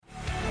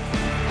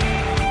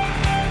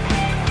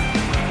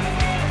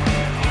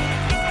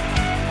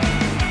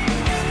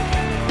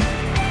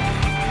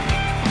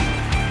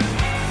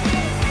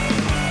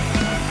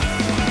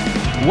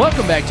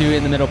Welcome back to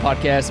In the Middle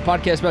Podcast, a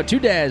podcast about two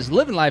dads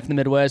living life in the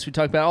Midwest. We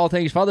talk about all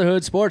things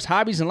fatherhood, sports,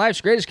 hobbies, and life's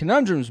greatest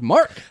conundrums.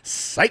 Mark,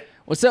 Psych.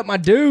 what's up, my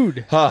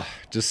dude?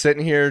 Just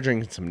sitting here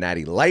drinking some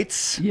Natty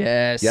Lights.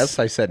 Yes. Yes,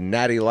 I said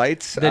Natty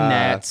Lights. The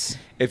Nats.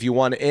 If you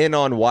want in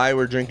on why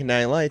we're drinking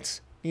Natty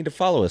Lights, you need to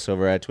follow us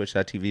over at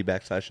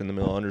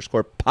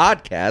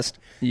twitch.tv/in-the-middle_podcast.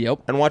 Yep.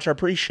 And watch our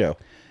pre-show.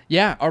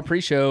 Yeah, our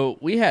pre-show,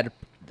 we had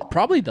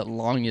probably the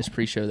longest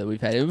pre-show that we've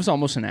had. It was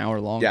almost an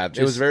hour long. Yeah, it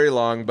was very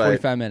long, but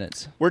 45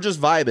 minutes. we're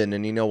just vibing.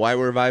 And you know why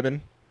we're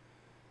vibing?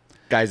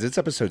 Guys, it's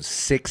episode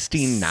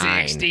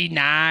 69.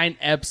 69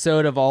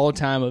 episode of all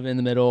time of In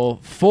the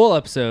Middle. Full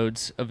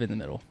episodes of In the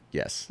Middle.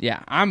 Yes. Yeah,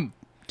 I'm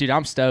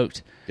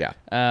stoked. Yeah.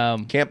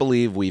 Can't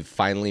believe we've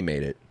finally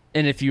made it.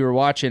 And if you were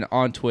watching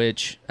on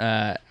Twitch,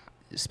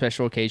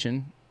 special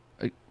occasion,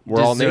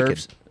 We're all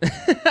naked.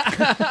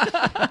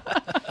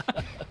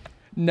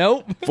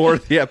 Nope. For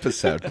the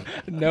episode.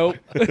 Nope.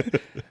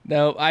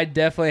 No, I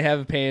definitely have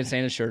a pants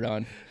and a shirt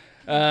on.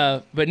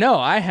 But no,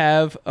 I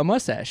have a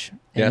mustache,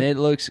 and it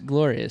looks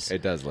glorious.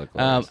 It does look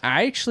glorious.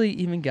 I actually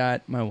even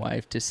got my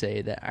wife to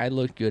say that I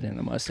look good in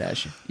a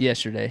mustache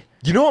yesterday.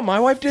 You know what my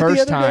wife did the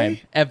First other time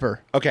day?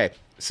 ever. Okay,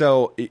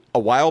 so a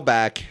while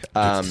back,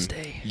 to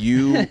stay.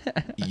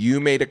 you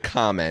made a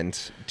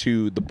comment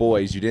to the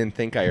boys. You didn't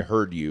think I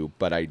heard you,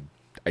 but I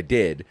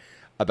did,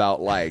 about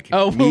like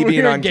me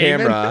being on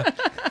camera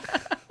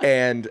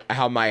and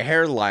how my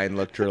hairline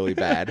looked really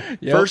bad.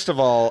 Yep, First of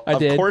all, I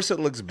did. course it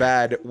looks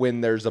bad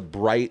when there's a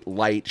bright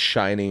light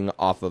shining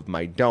off of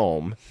my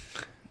dome.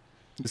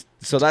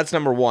 So that's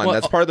number one. Well,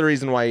 that's part of the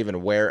reason why I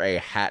even wear a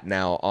hat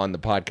now on the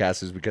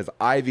podcast, is because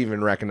I've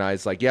even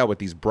recognized, like, yeah, with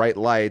these bright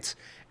lights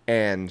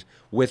and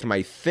with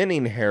my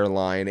thinning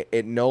hairline,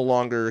 it no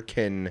longer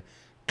can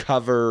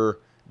cover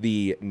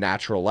the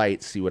natural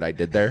light. See what I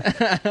did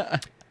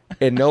there?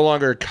 It no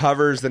longer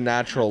covers the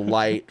natural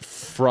light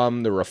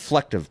from the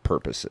reflective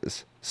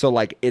purposes. So,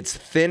 like, it's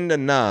thinned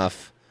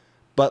enough,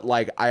 but,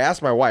 like, I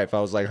asked my wife,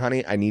 I was like,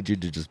 honey, I need you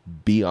to just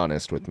be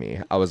honest with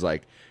me. I was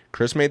like,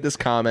 Chris made this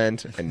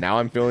comment, and now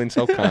I'm feeling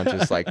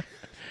self-conscious. Like,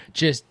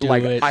 Just do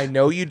like it. I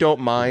know you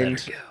don't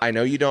mind. I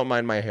know you don't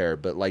mind my hair,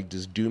 but, like,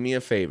 just do me a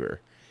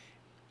favor.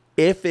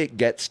 If it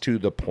gets to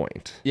the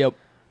point Yep.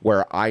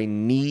 where I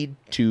need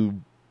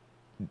to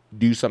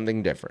do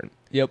something different,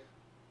 Yep.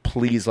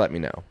 please let me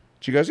know.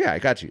 She goes, yeah, I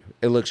got you.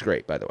 It looks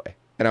great, by the way.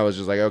 And I was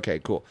just like, okay,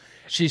 cool.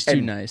 She's too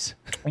And- nice.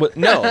 But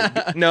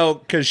no,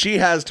 because she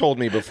has told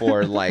me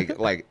before, like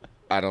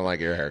I don't like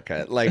your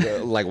haircut,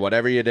 like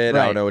whatever you did,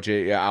 I Right. don't know what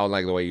I don't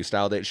like the way you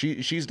styled it.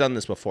 She's done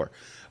this before,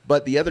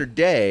 but the other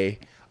day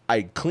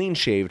I clean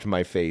shaved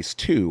my face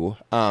too,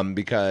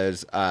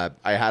 because I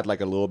had like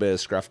a little bit of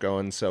scruff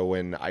going. So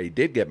when I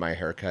did get my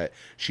haircut,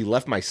 she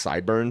left my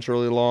sideburns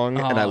really long,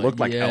 and I Oh, looked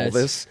like yes.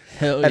 Elvis.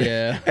 Hell And-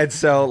 yeah. And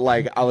so,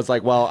 like, I was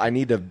like, well, I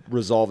need to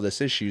resolve this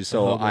issue.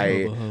 So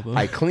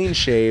I clean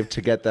shaved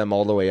to get them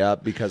all the way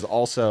up, because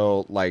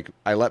also, like,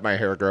 I let my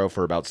hair grow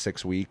for about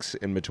 6 weeks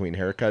in between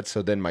haircuts.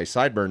 So then my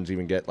sideburns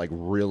even get, like,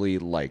 really,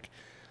 like,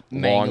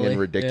 long Mangly. and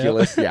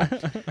ridiculous. Yeah.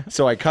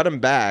 So I cut them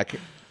back,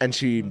 and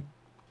she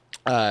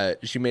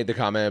made the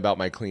comment about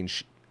my clean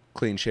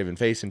shaven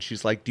face, and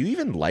she's like, do you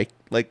even like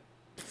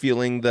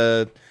feeling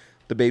the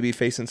baby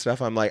face and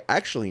stuff? I'm like,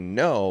 actually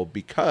no,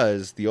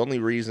 because the only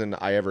reason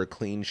I ever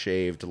clean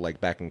shaved,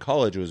 like, back in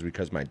college was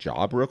because my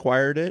job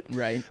required it.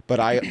 Right. But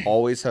I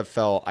always have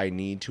felt I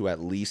need to at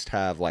least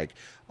have, like,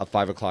 a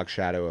 5 o'clock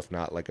shadow, if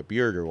not, like, a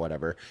beard or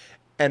whatever.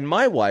 And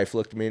my wife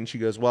looked at me and she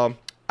goes, well,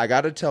 I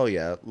got to tell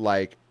you,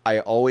 like, I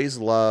always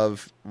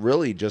love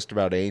really just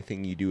about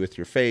anything you do with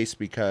your face,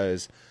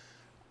 because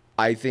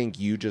I think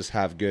you just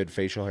have good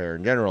facial hair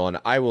in general. And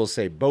I will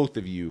say both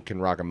of you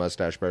can rock a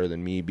mustache better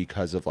than me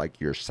because of,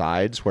 like, your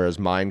sides, whereas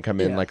mine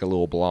come in like a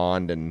little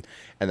blonde and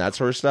that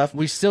sort of stuff.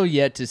 We still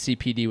yet to see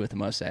PD with a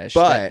mustache.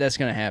 But- that's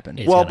going to happen.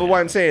 Well, but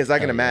what I'm saying is I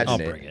can imagine I'll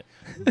it. bring it.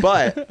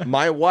 But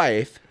my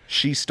wife,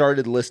 she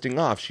started listing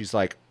off. She's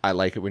like, I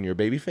like it when you're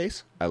baby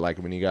face. I like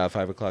it when you got a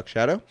 5 o'clock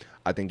shadow.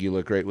 I think you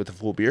look great with a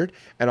full beard.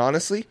 And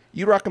honestly,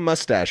 you rock a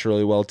mustache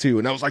really well too.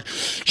 And I was like,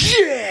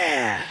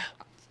 yeah.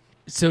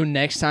 So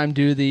next time,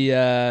 do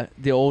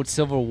the old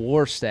Civil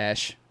War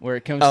stash where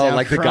it comes down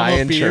like the from guy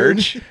a in beard.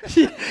 church?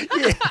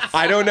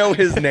 I don't know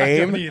his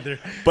name, either.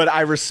 but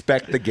I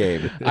respect the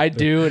game. I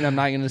do, and I'm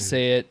not going to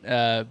say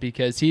it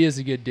because he is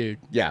a good dude.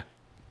 Yeah.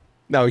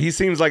 No, he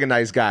seems like a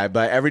nice guy,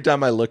 but every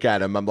time I look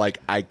at him, I'm like,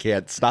 I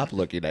can't stop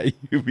looking at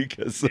you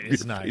because of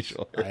It's your nice.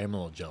 facial hair. I am a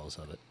little jealous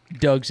of it.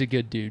 Doug's a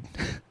good dude.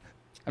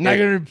 I'm not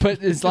going to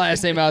put his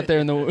last name out there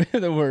in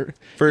the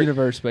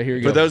universe, but here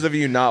you go. For those of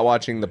you not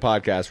watching the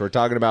podcast, we're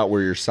talking about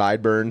where your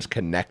sideburns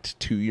connect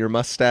to your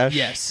mustache.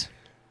 Yes.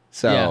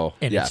 So,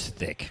 And yeah. it's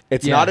thick.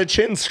 It's Yeah. not a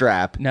chin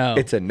strap. No.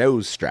 It's a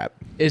nose strap.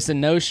 It's a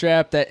nose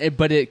strap,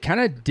 but it kind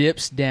of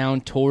dips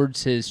down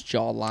towards his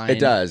jawline. It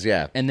does,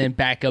 yeah. And then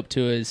back up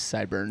to his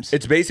sideburns.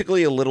 It's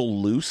basically a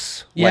little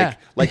loose. Yeah.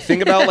 Like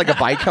think about like a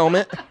bike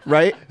helmet,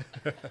 right?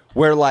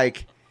 Where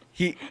like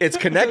it's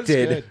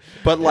connected, good.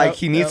 but like Yep,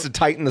 he needs to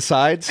tighten the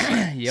sides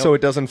Yep. so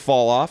it doesn't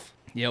fall off.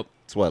 Yep.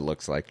 That's what it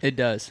looks like. It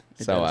does.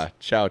 It So does.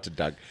 shout out to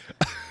Doug.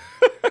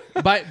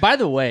 By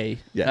the way,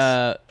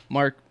 Yes.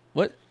 Mark,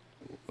 what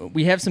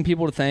we have some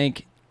people to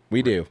thank.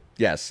 We do.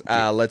 Yes.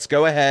 Let's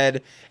go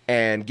ahead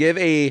and give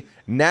a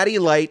Natty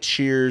Light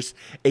cheers,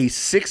 a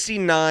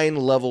 69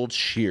 level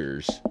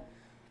cheers.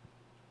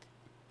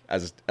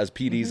 As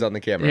PD's on the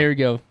camera. Here we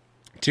go.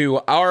 To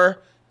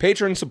our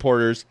patron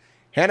supporters,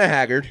 Hannah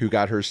Haggard, who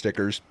got her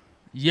stickers.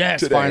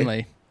 Yes, Today.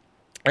 finally.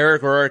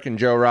 Eric Rourke and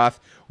Joe Roth,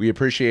 we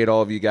appreciate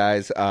all of you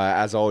guys.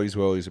 As always,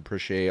 we always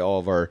appreciate all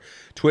of our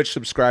Twitch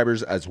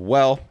subscribers as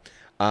well.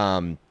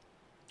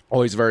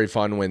 Always very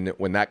fun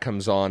when that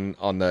comes on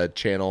the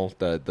channel.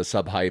 The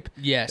sub hype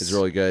Yes. is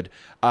really good.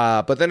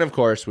 But then, of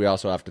course, we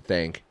also have to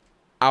thank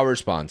our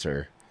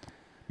sponsor,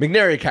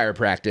 McNary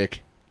Chiropractic,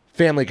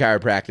 Family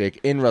Chiropractic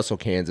in Russell,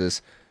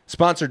 Kansas.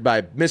 Sponsored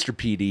by Mr.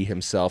 PD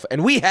himself.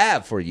 And we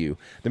have for you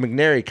the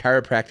McNary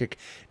Chiropractic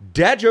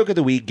Dad Joke of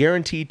the Week,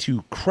 guaranteed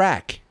to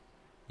crack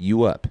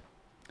you up.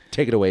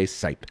 Take it away,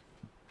 Sipe.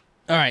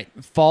 All right,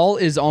 fall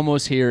is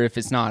almost here. If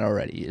it's not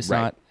already, it's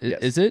Right. not. Yes.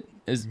 Is it?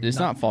 It's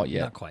not fall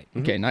yet. Not quite.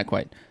 Okay, not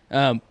quite.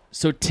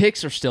 So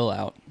ticks are still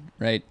out,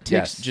 right?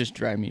 Ticks Yes. just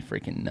drive me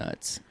freaking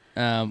nuts.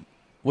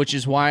 Which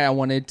is why I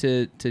wanted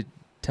to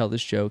tell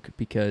this joke,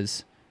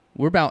 because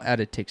we're about out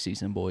of tick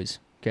season, boys.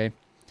 Okay,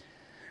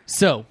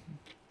 so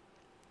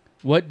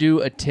what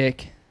do a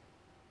tick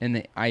and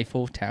the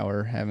Eiffel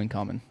Tower have in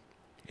common?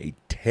 A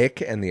tick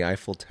and the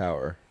Eiffel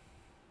Tower.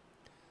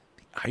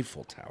 The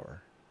Eiffel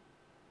Tower.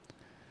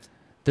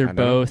 They're I don't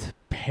know. both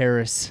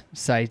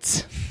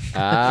parasites.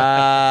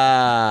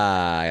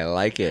 I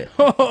like it.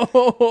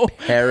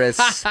 Paris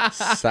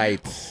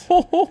sites.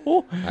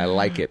 I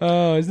like it.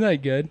 Oh, isn't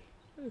that good?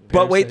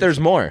 But wait, there's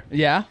more.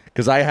 Yeah.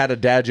 Because I had a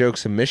dad joke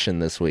submission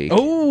this week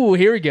Oh,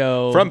 here we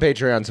go. from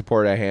Patreon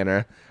supporter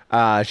Hannah.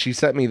 She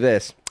sent me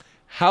this.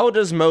 How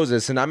does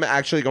Moses, and I'm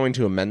actually going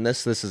to amend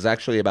this. This is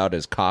actually about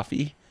his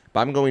coffee, but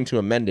I'm going to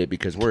amend it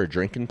because we're a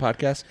drinking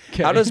podcast.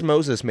 Okay. How does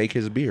Moses make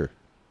his beer?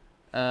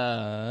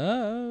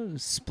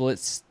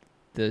 Splits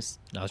this.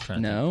 I was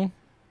trying to No.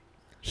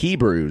 He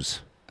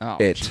brews Oh,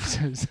 it.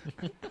 Jesus.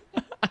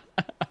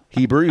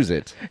 He brews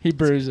it. He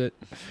brews it.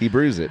 He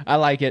brews it. I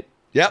like it.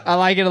 Yep. I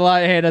like it a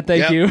lot, Hannah.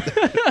 Thank Yep.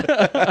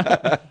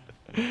 you.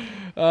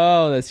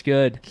 Oh, that's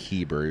good.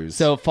 He brews.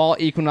 So fall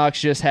equinox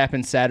just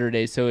happened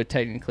Saturday, so it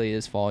technically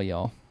is fall,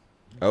 y'all.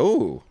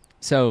 Oh.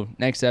 So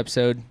next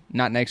episode,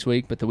 not next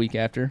week, but the week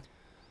after.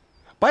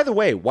 By the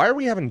way, why are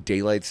we having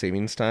daylight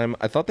savings time?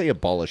 I thought they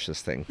abolished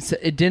this thing. So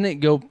it didn't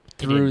go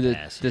through didn't the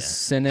pass, the yeah.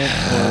 Senate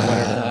or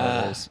whatever the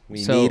hell it is. We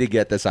So, need to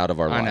get this out of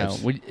our I know.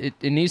 lives.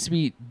 It needs to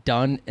be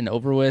done and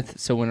over with,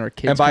 so when our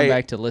kids And by come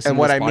back to listen and to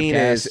what this I mean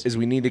podcast, is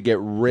we need to get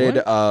rid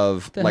What?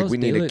 of the like hell's we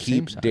need to daylight keep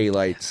savings time?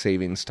 daylight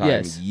savings time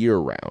Yes. year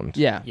round.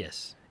 yeah,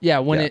 Yes. yeah,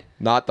 when Yeah. it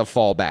Not the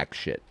fallback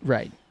shit.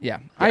 right, yeah,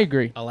 I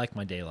agree. I like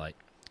my daylight.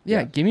 Yeah,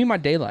 Yeah. give me my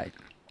daylight.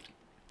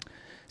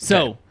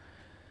 So, Okay.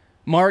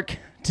 Mark,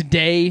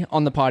 today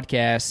on the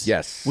podcast,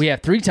 Yes. we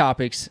have 3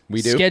 topics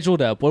We do?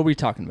 scheduled up. What are we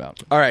talking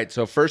about? All right,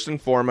 so first and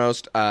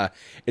foremost,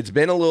 it's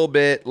been a little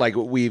bit like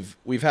we've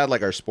had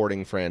like our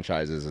sporting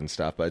franchises and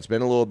stuff, but it's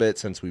been a little bit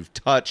since we've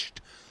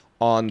touched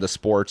on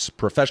the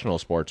professional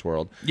sports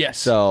world. Yes.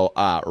 So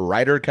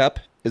Ryder Cup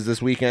is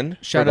this weekend.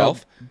 Shout for out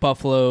golf.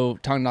 Buffalo,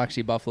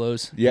 Tongnoxie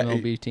Buffaloes, Yeah.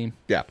 MLB team.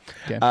 Yeah.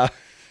 Okay.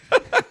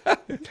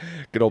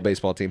 Good old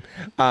baseball team.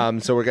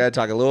 So we're going to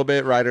talk a little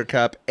bit Ryder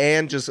Cup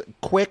and just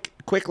quick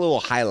little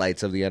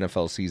highlights of the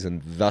NFL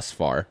season thus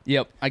far.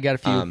 Yep, I got a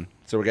few.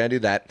 So we're going to do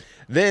that.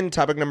 Then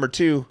topic number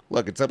 2.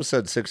 Look, it's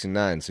episode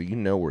 69, so you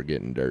know we're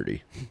getting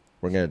dirty.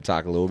 We're going to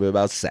talk a little bit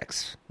about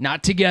sex,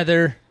 Not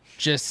together,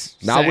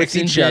 just Not sex with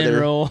in each other.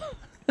 general.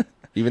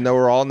 even though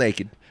we're all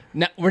naked.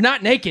 No, we're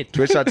not naked.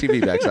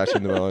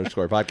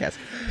 Twitch.tv/podcast.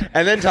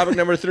 And then topic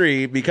number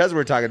 3, because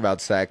we're talking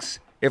about sex,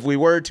 if we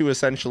were to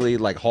essentially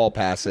like hall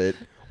pass it,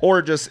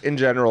 or just in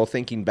general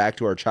thinking back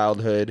to our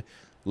childhood,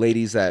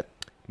 ladies that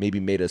maybe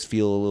made us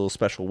feel a little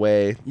special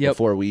way Yep.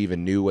 before we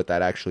even knew what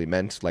that actually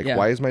meant. Like, Yeah.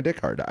 why is my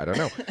dick hard? I don't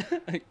know.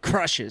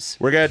 Crushes.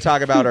 We're going to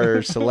talk about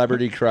our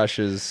celebrity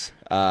crushes,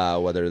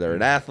 whether they're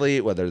an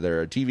athlete, whether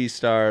they're a TV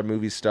star,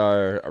 movie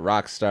star, a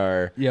rock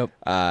star, Yep.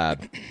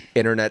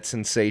 internet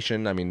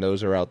sensation. I mean,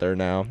 those are out there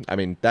now. I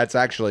mean, that's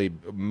actually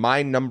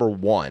my number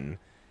 1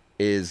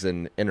 is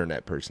an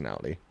internet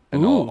personality.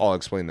 And Ooh. I'll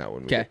explain that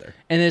when we Okay. get there.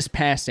 And it's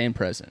past and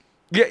present.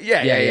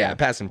 Yeah.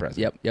 Past and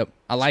present. Yep.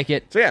 I like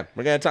it. So yeah,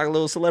 we're going to talk a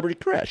little celebrity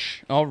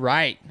crush. All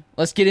right.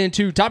 Let's get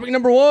into topic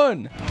number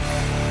 1.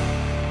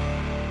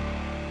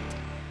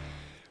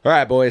 All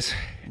right, boys.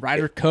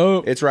 Ryder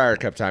Cup. It's Ryder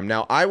Cup time.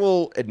 Now, I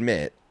will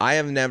admit, I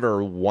have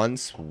never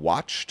once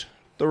watched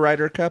the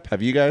Ryder Cup.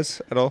 Have you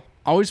guys at all?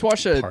 I always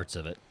watch Parts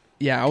of it.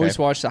 I always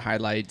watch the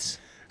highlights.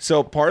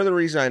 So part of the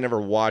reason I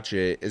never watch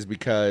it is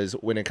because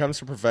when it comes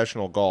to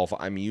professional golf,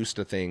 I'm used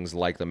to things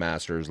like the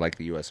Masters, like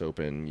the U.S.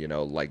 Open, you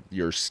know, like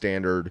your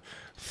standard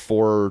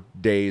 4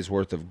 days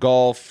worth of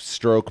golf,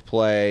 stroke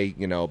play,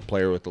 you know,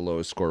 player with the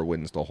lowest score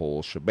wins the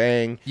whole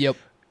shebang. Yep.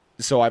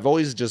 So I've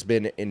always just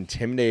been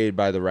intimidated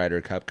by the Ryder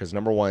Cup because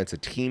number one, it's a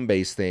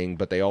team-based thing,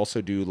 but they also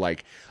do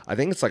like, I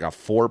think it's like a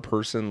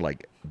 4-person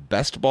like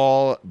best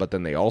ball, but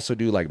then they also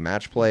do like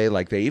match play.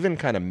 Like they even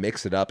kind of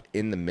mix it up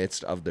in the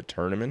midst of the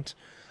tournament.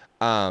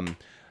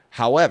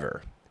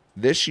 However,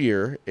 this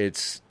year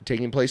it's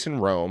taking place in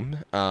Rome.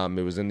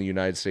 It was in the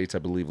United States, I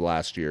believe,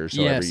 last year.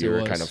 So Yes, every year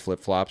it it kind was. of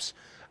flip-flops.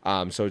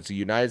 So it's the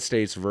United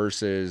States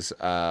versus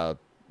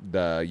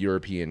the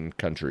European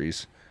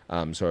countries.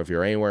 So if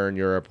you're anywhere in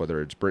Europe,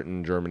 whether it's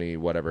Britain, Germany,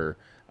 whatever,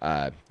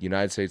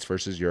 United States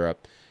versus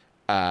Europe,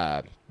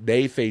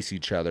 they face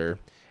each other.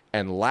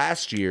 And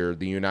last year,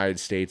 the United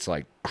States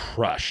like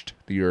crushed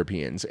the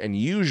Europeans. And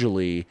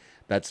usually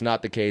that's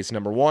not the case.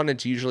 Number one,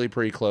 it's usually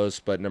pretty close.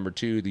 But number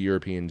two, the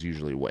Europeans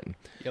usually win.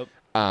 Yep.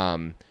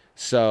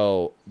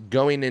 So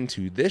going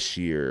into this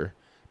year,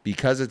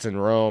 because it's in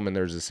Rome and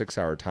there's a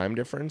 6-hour time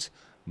difference,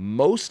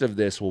 most of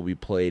this will be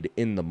played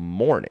in the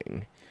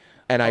morning.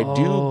 And I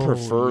do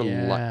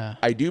prefer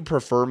I do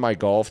prefer my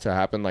golf to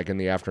happen like in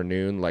the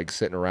afternoon, like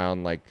sitting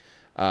around like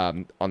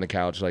on the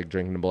couch, like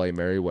drinking a Bloody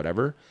Mary,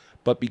 whatever.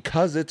 But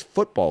because it's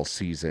football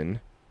season,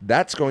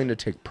 that's going to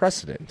take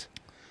precedent.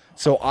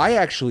 So I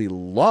actually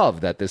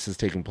love that this is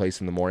taking place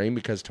in the morning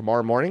because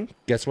tomorrow morning,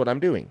 guess what I'm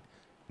doing?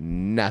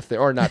 Nothing.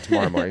 Or not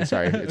tomorrow morning.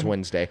 Sorry, it's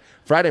Wednesday.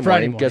 Friday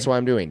morning, guess what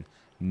I'm doing?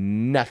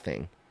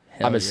 Nothing. I'm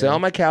going to sit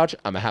on my couch.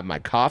 I'm going to have my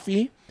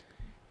coffee,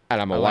 and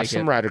I'm going to watch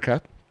some Ryder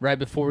Cup. Right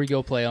before we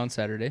go play on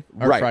Saturday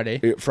or Right.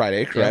 Friday.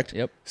 Friday, correct.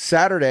 Yep.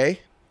 Saturday,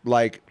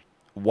 like,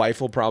 wife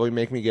will probably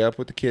make me get up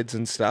with the kids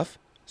and stuff.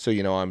 So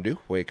you know what I'm going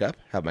to do? Wake up,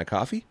 have my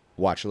coffee,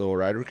 watch a little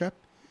Ryder Cup.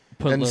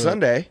 Put And a little,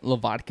 Sunday, little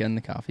vodka in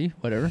the coffee,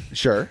 whatever.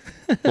 sure,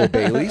 little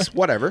Baileys,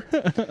 whatever.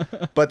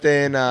 But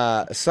then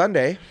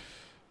Sunday,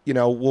 you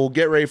know, we'll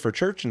get ready for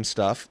church and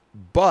stuff.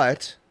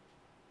 But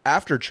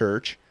after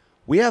church,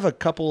 we have a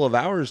couple of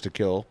hours to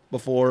kill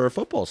before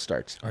football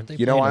starts. Aren't they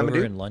you know what I'm playing going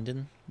over to do? in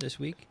London this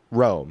week?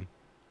 Rome.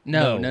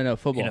 No,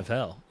 football.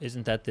 NFL.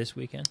 Isn't that this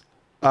weekend?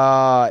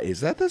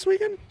 Is that this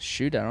weekend?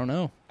 Shoot, I don't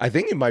know. I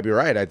think you might be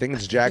right. I think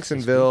it's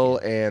Jacksonville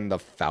and the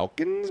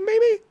Falcons,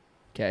 maybe?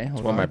 Okay, hold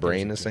That's what on. my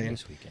brain is This saying.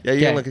 weekend. Yeah, you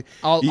can Okay. look.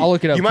 I'll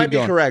look it up. You might Keep be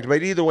going. correct,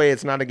 but either way,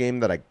 it's not a game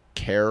that I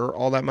care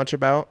all that much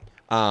about.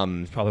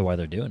 Probably why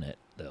they're doing it,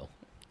 though.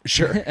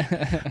 Sure.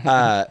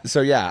 So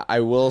yeah, I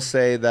will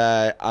say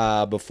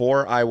that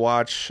before I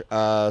watch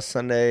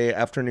Sunday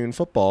afternoon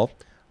football,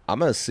 I'm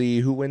gonna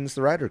see who wins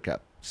the Ryder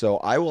Cup. So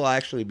I will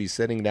actually be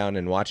sitting down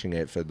and watching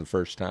it for the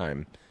first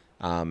time,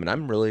 and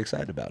I'm really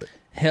excited about it.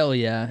 Hell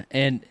yeah!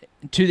 And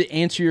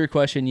answer your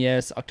question,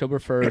 yes, October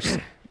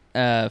 1st,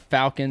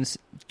 Falcons,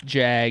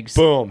 Jags,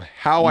 Boom!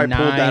 How I pulled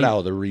that 9 out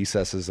of the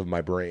recesses of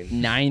my brain.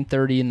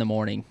 9:30 in the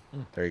morning.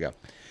 There you go.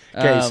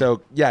 Okay,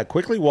 so yeah,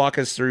 quickly walk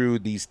us through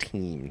these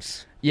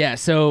teams. Yeah.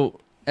 So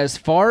as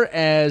far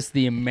as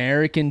the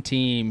American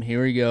team,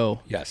 here we go.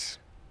 Yes.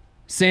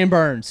 Sam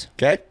Burns,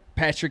 Okay.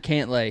 Patrick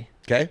Cantlay,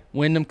 Okay.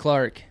 Wyndham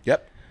Clark,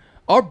 Yep.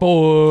 our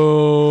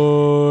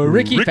boy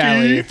Ricky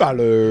Fowler.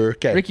 Fowler.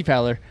 Okay. Ricky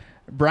Fowler,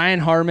 Brian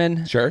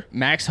Harmon, Sure.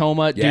 Max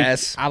Homa. Dude,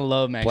 Yes. I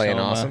love Max Playing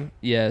Homa. awesome.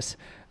 Yes.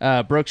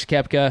 Brooks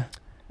Koepka,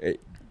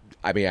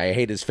 I mean, I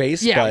hate his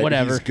face, Yeah, but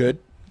whatever. he's good.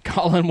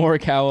 Colin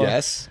Morikawa,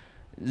 Yes.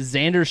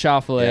 Xander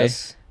Schauffele,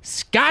 Yes.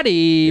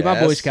 Scotty, my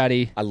boy Yes.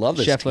 Scotty. I love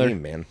this Scheffler,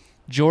 team, man.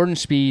 Jordan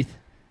Spieth,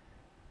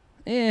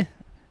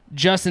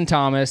 Justin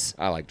Thomas.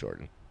 I like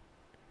Jordan.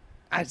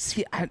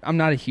 I'm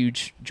not a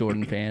huge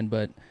Jordan fan,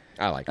 but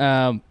I like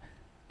him.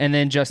 and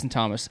then Justin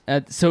Thomas.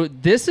 So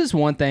this is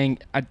one thing.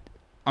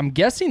 I'm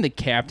guessing the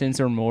captains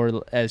are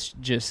more as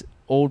just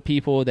old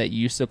people that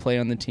used to play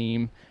on the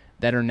team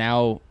that are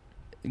now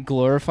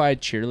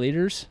glorified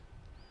cheerleaders.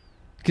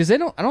 Because I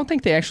don't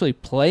think they actually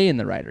play in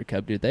the Ryder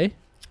Cup, do they?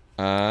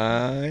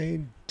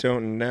 I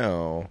don't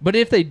know. But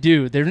if they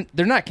do, they're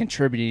not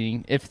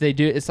contributing. If they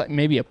do, it's like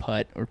maybe a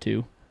putt or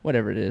two,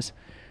 whatever it is.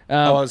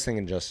 I was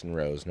thinking Justin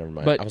Rose. Never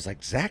mind. but- I was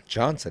like, Zach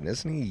Johnson.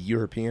 Isn't he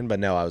European? But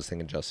no, I was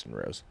thinking Justin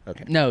Rose.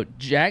 Okay. No,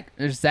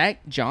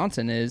 Zach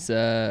Johnson is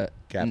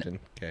Captain.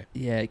 Okay.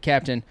 Yeah,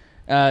 captain.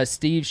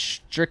 Steve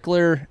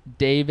Strickler,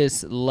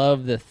 Davis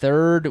Love the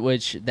Third,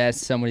 which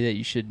that's somebody that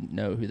you should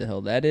know who the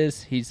hell that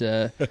is. He's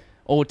a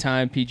old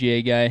time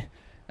PGA guy.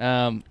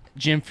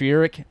 Jim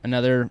Furyk,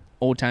 another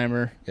old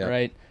timer, Yep.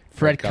 right?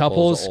 Fred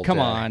Couples, old come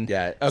guy. on.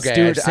 Yeah. Okay.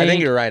 Stuart I think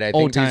Sink, you're right. I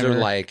think these are old-timer.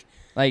 like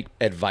Like,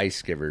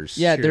 advice givers.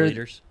 yeah, they're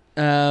Cheerleaders.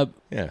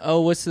 Yeah.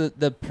 Oh, what's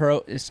the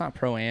pro? It's not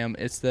pro am.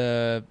 It's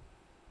the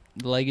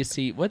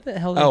legacy. What the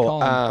hell do they call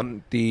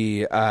them?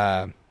 The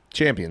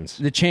champions.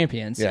 The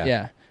champions. Yeah.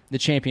 Yeah, the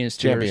champions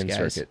tours Champions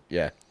guys. circuit.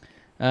 Yeah.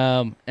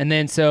 And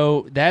then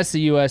so that's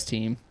the U.S.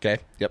 team.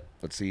 Okay. Yep.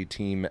 Let's see.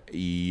 Team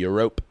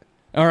Europe.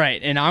 All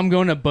right, and I'm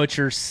going to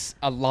butcher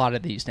a lot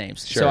of these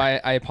names, Sure. so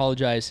I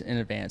apologize in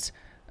advance.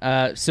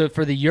 So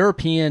for the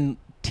European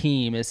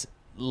team, it's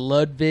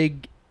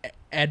Ludwig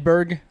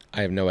Edberg.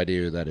 I have no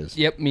idea who that is.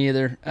 Yep, me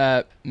either.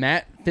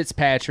 Matt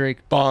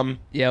Fitzpatrick. Bum.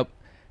 Yep.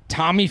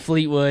 Tommy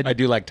Fleetwood. I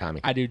do like Tommy.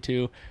 I do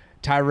too.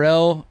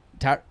 Tyrell.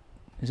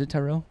 Is it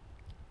Tyrell?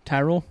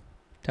 Tyrell?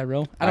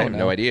 Tyrell? I don't have know.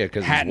 no idea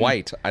because he's Hatton.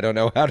 white. I don't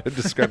know how to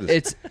describe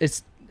this.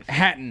 It's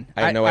Hatton.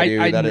 I have no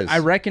idea who that is. I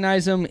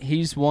recognize him.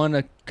 He's won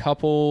a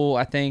couple,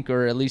 I think,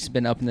 or at least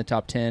been up in the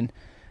top 10.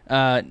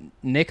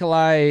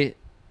 Nikolai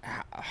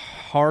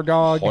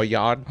Hargog.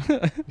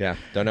 Hoyard. Yeah,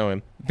 don't know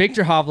him.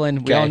 Victor Hovland.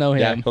 We Okay, all know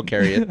yeah, him. he'll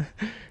carry it.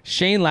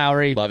 Shane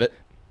Lowry. Love it.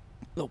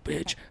 Little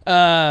bitch.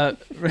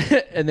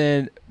 And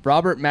then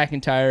Robert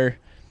McIntyre.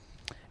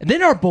 And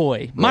then our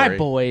boy, my Rory.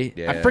 boy.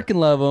 Yeah. I freaking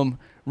love him.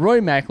 Roy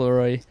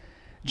McIlroy.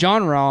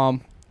 John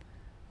Rahm.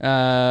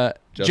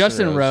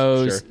 Justin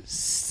Rose. sure.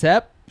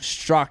 Sepp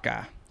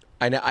Straka.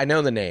 I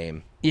know the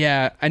name.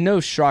 Yeah, I know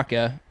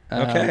Straka.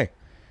 Okay.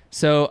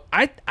 So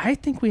I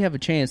think we have a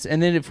chance.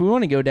 And then if we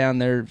want to go down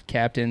there,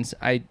 captains,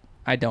 I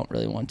don't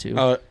really want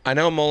to. I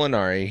know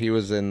Molinari. He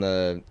was in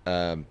the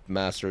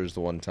Masters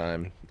the one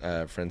time.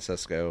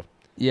 Francesco.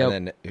 Yep.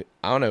 And then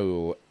I don't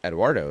know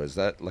Eduardo. Is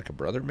that like a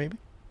brother? Maybe.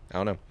 I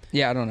don't know.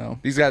 Yeah, I don't know.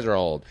 These guys are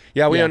old.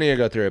 Yeah, we Yeah. don't need to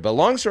go through it. But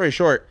long story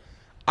short,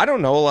 I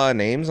don't know a lot of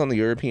names on the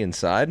European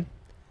side.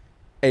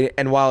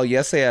 And while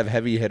yes, they have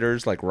heavy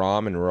hitters like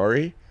Rahm and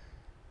Rory,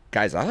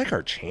 guys, I like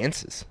our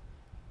chances.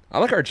 I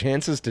like our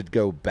chances to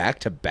go back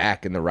to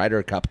back in the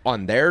Ryder Cup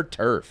on their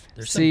turf.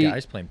 There's See- some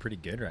guys playing pretty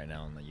good right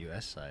now on the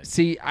U.S. side.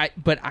 See,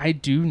 but I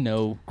do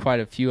know quite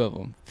a few of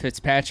them: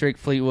 Fitzpatrick,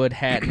 Fleetwood,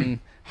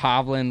 Hatton,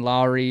 Hovland,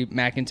 Lowry,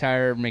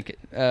 McIntyre,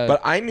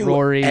 But I knew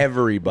Rory,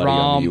 everybody on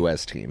Rahm, the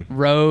U.S. team.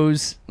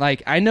 Rose.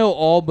 Like I know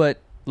all but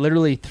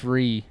literally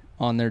 3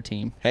 on their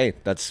team. Hey,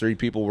 that's 3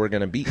 people we're going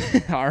to beat.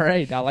 All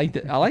right, I like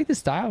the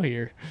style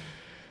here.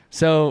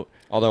 So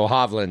Although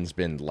Hovland's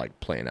been like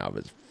playing out of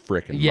his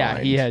freaking yeah,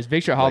 mind. he has.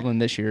 Victor Hovland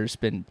this year has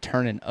been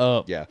turning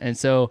up. Yeah. And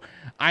so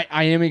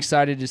I am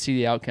excited to see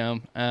the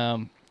outcome.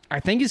 I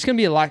think it's going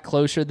to be a lot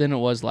closer than it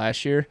was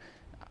last year.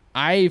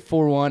 I,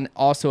 for one,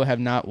 also have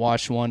not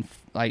watched one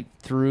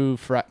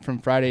from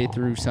Friday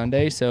through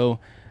Sunday. So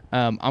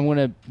I'm going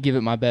to give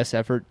it my best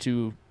effort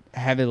to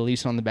have it at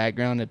least on the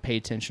background and pay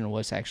attention to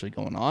what's actually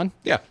going on.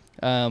 Yeah.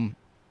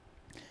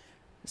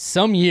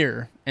 Some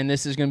year, and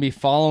this is going to be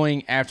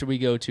following after we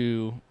go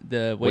to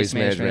the Waste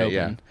Management Open.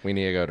 Yeah. We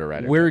need to go to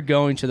Ryder We're Cup.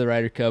 going to the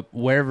Ryder Cup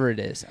wherever it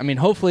is. I mean,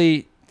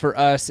 hopefully for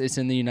us, it's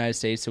in the United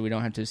States, so we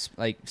don't have to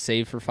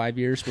save for 5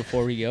 years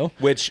before we go.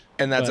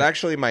 And that's But-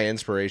 actually my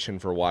inspiration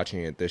for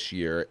watching it this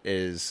year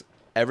is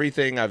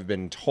everything I've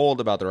been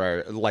told about the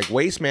Ryder. Like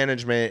Waste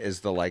Management is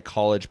the like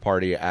college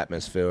party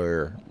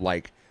atmosphere,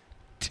 like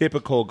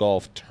typical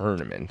golf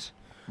tournament.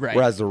 Right.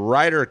 Whereas the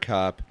Ryder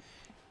Cup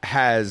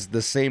has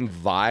the same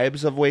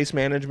vibes of Waste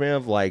Management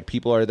of like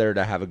people are there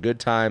to have a good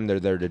time, they're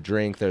there to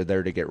drink, they're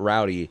there to get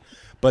rowdy.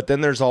 But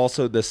then there's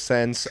also the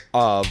sense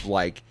of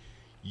like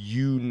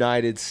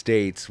United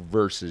States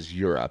versus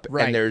Europe.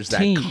 Right. And there's that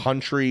Team.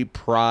 country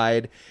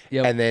pride.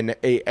 Yep. And then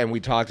and we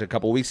talked a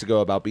couple weeks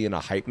ago about being a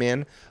hype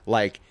man.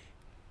 Like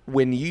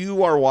when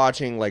you are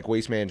watching like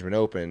Waste Management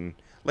Open,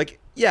 like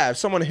yeah, if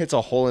someone hits a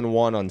hole in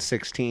one on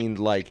 16,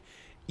 like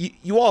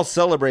you all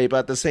celebrate, but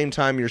at the same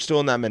time, you're still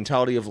in that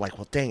mentality of like,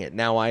 well, dang it,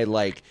 now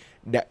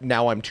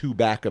now I'm 2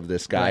 back of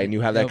this guy, Right. and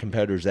you have that Yep.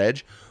 competitor's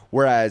edge.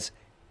 Whereas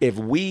if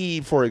we,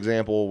 for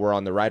example, were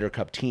on the Ryder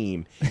Cup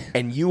team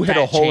and you hit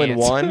a Fat hole in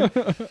chance. one,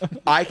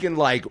 I can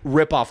like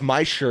rip off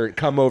my shirt,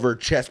 come over,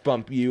 chest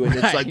bump you, and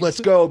it's like, Right.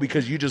 let's go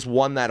because you just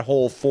won that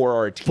hole for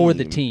our team. For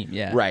the team,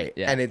 yeah. Right.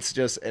 Yeah. And it's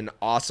just an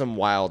awesome,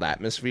 wild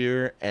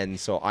atmosphere. And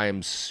so I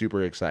am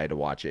super excited to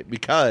watch it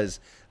because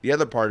the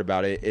other part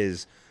about it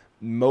is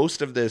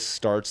most of this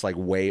starts like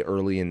way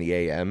early in the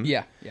AM.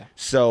 Yeah.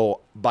 So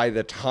by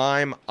the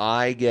time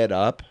I get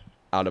up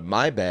out of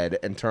my bed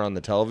and turn on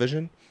the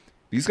television,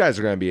 these guys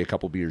are going to be a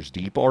couple beers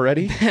deep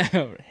already.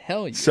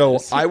 Hell yes. So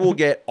I will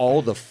get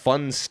all the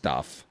fun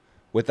stuff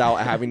without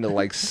having to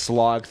like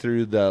slog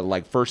through the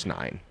like first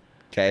 9.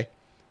 Okay.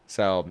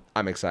 So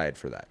I'm excited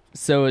for that.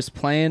 So it's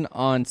playing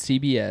on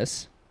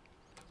CBS,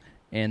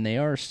 and they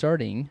are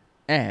starting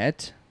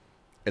at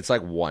It's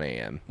like 1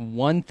 a.m.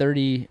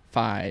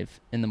 1:35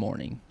 in the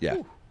morning. Yeah.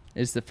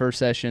 Is the first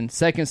session.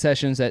 Second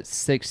session's at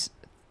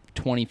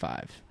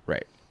 6:25.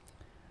 Right.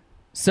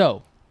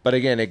 So But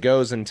again, it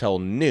goes until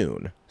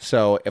noon.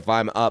 So if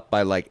I'm up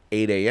by like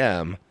 8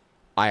 a.m.,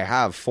 I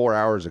have 4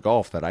 hours of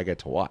golf that I get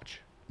to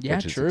watch. yeah,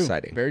 which is true.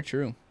 exciting. Very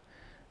true.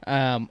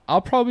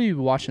 I'll probably be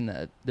watching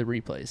the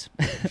replays.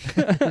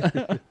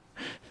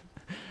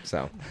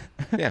 So,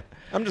 yeah,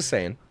 I'm just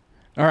saying.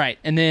 All right,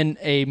 and then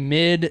a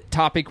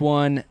mid-topic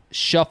one,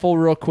 shuffle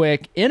real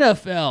quick.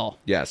 NFL.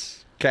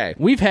 Yes. Okay.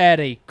 We've had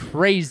a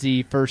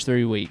crazy first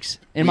 3 weeks,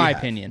 in my have.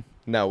 opinion.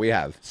 No, we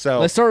have. So,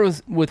 Let's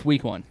start with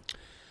week 1.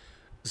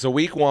 so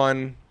week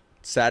 1,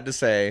 sad to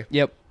say,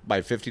 Yep.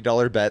 my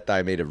 $50 bet that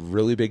I made a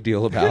really big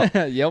deal about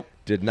Yep.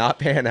 did not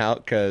pan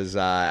out because,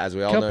 as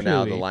we all know now,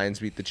 the Completely. Lions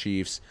beat the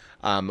Chiefs,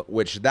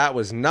 which that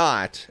was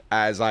not,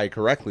 as I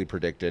correctly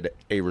predicted,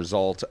 a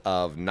result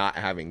of not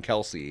having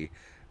Kelsey.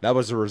 That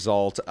was a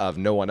result of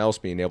no one else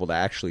being able to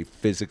actually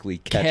physically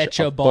catch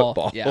a ball.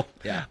 football. Yeah,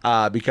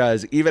 yeah.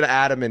 Because even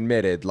Adam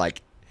admitted,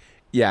 like,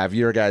 yeah, if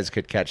your guys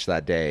could catch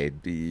that day,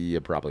 you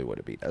probably would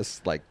have beat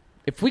us. Like,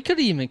 If we could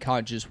have even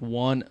caught just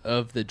one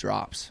of the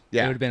drops, it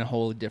Yeah. would have been a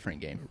whole different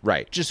game.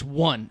 Right. Just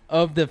one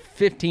of the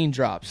 15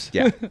 drops.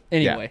 Yeah.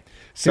 Anyway, Yeah. here we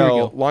So,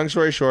 go. long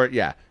story short,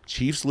 yeah,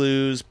 Chiefs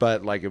lose,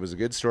 but like it was a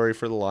good story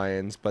for the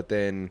Lions. But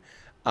then,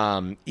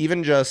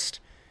 even just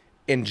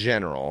in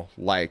general,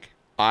 like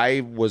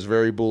I was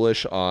very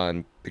bullish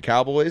on the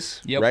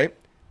Cowboys. Yep. Right.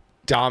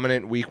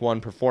 Dominant Week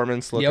 1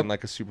 performance, looking Yep.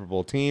 like a Super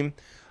Bowl team.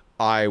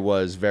 I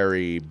was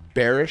very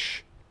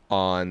bearish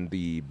on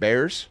the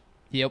Bears.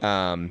 Yep.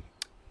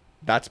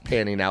 That's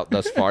panning out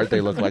thus far.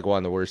 They look like one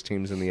of the worst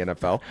teams in the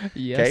NFL.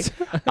 Yes.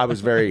 Okay? I was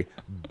very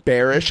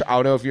bearish. I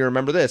don't know if you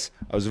remember this.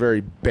 I was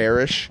very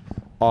bearish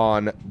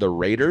on the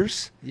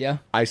Raiders. Yeah.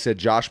 I said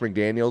Josh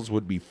McDaniels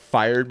would be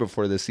fired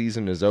before the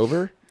season is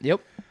over. Yep.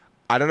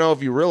 I don't know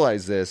if you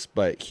realize this,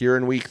 but here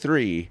in week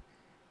 3,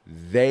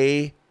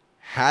 they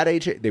had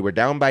they were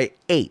down by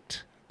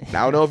 8.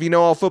 Now, I don't know if you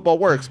know how football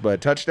works, but a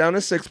touchdown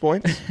is 6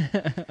 points.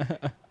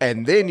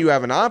 And then you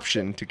have an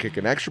option to kick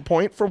an extra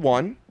point for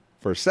 1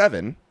 for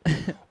 7,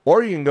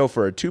 or you can go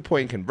for a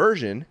 2-point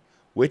conversion,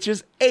 which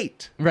is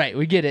 8. Right.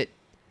 We get it.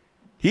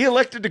 He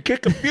elected to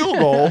kick a field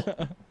goal.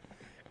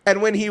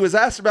 And when he was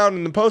asked about it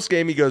in the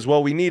postgame, he goes,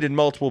 well, we needed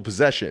multiple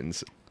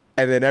possessions.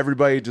 And then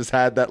everybody just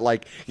had that,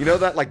 like, you know,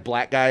 that like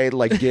black guy,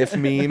 like GIF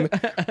meme,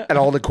 and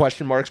all the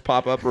question marks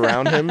pop up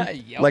around him.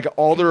 Yep. Like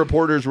all the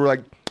reporters were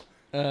like,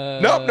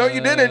 nope, no, you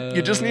didn't.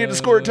 You just needed to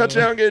score a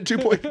touchdown, get a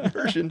 2-point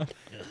conversion.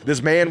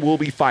 This man will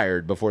be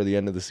fired before the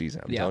end of the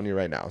season. I'm Yeah. telling you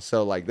right now.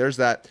 So, like, there's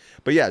that.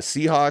 But, yeah,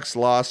 Seahawks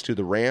lost to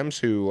the Rams,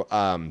 who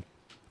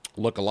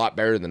look a lot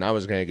better than I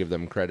was going to give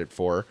them credit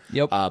for.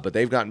 Yep. But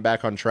they've gotten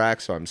back on track,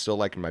 so I'm still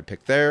liking my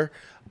pick there.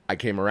 I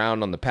came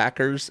around on the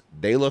Packers.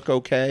 They look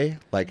okay.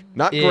 Like,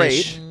 not Ish.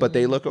 great, but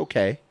they look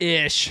okay.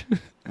 Ish.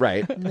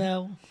 Right.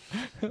 No.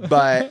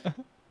 But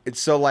it's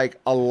so like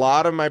a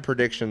lot of my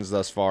predictions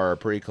thus far are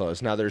pretty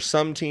close. Now there's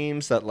some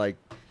teams that like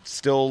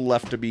still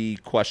left to be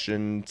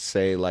questioned,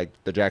 say like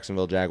the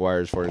Jacksonville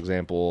Jaguars, for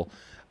example.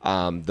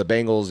 The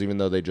Bengals, even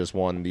though they just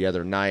won the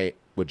other night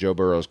with Joe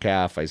Burrow's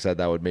calf, I said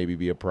that would maybe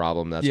be a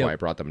problem. That's Yep. why I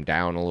brought them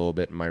down a little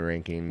bit in my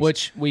rankings.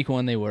 Which week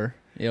 1 they were.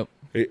 Yep.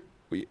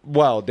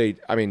 Well, they're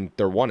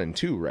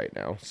 1-2 right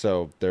now.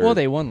 So they're Well,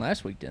 they won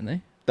last week, didn't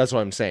they? that's what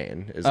I'm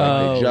saying. Is like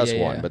Oh, they just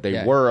yeah, won, yeah, but they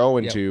yeah. were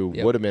 0-2,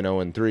 Yep. would have been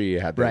 0-3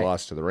 had they Right.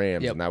 lost to the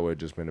Rams, Yep. and that would have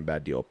just been a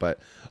bad deal. But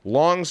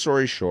long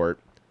story short,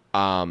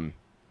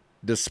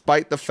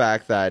 despite the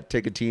fact that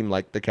take a team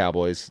like the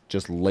Cowboys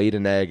just laid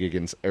an egg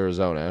against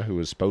Arizona, who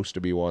was supposed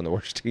to be one of the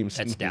worst teams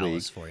That's in the Dallas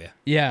league. for you.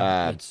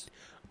 Yeah. It's,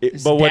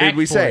 It's But what Dak did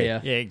we for say? ya.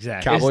 yeah,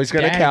 exactly. Cowboys It's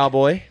gonna Dak.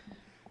 cowboy,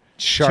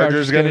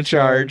 Chargers gonna gonna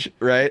charge,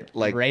 right?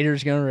 Like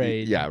Raiders gonna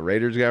raid. Yeah,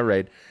 Raiders got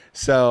raid.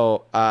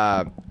 So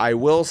I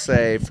will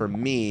say, for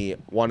me,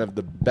 one of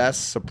the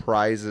best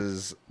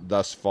surprises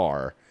thus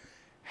far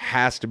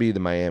has to be the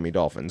Miami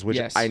Dolphins, which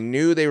Yes. I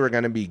knew they were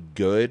going to be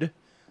good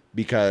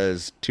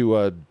because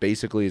Tua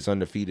basically is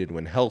undefeated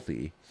when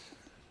healthy.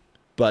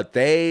 But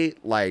they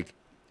like,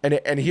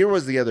 and here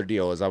was the other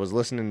deal: is I was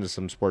listening to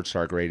some sports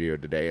talk radio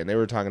today, and they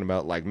were talking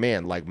about like,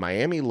 man, like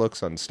Miami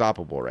looks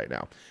unstoppable right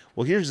now.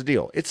 Well, here's the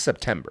deal: it's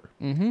September.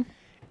 Mm-hmm.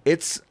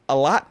 It's a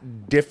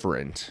lot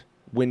different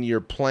when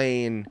you're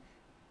playing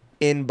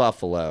in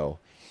Buffalo,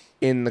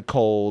 in the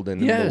cold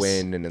and in the Yes.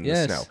 wind and in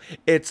Yes. the snow.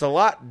 It's a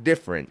lot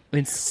different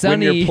In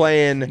sunny when you're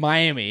playing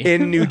Miami.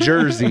 in New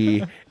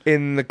Jersey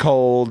in the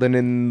cold and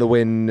in the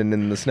wind and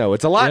in the snow.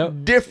 It's a lot Yep.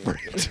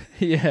 different.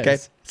 Yes. Okay.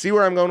 See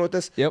where I'm going with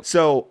this? Yep.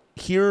 So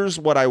here's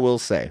what I will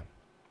say.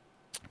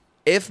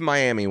 If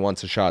Miami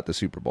wants a shot at the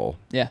Super Bowl,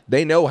 Yeah.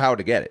 they know how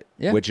to get it,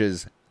 Yeah. which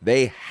is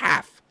they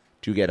have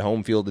to get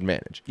home field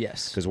advantage.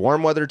 Yes. Because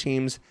warm weather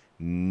teams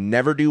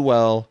never do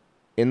well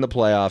in the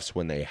playoffs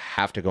when they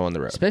have to go on the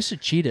road. Especially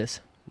cheetahs.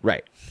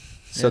 Right.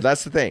 So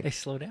that's the thing. They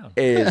slow down.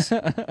 Is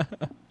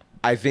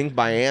I think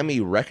Miami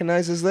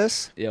recognizes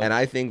this, Yep. and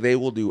I think they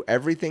will do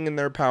everything in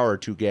their power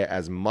to get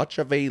as much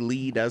of a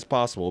lead as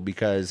possible,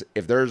 because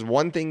if there's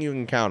one thing you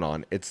can count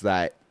on, it's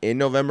that in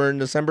November and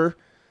December,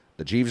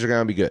 the Chiefs are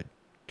going to be good.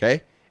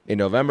 Okay? In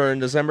November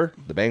and December,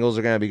 the Bengals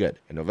are going to be good.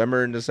 In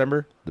November and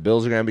December, the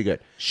Bills are going to be good.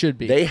 Should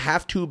be. They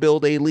have to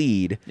build a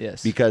lead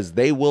Yes. because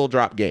they will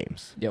drop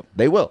games. Yep.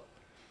 They will.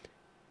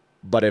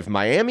 But if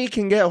Miami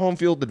can get home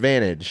field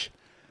advantage,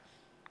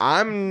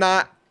 I'm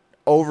not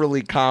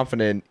overly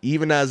confident,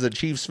 even as a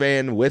Chiefs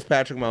fan, with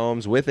Patrick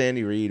Mahomes, with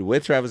Andy Reid,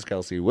 with Travis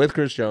Kelce, with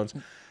Chris Jones,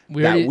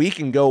 We that already- we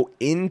can go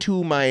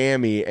into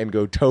Miami and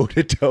go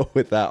toe-to-toe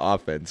with that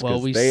offense. Well,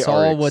 'cause we they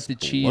saw are what the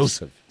Chiefs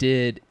explosive.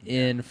 did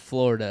in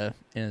Florida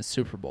in a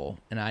Super Bowl,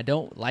 and I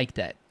don't like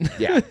that.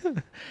 Yeah.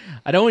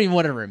 I don't even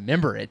want to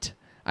remember it.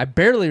 I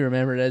barely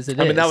remember it as it is.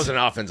 I mean, that was an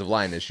offensive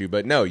line issue,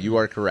 but no, you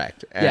are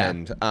correct. Yeah.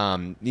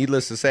 And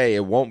needless to say,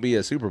 it won't be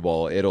a Super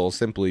Bowl. It'll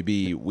simply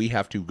be we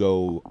have to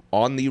go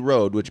on the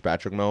road, which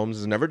Patrick Mahomes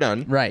has never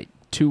done, right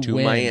to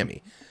win.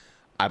 Miami.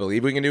 I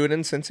believe we can do it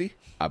in Cincy.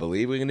 I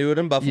believe we can do it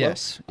in Buffalo.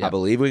 Yes. I Yep.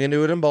 believe we can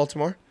do it in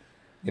Baltimore.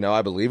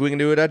 I believe we can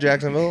do it at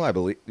Jacksonville. I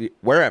believe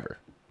wherever.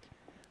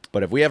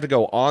 But if we have to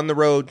go on the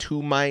road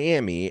to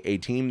Miami, a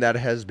team that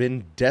has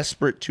been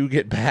desperate to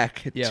get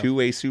back Yeah.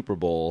 to a Super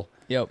Bowl,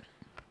 Yep.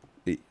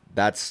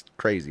 that's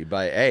crazy.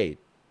 But hey,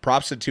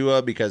 props to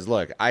Tua because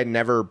look, I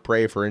never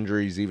pray for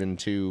injuries even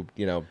to,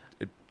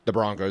 the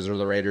Broncos or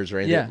the Raiders or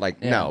anything.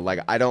 Yeah, No, like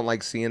I don't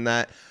like seeing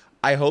that.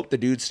 I hope the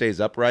dude stays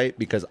upright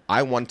because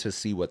I want to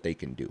see what they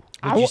can do.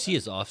 Did you see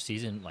his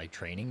off-season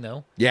training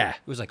though? Yeah. It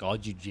was all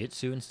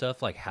jiu-jitsu and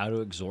stuff, like how to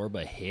absorb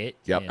a hit.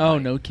 Yep. and, Oh,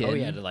 like- no Oh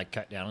kidding. yeah, to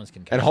cut down on his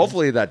concussions. And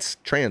hopefully that's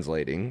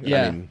translating.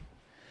 Yeah. I mean,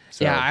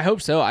 so- Yeah, I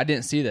hope so. I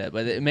didn't see that,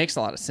 but it makes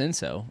a lot of sense,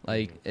 though.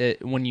 Like,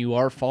 when you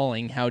are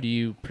falling, how do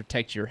you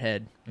protect your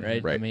head,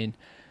 right? Right. I mean,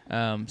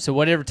 so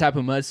whatever type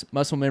of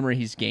muscle memory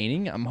he's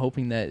gaining, I'm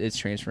hoping that it's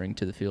transferring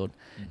to the field.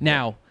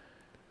 Now,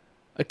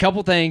 a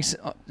couple things,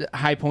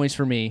 high points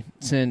for me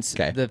since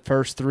Okay. the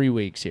first 3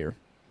 weeks here.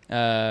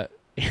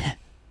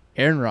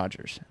 Aaron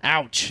Rodgers.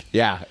 Ouch.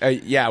 Yeah.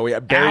 We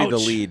buried the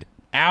Ouch. lead.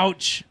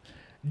 Ouch.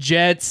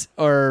 Jets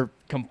are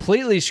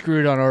completely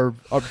screwed on our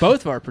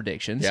both of our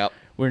predictions. Yep.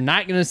 We're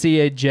not going to see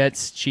a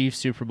Jets Chiefs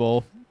Super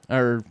Bowl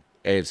or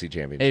AFC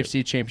Championship.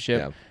 AFC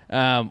Championship.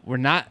 We're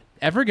not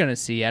ever going to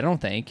see, I don't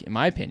think, in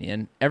my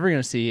opinion, ever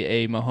going to see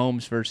a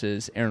Mahomes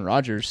versus Aaron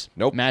Rodgers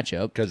Nope.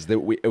 matchup. Because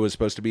it was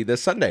supposed to be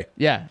this Sunday.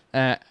 Yeah.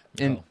 And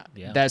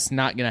yeah. that's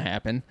not going to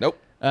happen. Nope.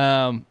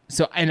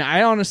 So, and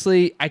I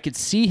honestly, I could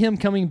see him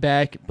coming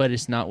back, but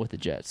it's not with the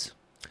Jets.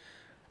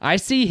 I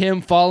see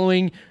him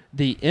following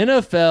the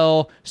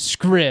NFL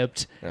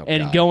script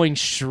and God. going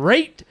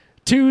straight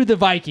to the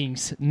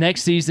Vikings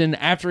next season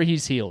after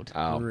he's healed.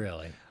 Oh,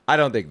 Really? I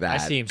don't think that. I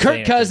see him saying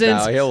Kirk it to-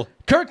 Cousins. No, he'll-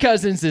 Kirk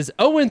Cousins is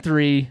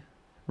 0-3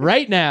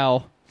 right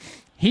now.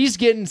 He's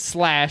getting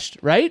slashed,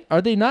 right?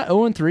 Are they not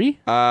 0-3?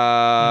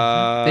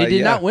 They did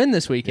yeah. not win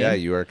this Yeah,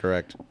 weekend. you are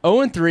correct.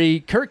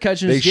 0-3. Kirk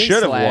Cousins They getting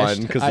should have slashed.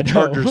 won because I the know.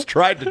 Chargers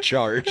tried to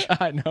charge.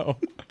 I know.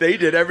 They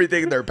did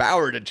everything in their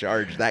power to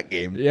charge that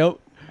game. Yep.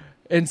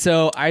 And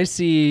so I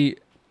see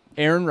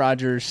Aaron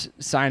Rodgers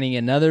signing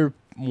another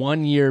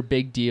 1-year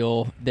big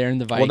deal there in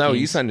the Well, Vikings. no,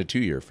 he signed a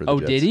 2-year for the Oh,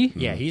 Jets. did he?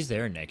 Yeah, he's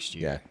there next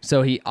year. Yeah.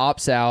 So he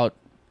opts out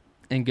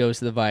and goes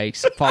to the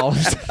Vikes.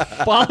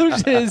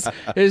 Follows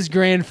his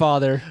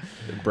grandfather,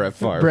 Brett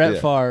Favre. Brett yeah.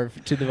 Favre,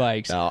 to the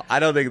Vikes. No, I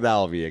don't think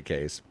that'll be a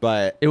case.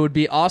 But It would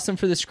be awesome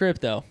for the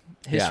script, though.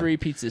 History Yeah.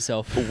 repeats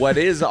itself. what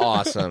is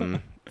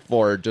awesome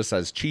for just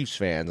as Chiefs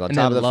fans, on And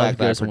top then of the Love fact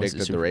that I goes and wins the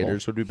predicted the Super Bowl.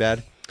 Raiders would be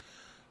bad,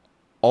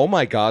 oh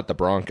my God, the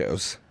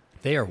Broncos.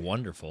 They are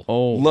wonderful.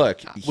 Oh,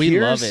 Look, we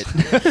love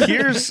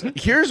here's- it.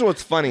 here's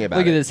what's funny about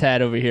Look it. at this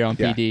hat over here on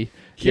Yeah. PD.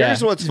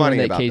 Here's what's he's wearing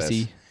funny that about KC.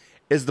 this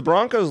is the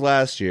Broncos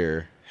last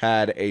year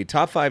had a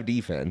top 5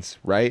 defense,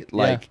 right?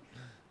 Like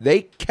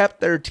they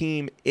kept their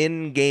team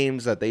in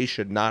games that they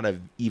should not have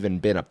even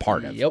been a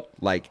part of. Yep.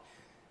 Like,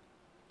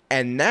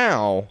 and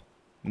now,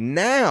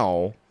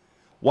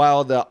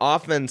 while the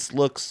offense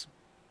looks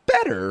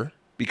better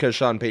because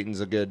Sean Payton's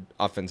a good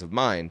offensive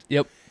mind,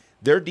 Yep.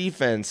 their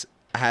defense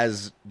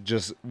has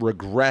just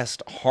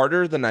regressed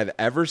harder than I've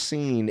ever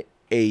seen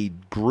a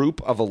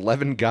group of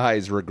 11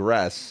 guys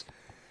regress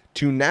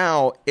to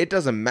now it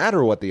doesn't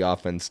matter what the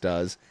offense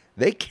does.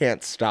 They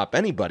can't stop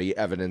anybody,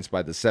 evidenced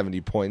by the 70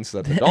 points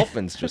that the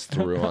Dolphins just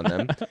threw on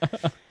them.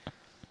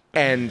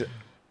 And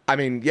I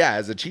mean, yeah,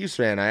 as a Chiefs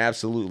fan, I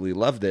absolutely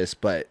love this,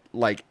 but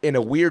like in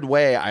a weird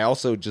way, I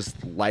also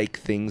just like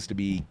things to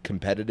be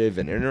competitive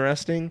and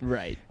interesting.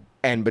 Right.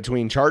 And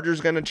between Chargers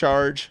going to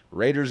charge,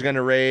 Raiders going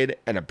to raid,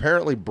 and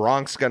apparently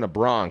Broncos going to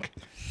bronk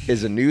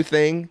is a new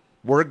thing.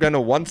 We're going to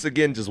once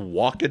again just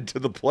walk into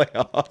the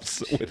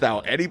playoffs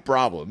without any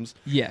problems.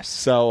 Yes.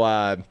 So,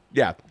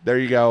 yeah, there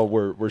you go.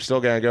 We're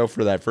still going to go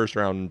for that first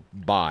round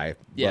bye,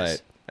 Yes.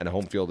 but and a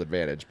home field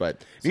advantage.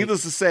 But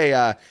needless to say,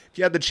 if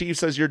you had the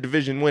Chiefs as your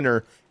division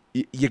winner,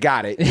 you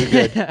got it.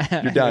 You're good.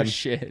 You're done.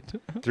 Shit.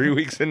 3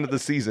 weeks into the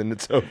season,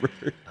 it's over.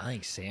 I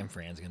think San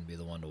Fran's going to be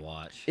the one to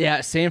watch.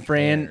 Yeah, San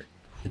Fran,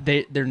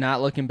 they're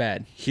not looking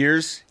bad.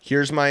 Here's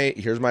my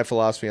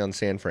philosophy on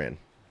San Fran.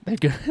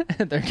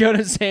 They're going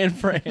to San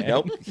Fran.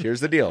 Nope.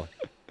 Here's the deal.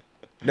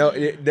 No,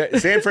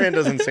 San Fran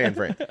doesn't San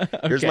Fran.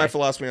 Here's Okay. my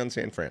philosophy on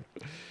San Fran.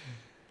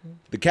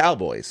 The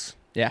Cowboys,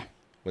 Yeah.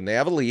 when they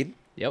have a lead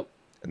Yep.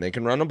 and they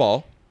can run the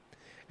ball,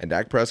 and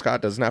Dak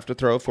Prescott doesn't have to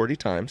throw 40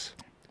 times,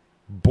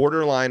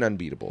 borderline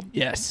unbeatable.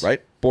 Yes.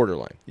 Right?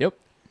 Borderline. Yep.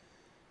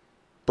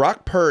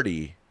 Brock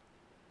Purdy,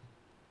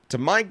 to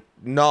my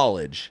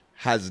knowledge,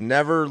 has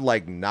never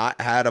not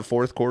had a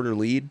fourth quarter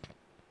lead.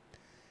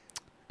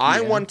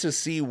 I Yeah. want to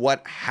see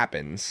what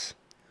happens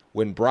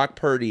when Brock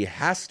Purdy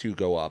has to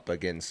go up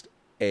against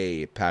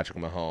a Patrick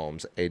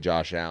Mahomes, a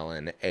Josh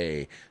Allen,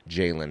 a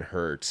Jalen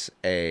Hurts,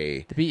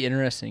 a To be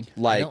interesting.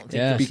 I don't think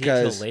Yeah. we'll see it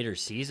because till later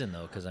season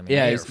though, because I mean,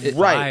 Yeah, they it's- are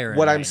right. firing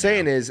What I'm right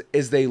saying now.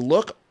 is they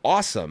look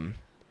awesome,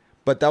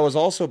 but that was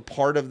also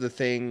part of the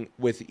thing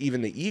with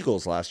even the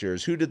Eagles last year.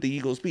 Is who did the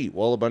Eagles beat?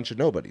 Well, a bunch of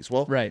nobodies.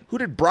 Well, Right. Who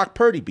did Brock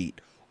Purdy beat?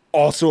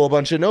 Also a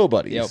bunch of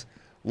nobodies.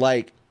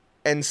 Yep.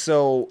 And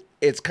so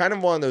it's kind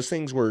of one of those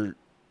things where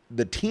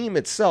the team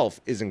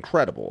itself is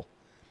incredible,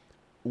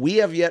 we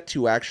have yet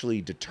to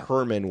actually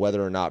determine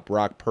whether or not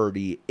Brock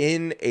Purdy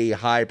in a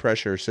high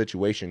pressure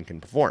situation can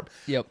perform.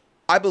 Yep.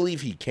 I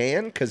believe he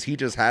can because he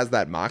just has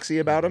that moxie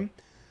about him.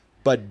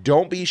 But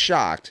don't be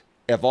shocked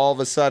if all of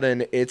a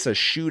sudden it's a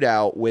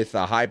shootout with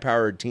a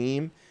high-powered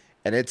team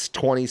and it's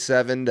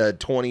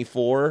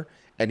 27-24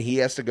 and he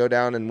has to go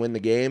down and win the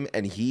game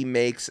and he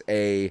makes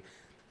a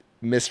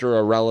Mr.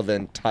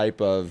 Irrelevant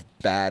type of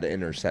bad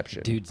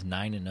interception. Dude's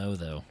 9-0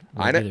 though.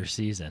 I know. Regular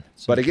season.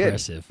 It's But again,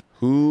 impressive.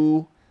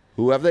 who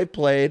have they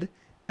played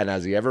and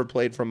has he ever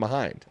played from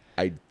behind?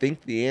 I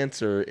think the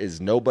answer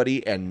is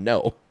nobody and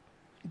no.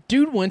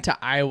 Dude went to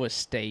Iowa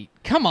State.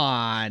 Come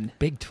on.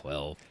 Big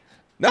 12.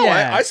 No,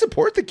 Yeah. I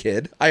support the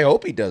kid. I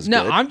hope he does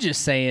No, good. I'm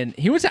just saying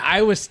he went to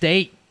Iowa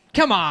State.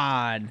 Come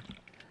on.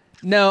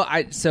 No,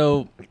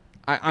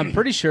 I'm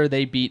pretty sure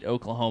they beat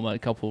Oklahoma a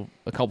couple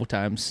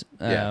times.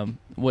 Yeah.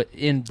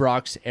 In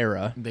Brock's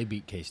era. They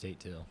beat K-State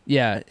too.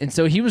 Yeah, and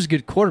so he was a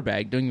good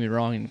quarterback. Don't get me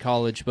wrong in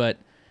college, but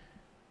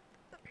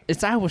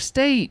it's Iowa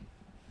State.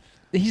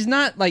 He's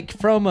not like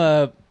from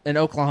an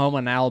Oklahoma,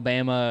 an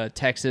Alabama,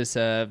 Texas,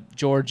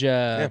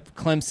 Georgia,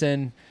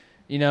 Clemson.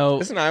 You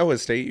know, Isn't Iowa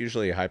State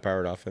usually a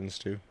high-powered offense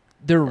too?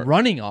 they're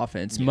running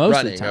offense most of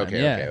Running, the time.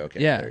 okay, yeah, okay,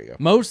 yeah, there you go.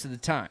 most of the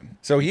time.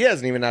 So he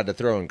hasn't even had to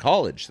throw in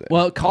college then.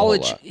 Well, a whole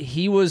college, lot.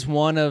 he was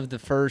one of the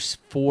first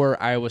 4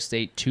 Iowa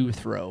State to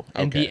throw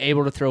and be Okay.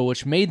 able to throw,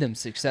 which made them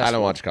successful. I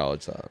don't watch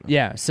college, so I don't know.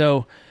 Yeah,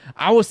 so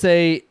I will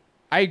say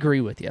I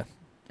agree with you.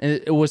 And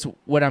it was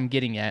what I'm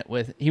getting at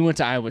with he went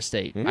to Iowa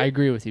State. Mm-hmm. I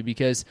agree with you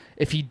because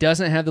if he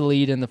doesn't have the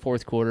lead in the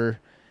fourth quarter,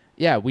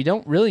 we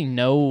don't really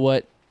know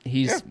what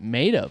he's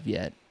made of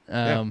yet.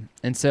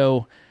 And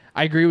so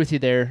I agree with you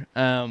there.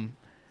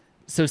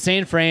 So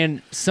San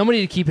Fran,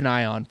 somebody to keep an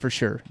eye on for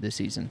sure this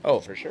season. Oh,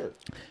 for sure.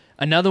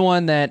 Another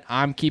one that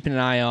I'm keeping an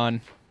eye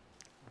on,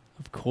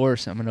 of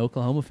course, I'm an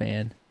Oklahoma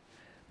fan.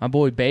 My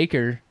boy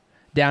Baker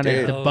down at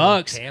Dude. the Oh,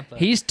 Bucks. Tampa.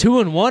 He's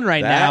 2-1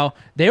 right That- now.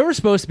 They were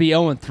supposed to be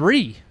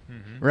 0-3,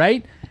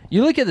 right?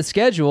 You look at the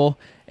schedule,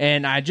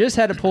 and I just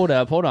had to pull it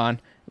up. Hold on.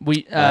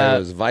 It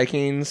was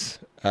Vikings.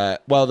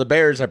 Well, the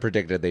Bears, I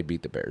predicted they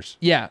beat the Bears.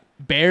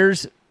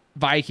 Bears,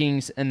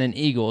 Vikings, and then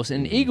Eagles.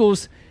 And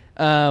Eagles,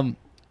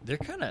 They're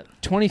kind of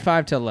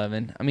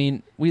 25-11. I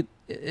mean,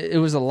 it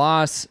was a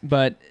loss,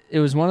 but it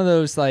was one of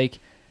those like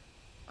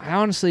I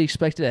honestly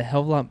expected a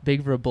hell of a lot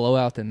bigger of a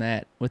blowout than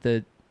that with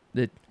the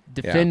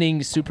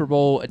defending Super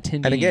Bowl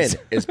attendees. And again,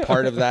 is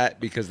part of that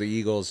because the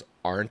Eagles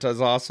aren't as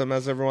awesome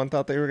as everyone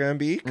thought they were going to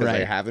be because they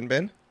Right. haven't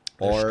been?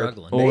 They're Or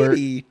struggling.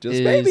 maybe,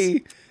 just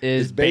maybe,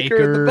 is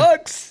Baker the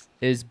Bucks?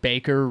 Is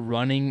Baker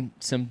running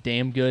some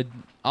damn good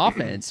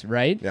offense,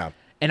 right? Yeah.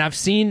 And I've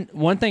seen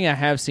one thing I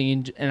have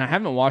seen, and I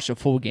haven't watched a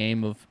full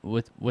game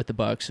with the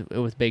Bucks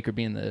with Baker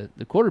being the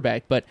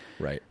quarterback, but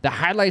Right. the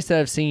highlights that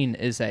I've seen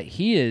is that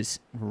he is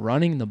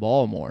running the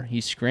ball more.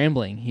 He's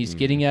scrambling. He's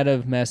getting out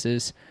of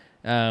messes.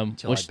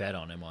 until Which, I bet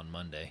on him on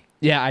Monday.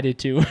 yeah, I did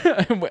too.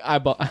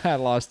 I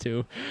lost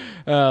too,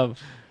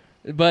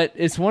 but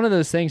it's one of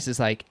those things. It's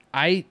like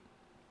I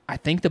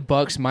think the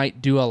Bucks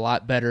might do a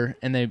lot better,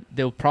 and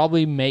they'll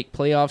probably make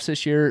playoffs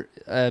this year.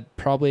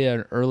 Probably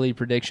an early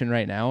prediction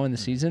right now in the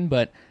season,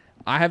 but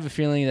I have a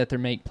feeling that they'll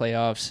make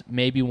playoffs,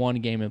 maybe one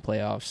game in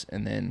playoffs,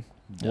 and then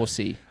we'll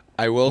see.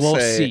 I will We'll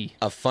say see.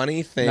 a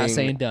funny thing. I'm not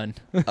saying done.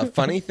 A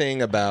funny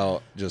thing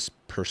about just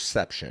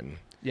perception.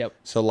 Yep.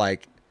 So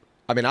like,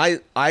 I mean,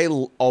 I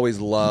always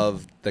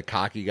love the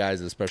cocky guys,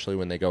 especially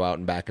when they go out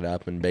and back it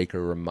up. And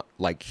Baker,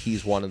 like,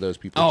 he's one of those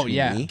people. Oh to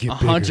yeah, me.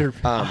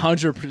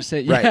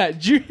 100%. Yeah. right.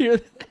 Did you hear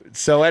that?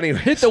 So anyway,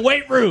 Hit the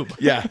weight room.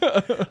 yeah,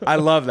 I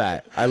love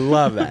that. I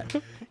love that.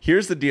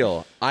 Here's the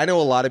deal. I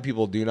know a lot of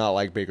people do not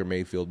like Baker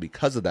Mayfield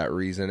because of that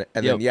reason.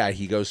 And then, Yep.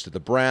 he goes to the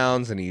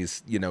Browns and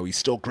he's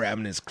still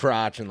grabbing his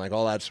crotch and like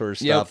all that sort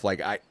of Yep. stuff.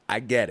 Like, I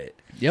get it.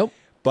 Yep.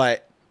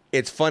 But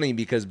it's funny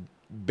because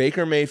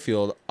Baker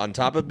Mayfield, on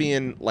top of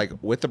being like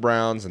with the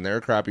Browns and their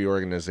crappy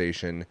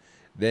organization,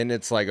 then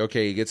it's like,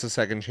 okay, he gets a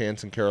second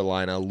chance in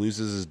Carolina,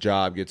 loses his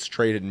job, gets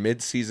traded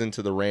mid-season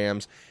to the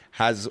Rams,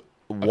 has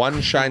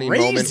one shining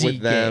moment crazy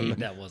with them. game.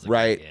 That was a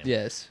right. good game.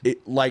 Yes.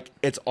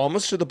 It's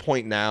almost to the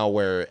point now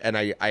where, and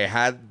I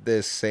had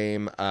this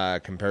same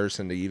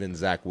comparison to even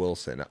Zach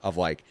Wilson of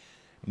like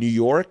New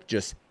York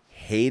just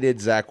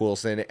hated Zach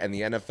Wilson and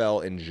the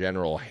NFL in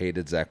general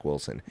hated Zach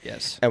Wilson.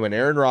 Yes. And when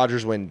Aaron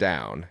Rodgers went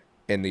down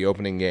in the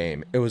opening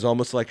game, it was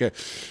almost like a,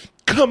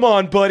 come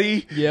on,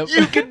 buddy, Yep.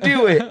 you can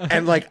do it.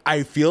 And like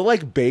I feel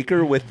like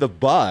Baker with the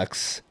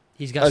Bucks,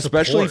 He's got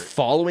especially support.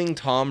 following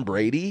Tom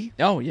Brady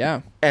Oh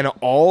yeah. and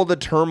all the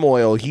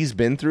turmoil he's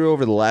been through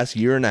over the last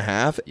year and a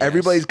half,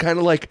 everybody's kind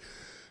of like,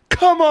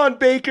 come on,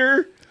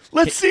 Baker.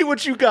 Let's see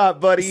what you got,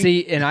 buddy.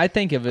 See, and I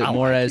think of it I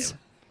more like as him.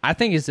 I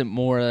think it's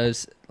more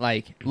as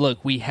like,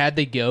 look, we had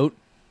the GOAT.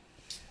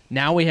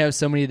 Now we have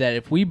somebody that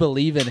if we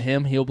believe in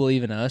him, he'll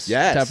believe in us.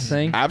 Yes, Type of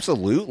thing.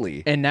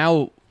 absolutely. And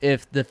now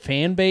if the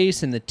fan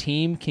base and the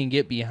team can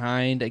get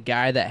behind a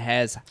guy that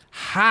has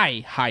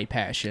high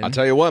passion. I'll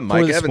tell you what, for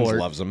Mike the Evans sport.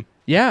 loves him.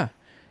 Yeah.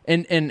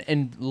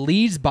 And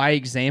leads by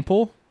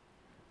example,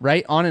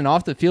 right, on and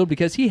off the field,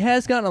 because he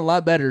has gotten a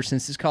lot better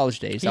since his college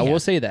days. I will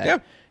say that. Yeah.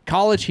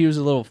 College, he was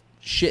a little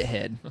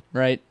shithead,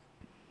 right?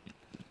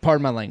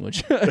 Pardon my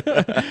language.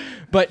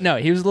 But no,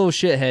 he was a little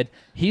shithead.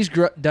 He's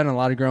done a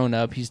lot of growing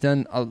up. He's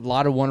done a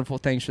lot of wonderful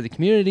things for the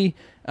community.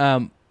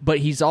 But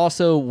he's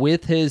also,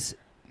 with his,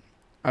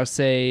 I would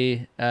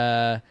say,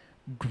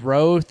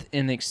 growth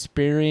and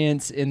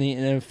experience in the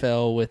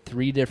NFL with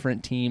 3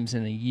 different teams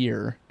in a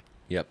year,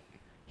 Yep.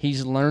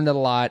 he's learned a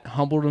lot,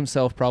 humbled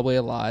himself probably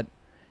a lot,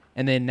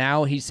 and then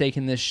now he's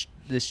taking this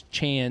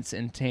chance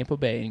in Tampa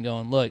Bay and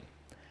going, look,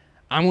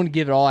 I'm going to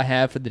give it all I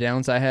have for the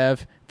downs I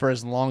have for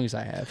as long as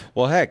I have.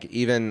 Well, heck,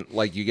 even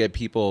like you get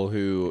people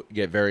who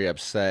get very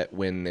upset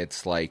when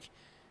it's like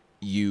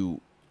you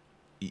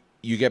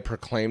get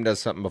proclaimed as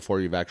something before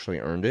you've actually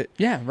earned it.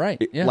 Yeah,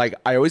 right. Yeah. Like,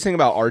 I always think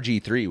about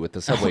RG3 with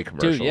the Subway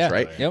commercials, yeah.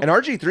 right? Yep. And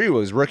RG3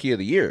 was Rookie of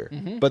the Year.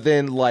 But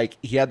then, like,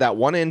 he had that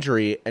one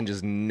injury and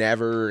just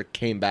never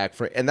came back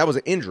for, and that was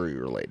injury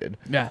related.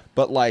 Yeah.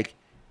 But, like,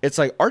 it's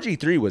like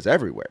RG3 was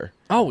everywhere.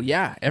 Oh,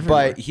 yeah,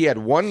 everywhere. But he had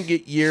one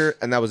year,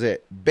 and that was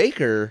it.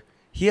 Baker,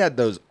 he had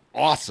those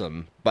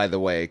awesome, by the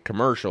way,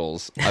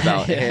 commercials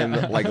about him,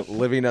 like,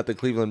 living at the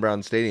Cleveland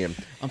Browns Stadium.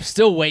 I'm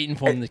still waiting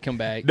for him to come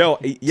back. No,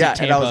 yeah,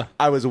 to and Tampa.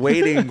 I was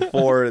waiting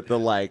for the,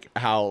 like,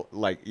 how,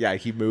 like, yeah,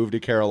 he moved to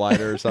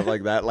Carolina or something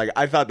like that. Like,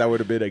 I thought that would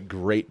have been a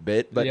great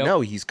bit, but Yep.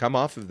 no, he's come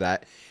off of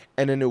that,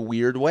 and in a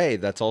weird way,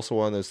 that's also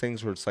one of those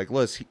things where it's like,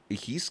 look,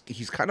 he's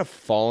kind of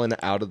fallen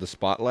out of the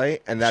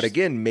spotlight, and that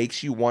again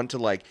makes you want to,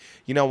 like,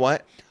 you know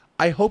what?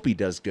 I hope he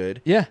does good.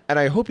 Yeah. And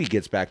I hope he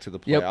gets back to the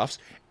Yep. playoffs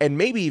and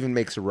maybe even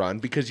makes a run,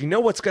 because you know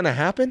what's going to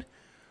happen?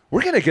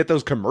 We're going to get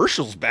those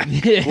commercials back.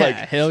 Yeah, like,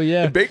 hell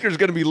yeah. Baker's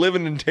going to be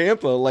living in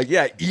Tampa. Like,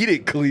 yeah, eat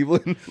it,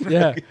 Cleveland.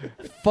 Yeah.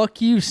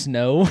 Fuck you,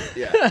 Snow.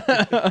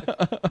 Yeah.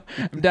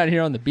 I'm down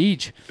here on the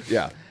beach.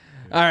 Yeah.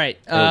 All right.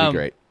 That'll be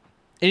great.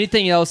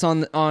 Anything else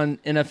on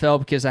NFL?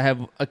 Because I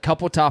have a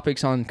couple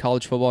topics on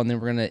college football, and then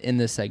we're going to end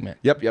this segment.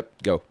 Yep.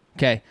 Go.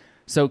 Okay.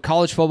 So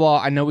college football,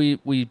 I know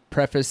we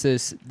preface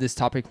this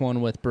topic one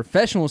with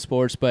professional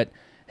sports, but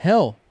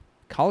hell,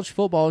 college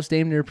football is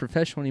damn near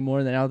professional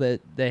anymore now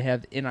that they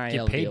have NIL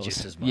Get paid deals.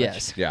 just as much.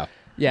 Yes. Yeah.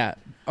 Yeah.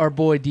 Our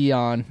boy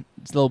Dion,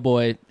 his little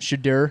boy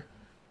Shadir,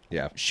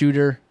 Yeah.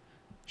 Shadir.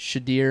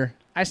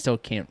 I still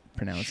can't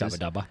pronounce this.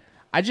 Shabba-dabba.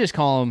 I just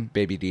call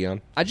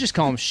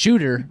him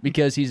Shooter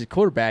because he's a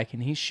quarterback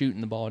and he's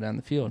shooting the ball down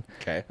the field.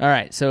 Okay. All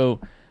right. So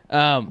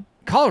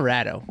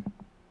Colorado,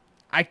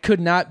 I could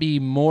not be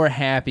more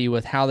happy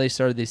with how they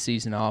started this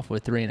season off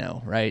with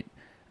 3-0, right?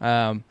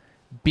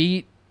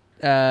 Beat,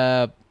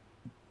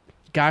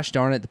 gosh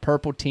darn it, the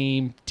purple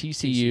team,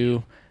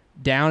 TCU,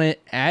 down it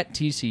at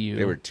TCU.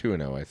 They were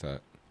 2-0, I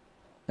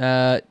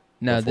thought.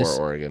 No, before this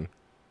Oregon.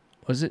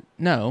 was it?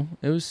 No,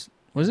 was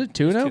it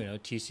 2-0?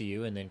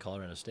 TCU and then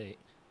Colorado State.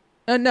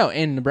 No,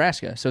 in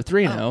Nebraska. So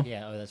 3-0.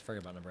 Yeah, that's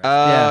forget about Nebraska.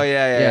 Oh,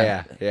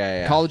 Yeah.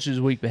 yeah. College is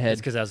a week ahead.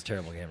 It's because that was a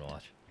terrible game to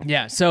watch.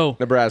 Yeah, so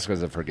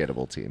Nebraska's a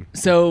forgettable team.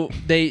 So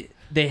they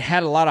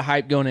had a lot of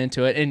hype going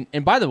into it,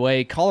 and by the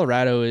way,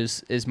 Colorado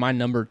is my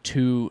number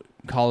 2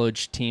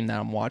 college team that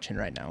I'm watching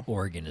right now.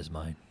 Oregon is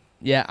mine.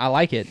 Yeah, I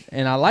like it,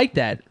 and I like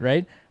that.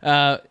 Right,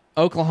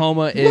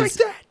 Oklahoma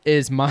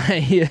is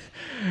my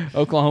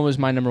Oklahoma is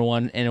my number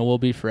 1, and it will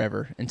be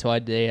forever until the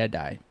day I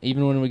die,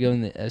 even when we go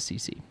in the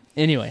SEC.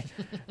 Anyway,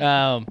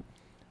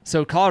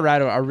 so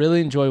Colorado, I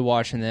really enjoy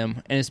watching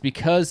them, and it's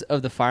because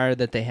of the fire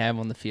that they have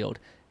on the field.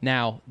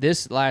 Now,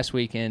 this last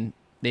weekend,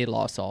 they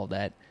lost all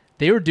that.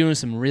 They were doing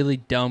some really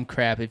dumb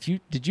crap.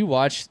 Did you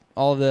watch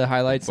all of the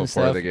highlights and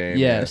Before stuff? the game,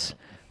 Yes.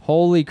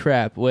 Holy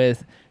crap.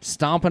 With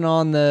stomping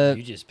on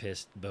You just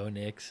pissed Bo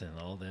Nix and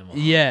all them off.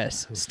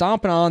 Yes.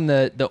 Stomping on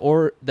the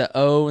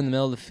O in the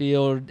middle of the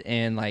field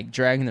and like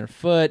dragging their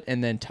foot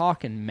and then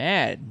talking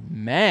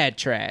mad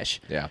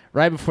trash. Yeah.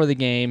 Right before the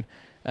game.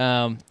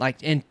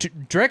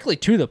 Directly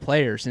to the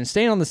players and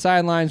staying on the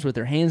sidelines with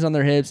their hands on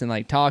their hips and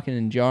like talking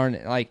and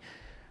jarring. Like,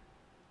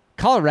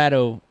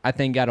 Colorado, I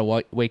think, got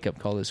a wake-up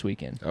call this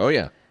weekend. Oh,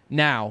 yeah.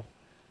 Now,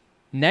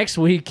 next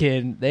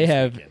weekend, they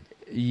have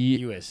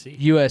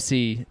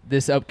USC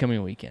this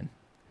upcoming weekend.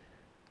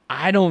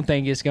 I don't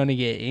think it's going to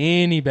get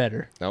any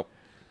better. Nope.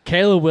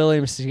 Caleb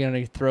Williams is going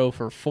to throw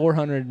for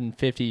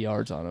 450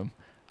 yards on him.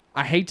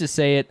 I hate to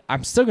say it.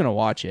 I'm still going to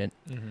watch it.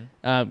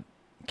 Mm-hmm.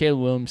 Caleb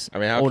Williams, I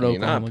mean, how old can you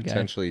not? Oklahoma guy.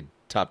 Potentially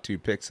top 2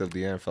 picks of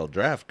the NFL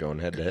draft going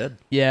head-to-head.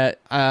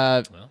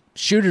 Yeah,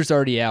 Shooter's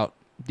already out.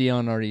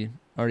 Dion already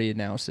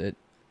announced it.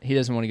 He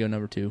doesn't want to go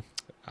number 2.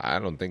 I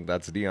don't think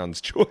that's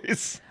Dion's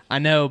choice. I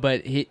know,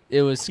 but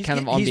it was kind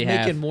of on he's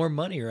behalf. making more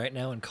money right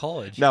now in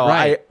college. No,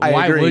 Right. I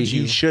Why agree. would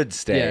you? He should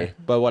stay. Yeah.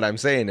 But what I'm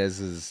saying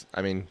is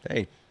I mean,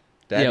 hey,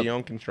 Daddy Yep.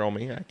 don't control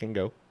me. I can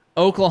go.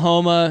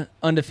 Oklahoma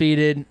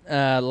undefeated.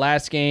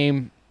 Last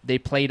game they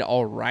played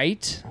all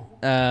right.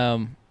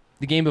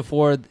 The game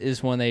before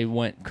is when they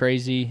went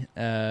crazy.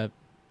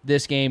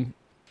 This game,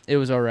 it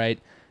was all right.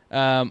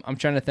 I'm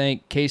trying to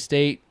think.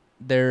 K-State,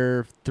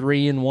 they're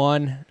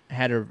 3-1.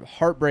 Had a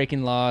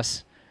heartbreaking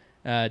loss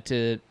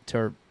to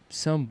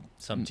some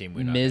team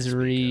we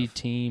misery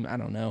team. I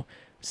don't know.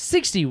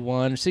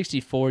 61,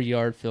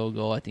 64-yard field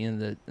goal at the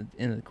end of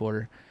the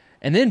quarter.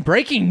 And then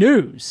breaking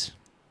news.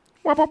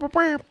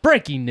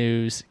 Breaking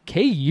news.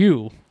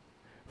 KU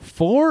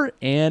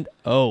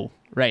 4-0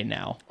 right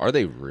now. Are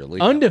they really?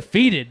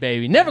 Undefeated,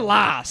 baby. Never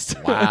lost.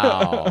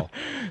 Wow.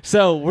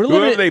 So we're Who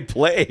have looking they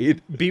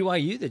played?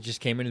 BYU that just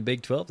came into the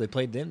Big 12. They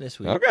played them this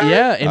week. Okay.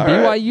 Yeah, and All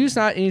BYU's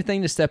not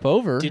anything to step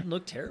over. Didn't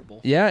look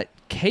terrible. Yeah,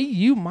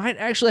 KU might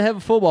actually have a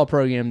football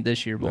program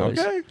this year, boys.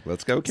 Okay,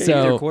 let's go, KU.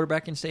 So- Their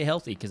quarterback can stay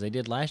healthy because they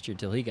did last year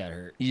till he got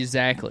hurt.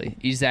 Exactly.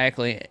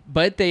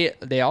 But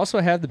they also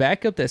have the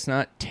backup that's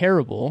not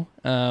terrible.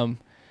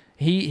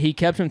 He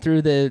kept him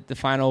through the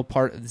final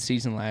part of the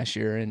season last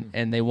year,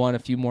 and they won a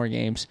few more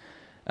games.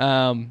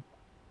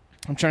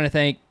 I'm trying to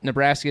think.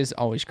 Nebraska's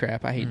always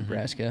crap. I hate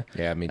Nebraska.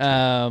 Yeah, me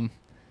too.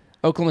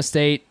 Oklahoma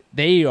State,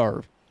 they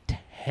are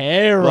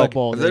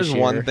terrible. Look, if this there's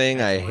year. one thing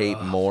I hate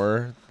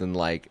more than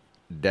like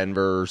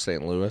Denver or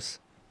St. Louis,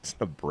 it's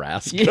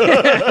Nebraska.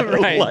 Yeah,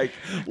 right. Like,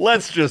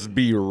 let's just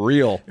be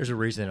real. There's a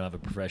reason they don't have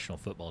a professional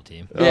football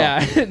team.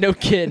 Yeah, no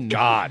kidding.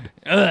 God,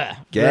 Ugh,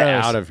 get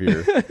gross. out of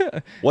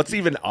here. What's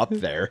even up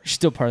there? You're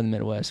still part of the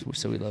Midwest,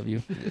 so we love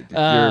you.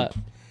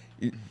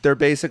 They're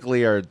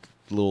basically our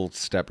little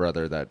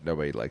stepbrother that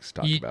nobody likes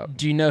to talk about.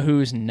 Do you know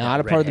who's not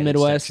a part of the Redheaded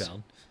Midwest?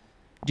 stepchild.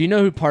 Do you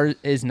know who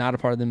is not a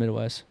part of the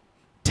Midwest?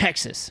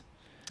 Texas.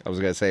 I was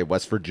gonna say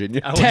West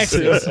Virginia. I was-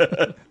 Texas.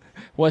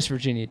 West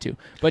Virginia, too.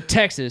 But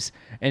Texas.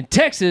 And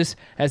Texas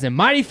has a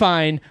mighty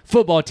fine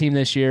football team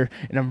this year,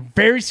 and I'm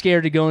very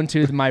scared to go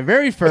into my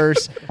very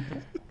first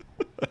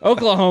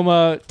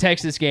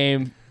Oklahoma-Texas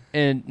game,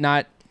 and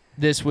not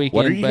this weekend,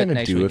 What are you but gonna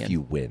next do weekend. if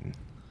you win?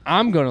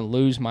 I'm going to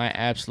lose my Gonna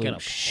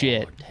absolute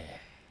shit. pour down.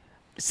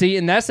 See,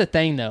 and that's the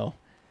thing, though.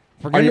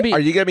 We're Are going you, to be... are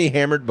you gonna be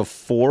hammered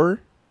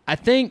before? I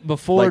think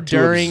before, Like, to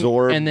during,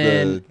 absorb and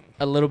then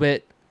the- a little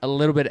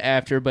bit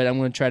after, but I'm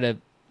going to try to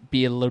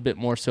be a little bit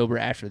more sober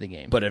after the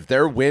game. But if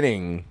they're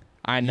winning,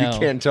 I know. you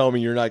can't tell me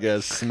you're not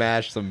gonna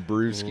smash some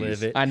brewskis.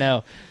 Live it. I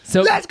know.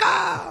 So Let's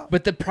go.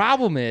 But the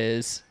problem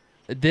is,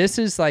 this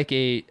is like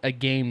a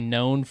game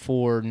known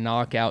for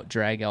knockout,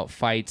 drag-out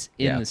fights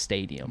in Yeah. the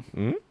stadium.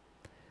 Mhm.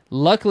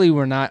 Luckily,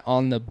 we're not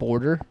on the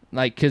border,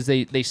 like because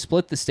they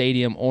split the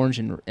stadium orange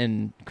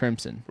and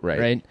crimson,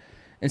 Right.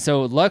 And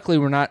so, luckily,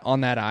 we're not on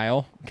that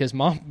aisle because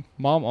mom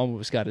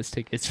almost got us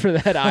tickets for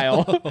that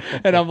aisle,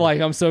 and I'm like,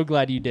 I'm so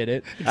glad you did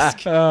it.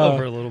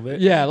 Over a little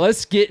bit. Yeah,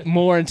 let's get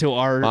more into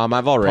our. Mom,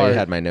 I've already part.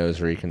 had my nose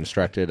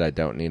reconstructed. I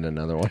don't need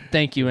another one.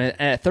 Thank you. And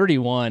at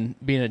 31,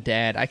 being a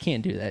dad, I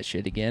can't do that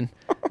shit again.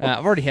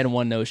 I've already had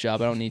one nose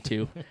job. I don't need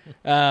to.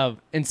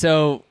 And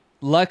so,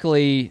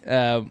 luckily,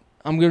 I'm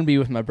going to be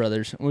with my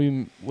brothers,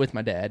 with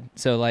my dad.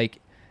 So, like,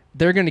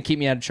 they're going to keep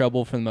me out of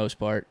trouble for the most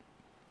part.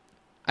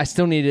 I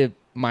still need to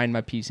mind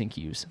my P's and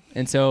Q's.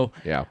 And so,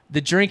 Yeah.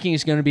 the drinking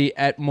is going to be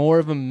at more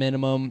of a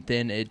minimum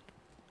than it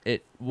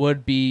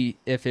would be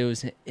if it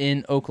was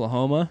in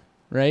Oklahoma,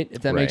 right?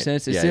 If that makes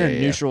Right. sense. It's Yeah, in a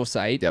yeah. neutral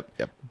site Yep.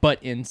 but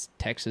in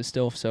Texas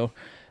still. So,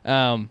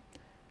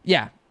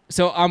 yeah.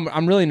 So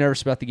I'm really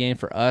nervous about the game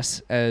for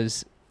us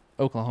as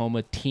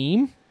Oklahoma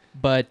team.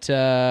 But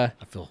I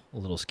feel a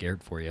little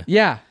scared for you.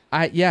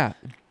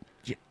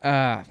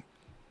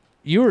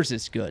 Ewers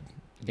is good.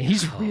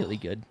 He's really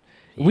good.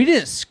 We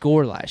didn't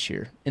score last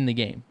year in the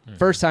game,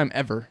 first time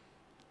ever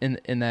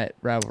in that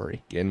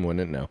rivalry. Again,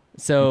 wouldn't know.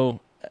 So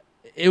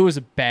it was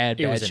a bad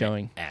It was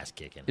showing. an ass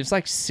kicking. It was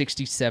like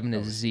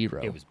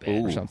 67-0. it was bad.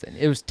 or Ooh. something.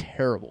 It was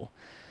terrible.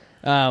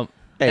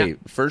 Hey,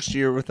 first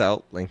year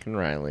without Lincoln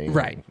Riley.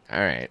 Right. All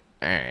right.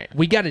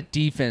 We got a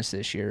defense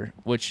this year,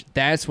 which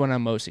that's what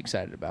I'm most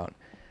excited about.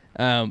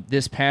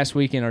 This past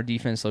weekend, our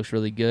defense looks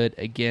really good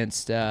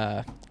against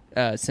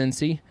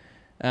Cincy.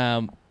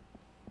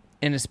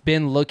 And it's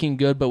been looking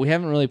good, but we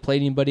haven't really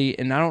played anybody.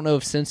 And I don't know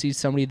if Cincy's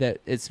somebody that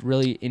it's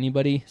really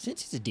anybody.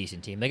 Since it's a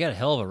decent team, they got a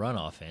hell of a run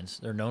offense.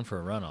 They're known for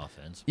a run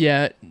offense.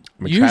 Yeah,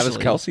 Travis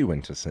usually. Kelsey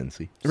went to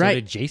Cincy. So Right.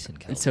 did Jason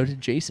Kelsey. And so did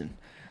Jason.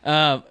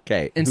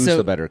 Okay, And who's so-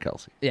 the better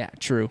Kelsey? Yeah,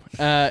 true.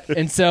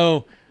 And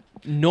so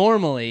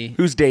normally,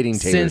 Who's dating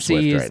Taylor Cincy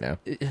Swift is- right now?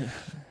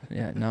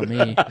 Yeah, not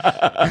me.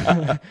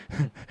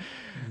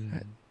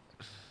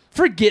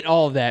 Forget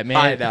all of that, man.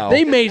 I know.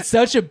 They made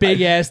such a big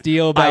ass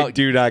deal about I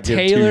do not give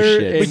two Taylor.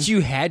 shits. and- But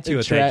you had to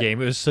at Tra- that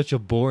game. It was such a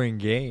boring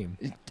game.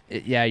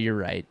 yeah, you're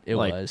right. It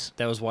Like, was.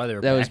 That was why they were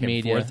That back was and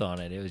media. forth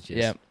on it. It was just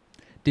Yeah.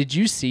 Did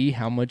you see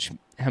how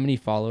many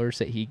followers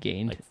that he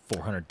gained? like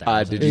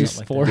 400,000. Did or you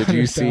something like did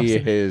you see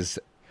 400,000. his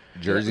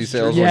jersey his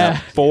sales? jersey.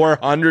 Yeah,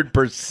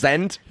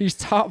 400%. He's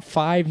top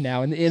 5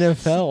 now in the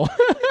NFL.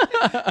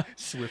 that.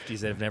 Swifties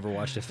that have never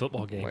watched a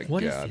football game. My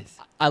What is God. this?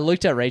 I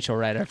looked at Rachel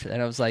right after that.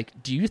 I was like,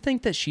 do you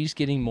think that she's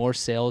getting more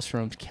sales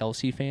from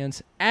Kelsey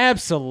fans?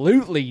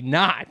 Absolutely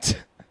not.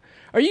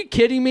 Are you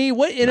kidding me?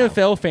 What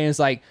NFL fans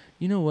like,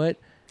 you know what?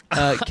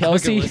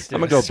 Kelsey,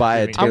 I'm gonna go buy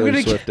a Screaming. Taylor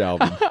gonna- Swift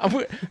album.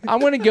 I'm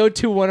going to go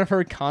to one of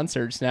her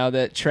concerts now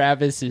that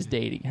Travis is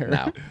dating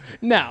her.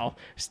 No,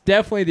 it's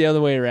definitely the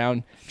other way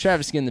around.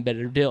 Travis getting the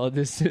better deal of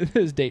this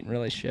dating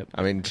relationship.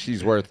 I mean,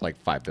 she's worth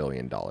like $5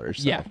 billion. So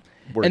Yeah.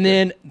 we're And good.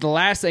 then the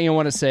last thing I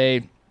want to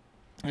say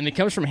and it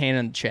comes from Hannah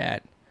in the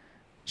chat.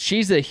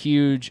 She's a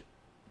huge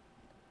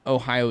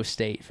Ohio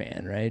State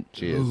fan, right?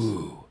 She is.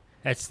 Ooh,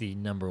 that's the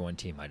number one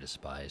team I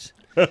despise.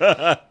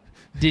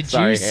 Did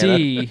Sorry, you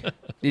see?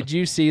 Did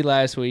you see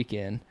last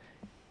weekend?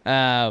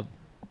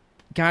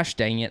 Gosh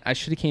dang it! I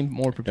should have came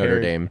more prepared.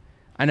 Notre Dame.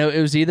 I know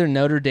it was either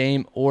Notre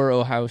Dame or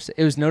Ohio State.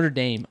 It was Notre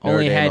Dame. Notre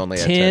Dame had only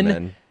had 10, 10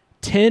 men.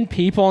 10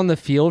 people on the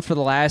field for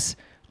the last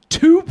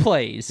 2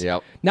 plays.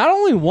 Yep. Not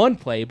only one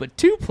play, but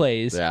 2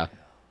 plays. Yeah.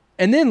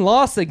 And then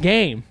lost the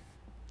game.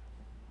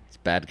 It's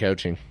bad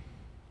coaching.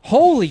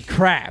 Holy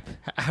crap!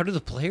 How do the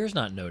players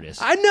not notice?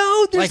 I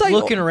know. There's like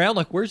looking around,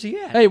 like where's he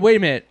at? Hey, wait a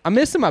minute! I'm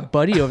missing my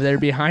buddy over there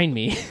behind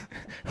me,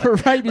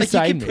 right Like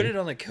beside you me. can put it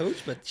on the coach,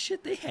 but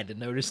shit, they had to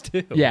notice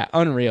too. Yeah,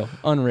 unreal.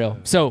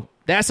 So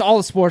that's all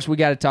the sports we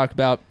got to talk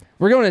about.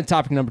 We're going to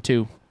topic number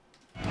 2.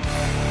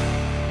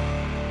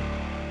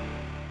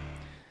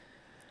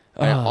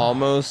 I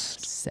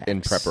almost, sex.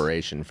 in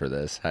preparation for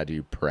this, had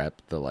you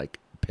prep the like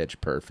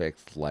pitch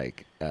perfect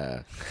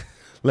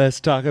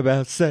let's talk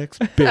about sex,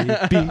 baby.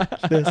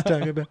 Let's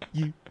talk about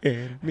you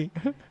and me.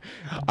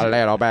 A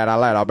little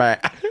bit.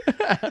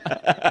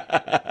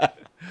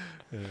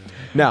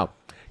 Now,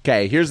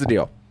 okay, here's the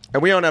deal.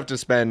 And we don't have to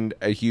spend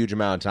a huge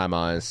amount of time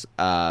on this,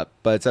 but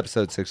it's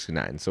episode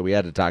 69, so we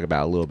had to talk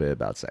about a little bit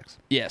about sex.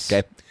 Yes.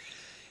 Okay.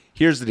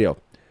 Here's the deal.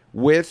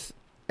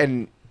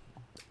 And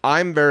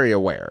I'm very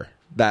aware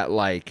that,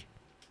 like,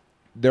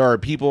 there are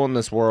people in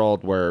this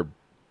world where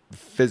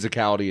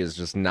physicality is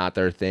just not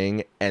their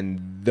thing, and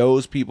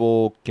those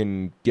people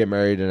can get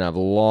married and have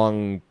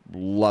long,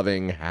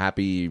 loving,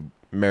 happy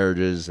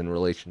marriages and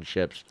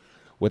relationships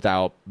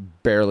without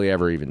barely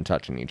ever even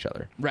touching each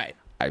other. Right.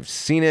 I've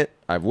seen it.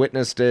 I've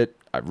witnessed it.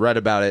 I've read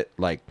about it.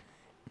 Like,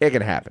 it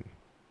can happen.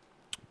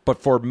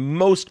 But for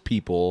most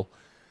people,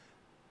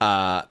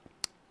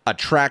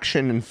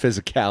 attraction and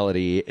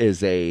physicality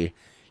is a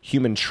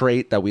human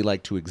trait that we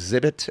like to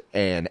exhibit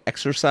and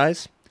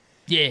exercise.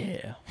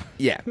 Yeah.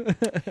 Yeah.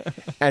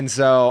 And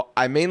so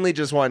I mainly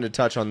just wanted to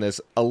touch on this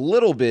a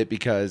little bit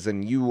because,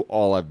 and you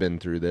all have been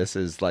through this,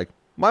 is like,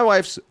 my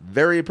wife's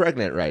very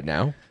pregnant right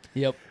now.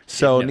 Yep.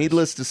 So Goodness.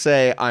 needless to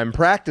say, I'm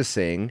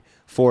practicing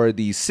for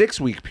the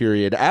 6-week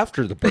period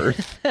after the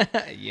birth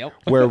Yep.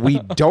 where we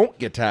don't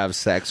get to have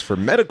sex for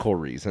medical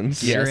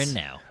reasons. Here Yes. and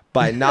now.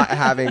 By not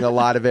having a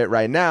lot of it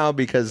right now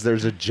because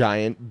there's a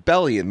giant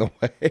belly in the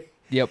way.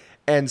 Yep.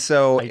 And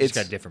so I just it's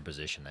got a different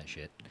position. That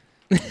shit.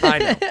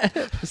 I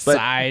know.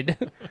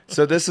 Side.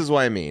 So this is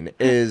what I mean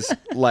is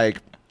like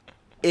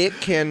it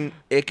can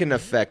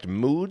affect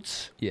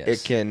moods. Yes.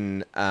 It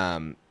can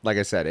like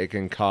I said, it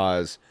can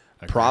cause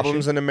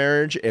problems in a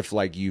marriage if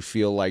like you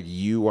feel like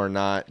you are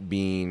not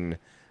being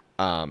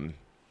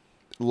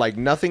like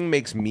nothing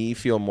makes me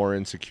feel more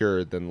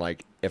insecure than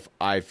like if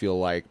I feel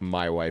like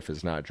my wife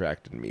is not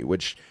attracted to me,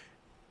 which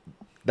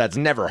that's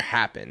never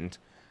happened.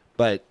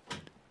 But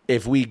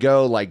if we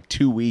go like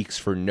 2 weeks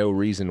for no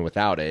reason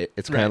without it,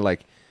 it's kind of Right.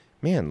 like,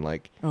 man,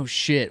 like Oh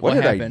shit! what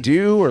did happened? I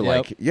do? Or Yep.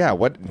 like, yeah,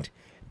 what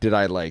did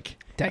I like?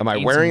 Did I Am I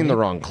gain wearing some the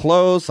weight? wrong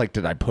clothes? Like,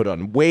 did I put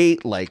on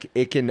weight? Like,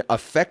 it can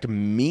affect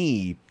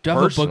me. Do I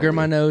have a booger in personally.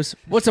 my nose?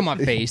 What's on my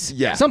face?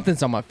 Yeah.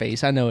 Something's on my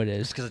face. I know it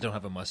is. Because I don't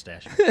have a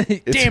mustache.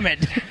 Damn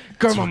it!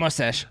 Grow my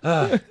mustache.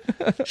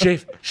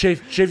 shave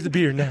the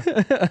beard now.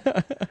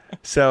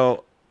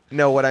 So,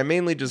 no, what I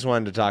mainly just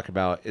wanted to talk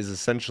about is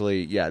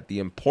essentially, yeah, the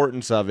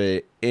importance of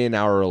it in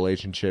our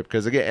relationship.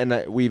 Because again,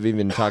 and we've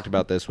even talked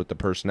about this with the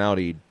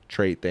personality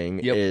trait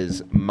thing. Yep.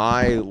 Is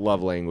my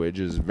love language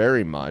is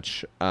very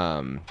much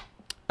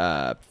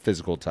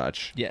physical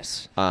touch.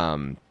 Yes.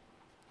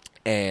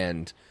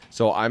 And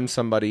so I'm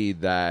somebody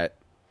that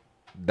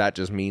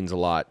just means a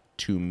lot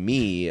to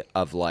me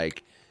of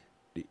like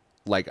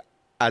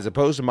as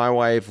opposed to my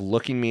wife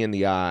looking me in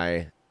the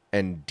eye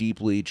and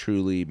deeply,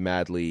 truly,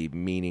 madly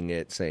meaning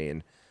it,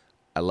 saying,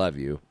 I love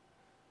you.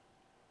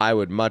 I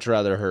would much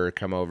rather her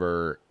come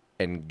over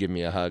and give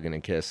me a hug and a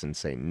kiss and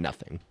say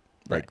nothing.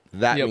 Like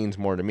that Yep. means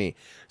more to me.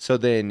 So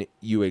then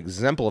you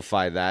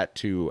exemplify that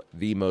to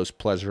the most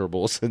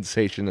pleasurable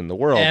sensation in the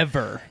world.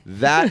 Ever.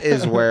 That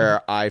is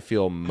where I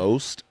feel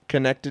most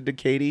connected to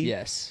Katie.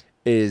 Yes.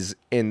 Is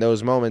in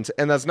those moments.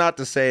 And that's not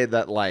to say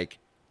that like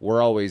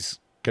we're always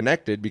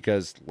connected,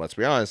 because let's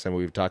be honest, and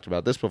we've talked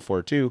about this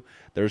before too,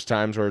 there's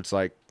times where it's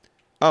like,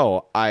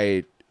 oh,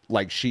 I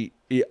like she,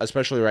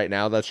 especially right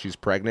now that she's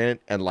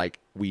pregnant, and like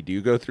we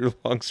do go through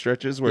long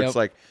stretches where Yep. it's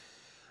like,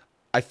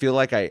 I feel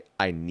like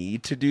I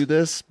need to do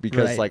this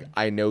because Right. like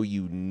I know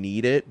you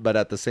need it, but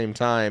at the same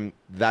time,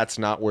 that's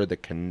not where the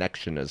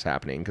connection is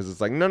happening. Because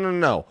it's like,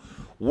 no.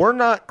 We're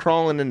not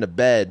crawling into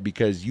bed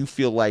because you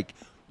feel like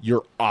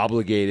you're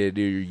obligated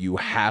or you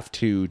have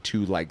to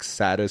like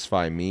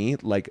satisfy me.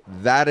 Like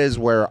that is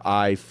where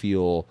I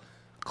feel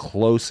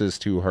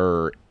closest to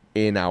her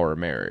in our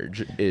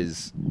marriage,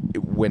 is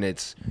when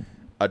it's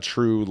a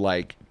true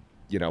like,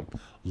 you know,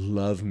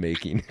 love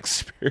making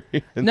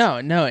experience. No,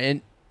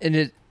 and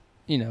it,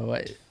 you know,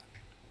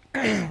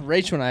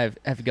 Rachel and I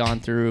have gone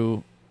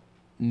through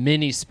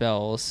many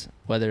spells,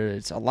 whether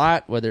it's a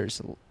lot, whether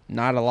it's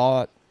not a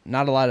lot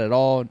at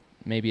all,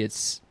 maybe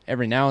it's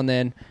every now and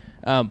then.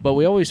 But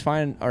we always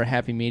find our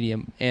happy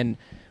medium. And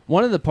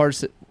one of the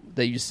parts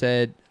that you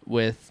said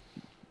with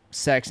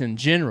sex in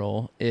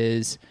general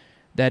is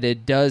that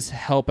it does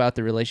help out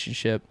the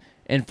relationship.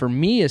 And for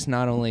me, it's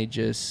not only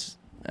just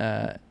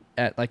at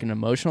like an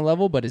emotional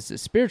level, but it's a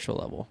spiritual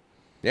level.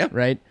 Yeah.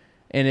 Right.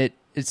 And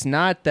it's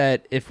not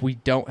that if we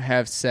don't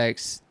have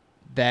sex,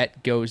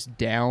 that goes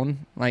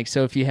down. Like,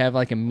 so if you have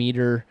like a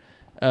meter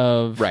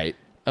of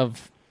a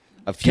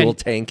fuel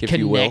tank, if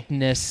you will,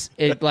 connectedness,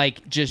 it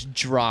like just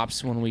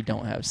drops when we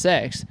don't have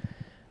sex.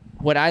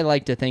 What I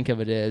like to think of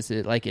it is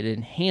it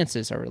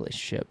enhances our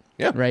relationship.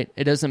 Yeah. Right.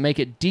 It doesn't make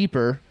it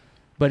deeper,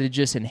 but it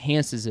just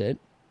enhances it.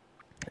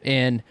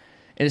 And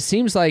it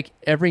seems like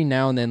every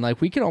now and then, like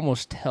we can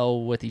almost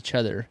tell with each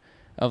other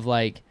of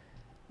like,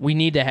 we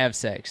need to have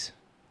sex.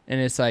 And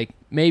it's like,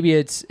 maybe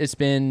it's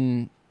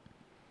been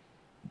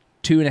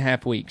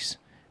 2.5 weeks.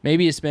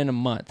 Maybe it's been a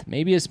month.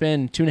 Maybe it's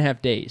been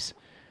 2.5 days.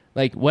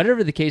 Like,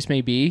 whatever the case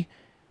may be,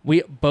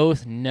 we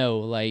both know,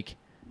 like,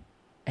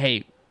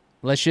 hey,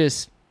 let's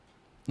just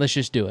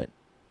do it.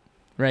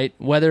 Right?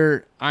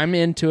 Whether I'm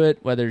into it,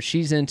 whether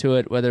she's into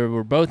it, whether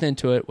we're both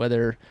into it,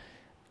 whether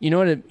you know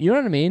what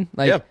I mean?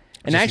 Like, yeah.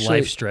 And just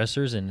actually, life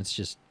stressors, and it's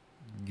just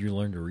you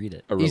learn to read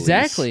it.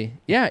 Exactly.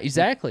 Yeah,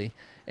 exactly.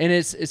 And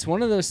it's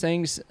one of those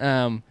things,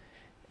 and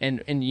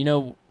you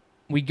know,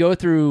 we go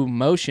through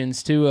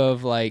motions too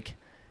of like,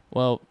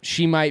 well,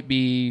 she might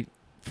be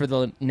for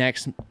the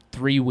next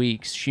 3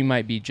 weeks, she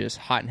might be just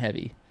hot and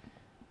heavy,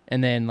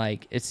 and then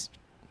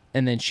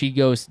then she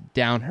goes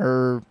down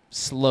her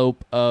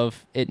slope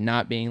of it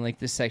not being like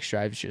the sex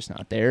drive is just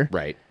not there.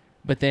 Right.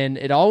 But then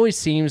it always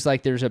seems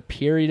like there's a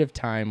period of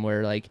time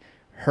where like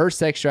her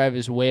sex drive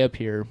is way up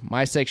here,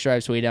 my sex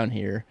drive's way down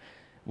here.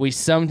 We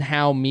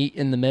somehow meet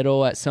in the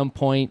middle at some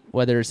point,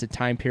 whether it's a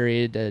time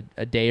period,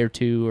 a day or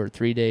 2 or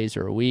 3 days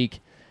or a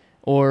week,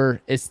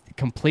 or it's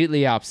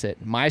completely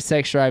opposite. My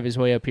sex drive is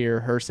way up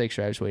here, her sex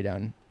drive is way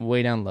down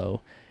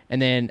low.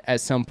 And then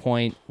at some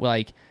point,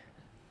 like,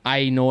 I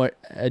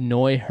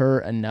annoy her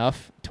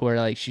enough to where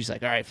like she's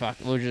like, all right, fuck,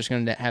 we're just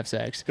gonna have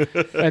sex.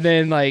 and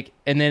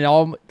then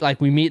all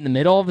like we meet in the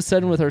middle all of a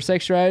sudden with our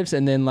sex drives,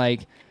 and then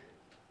like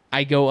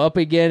I go up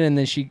again, and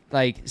then she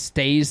like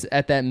stays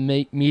at that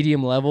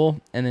medium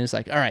level, and then it's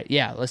like, all right,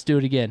 yeah, let's do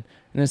it again.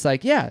 And it's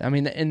like, yeah, I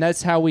mean, and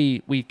that's how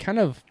we kind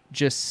of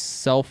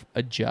just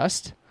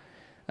self-adjust.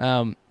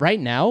 Right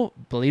now,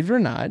 believe it or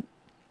not,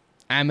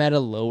 I'm at a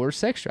lower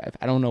sex drive.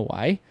 I don't know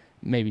why.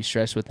 Maybe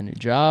stressed with a new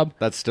job.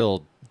 That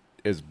still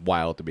is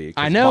wild to me.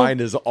 I know.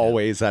 Mine is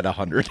always at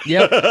 100.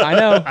 Yep, I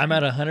know. I'm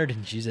at 100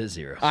 and she's at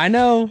 0. I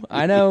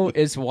know.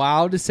 It's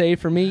wild to say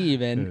for me,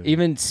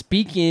 even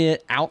speaking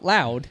it out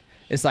loud.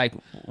 It's like,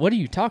 what are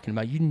you talking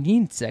about? You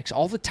need sex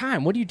all the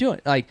time. What are you doing?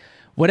 Like,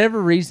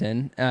 whatever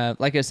reason,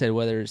 like I said,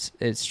 whether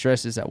it's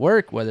stresses at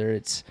work, whether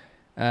it's,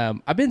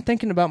 I've been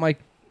thinking about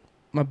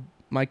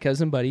my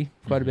cousin buddy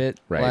quite a bit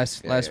Right.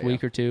 last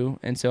week or two.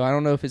 And so I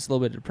don't know if it's a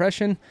little bit of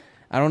depression.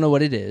 I don't know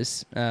what it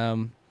is. I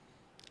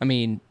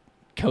mean,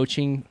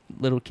 coaching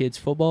little kids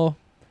football,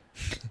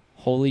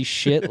 holy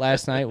shit,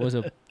 last night was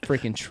a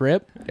freaking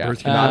trip. Yeah,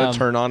 not a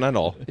turn on at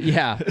all.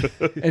 Yeah.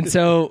 And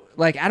so,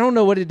 like, I don't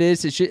know what it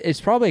is.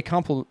 It's probably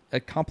a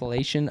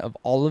compilation of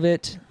all of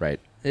it. Right.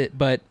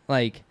 But,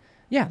 like,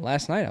 yeah,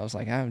 last night I was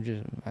like, I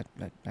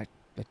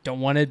don't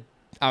want to,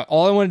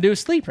 all I want to do is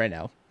sleep right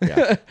now.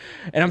 Yeah.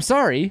 And I'm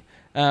sorry.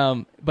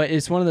 But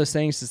it's one of those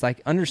things, it's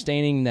like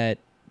understanding that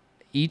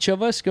each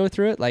of us go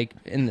through it, like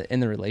in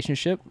the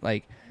relationship.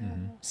 Like,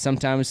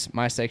 sometimes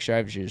my sex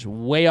drive is just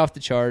way off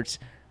the charts.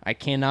 I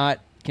cannot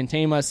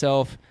contain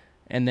myself.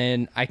 And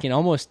then I can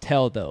almost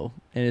tell, though,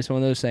 and it's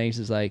one of those things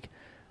is like,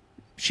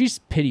 she's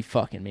pity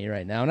fucking me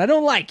right now, and I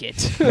don't like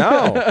it.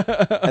 No.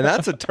 And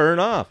that's a turn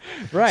off.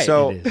 Right.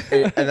 So,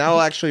 and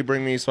that'll actually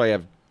bring me, so I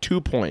have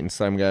 2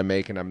 points I'm going to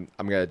make, and I'm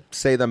going to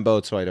say them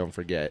both so I don't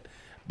forget.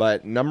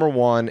 But number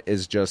one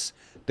is just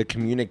the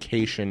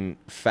communication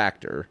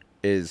factor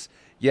is,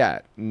 yeah,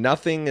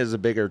 nothing is a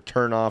bigger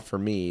turn off for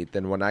me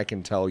than when I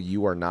can tell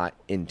you are not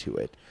into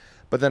it.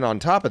 But then on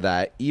top of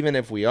that, even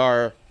if we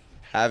are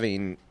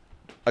having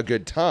a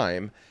good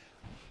time,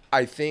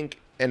 I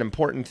think an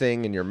important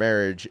thing in your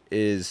marriage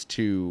is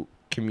to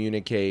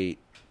communicate,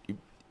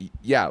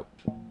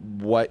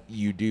 what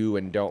you do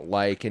and don't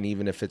like, and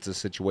even if it's a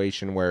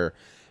situation where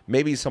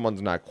maybe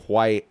someone's not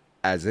quite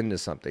as into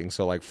something.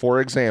 So, like, for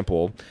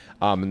example,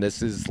 and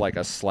this is like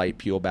a slight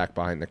peel back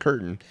behind the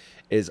curtain,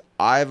 is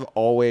I've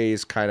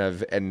always kind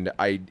of, and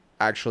I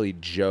actually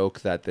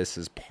joke that this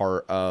is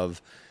part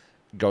of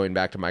going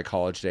back to my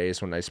college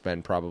days when I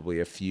spent probably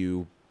a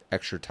few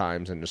extra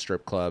times in a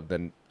strip club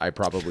than I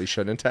probably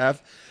shouldn't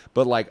have.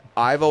 But like,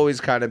 I've always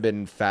kind of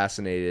been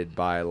fascinated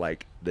by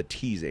like the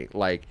teasing,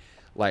 like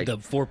the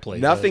foreplay.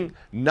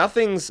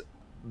 Nothing's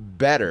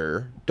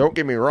better. Don't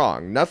get me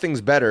wrong.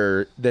 Nothing's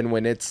better than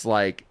when it's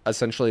like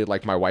essentially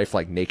like my wife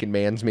like naked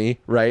mans me,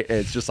 right? And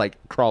it's just like,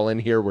 crawl in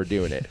here, we're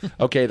doing it.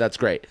 Okay, that's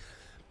great.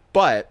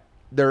 But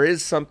there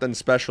is something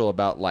special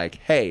about like,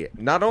 hey,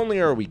 not only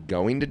are we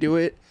going to do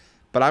it,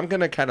 but I'm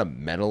going to kind of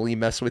mentally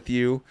mess with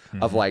you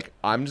of like,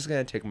 I'm just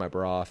going to take my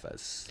bra off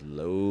as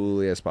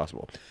slowly as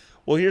possible.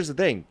 Well, here's the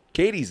thing.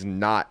 Katie's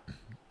not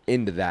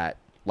into that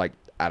like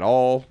at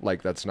all.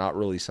 Like that's not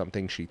really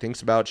something she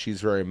thinks about. She's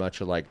very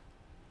much like,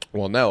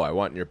 well, no, I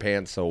want in your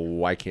pants. So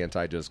why can't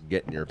I just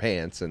get in your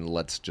pants and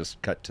let's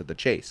just cut to the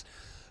chase?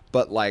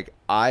 But like,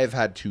 I've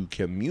had to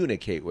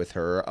communicate with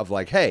her of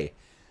like, hey,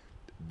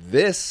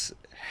 this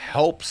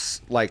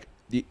helps. Like,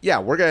 yeah,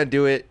 we're going to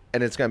do it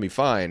and it's going to be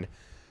fine.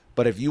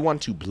 But if you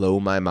want to blow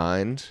my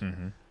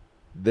mind,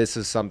 this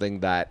is something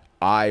that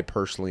I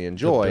personally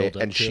enjoy,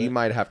 and she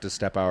might have to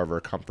step out of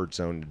her comfort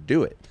zone to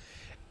do it.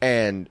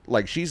 And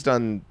like, she's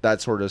done that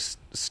sort of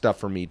stuff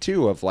for me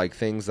too, of like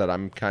things that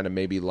I'm kind of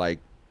maybe like,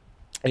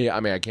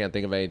 I mean, I can't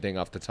think of anything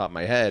off the top of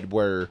my head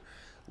where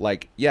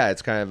like, yeah,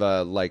 it's kind of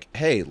a like,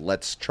 hey,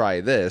 let's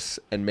try this.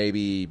 And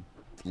maybe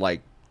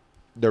like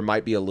there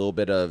might be a little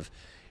bit of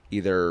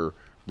either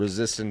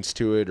resistance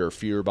to it or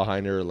fear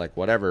behind her, like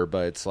whatever.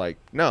 But it's like,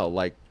 no,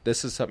 like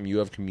this is something you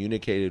have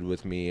communicated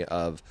with me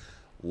of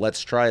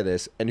let's try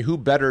this. And who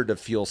better to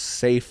feel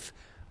safe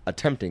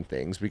attempting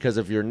things? Because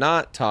if you're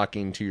not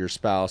talking to your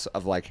spouse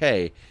of like,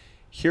 hey,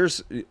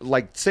 here's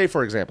like, say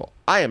for example,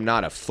 I am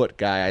not a foot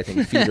guy. I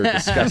think feet are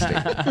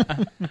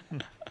disgusting.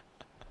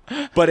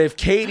 But if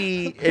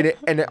Katie,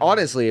 and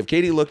honestly, if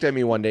Katie looked at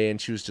me one day and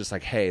she was just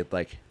like, hey,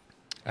 like,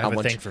 I have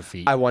a thing for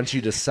feet. I want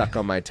you to suck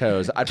on my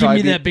toes. Give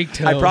me that big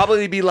toe. I'd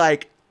probably be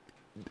like,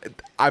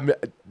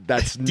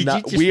 that's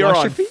not, we are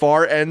on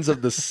far ends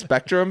of the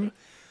spectrum.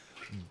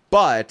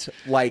 But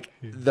like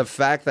the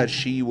fact that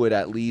she would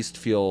at least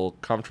feel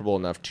comfortable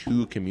enough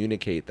to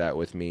communicate that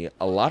with me,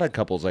 a lot of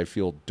couples I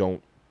feel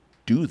don't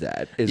do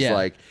that. It's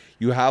like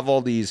you have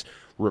all these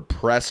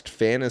repressed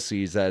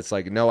fantasies that it's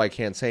like, no, I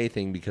can't say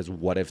anything because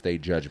what if they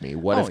judge me?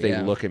 What if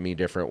they look at me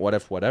different? What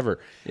if whatever?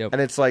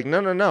 And it's like,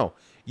 no.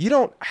 You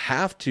don't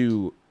have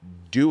to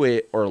do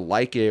it or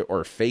like it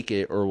or fake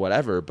it or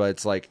whatever, but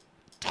it's like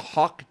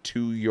talk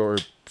to your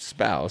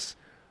spouse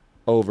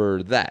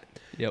over that.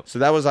 So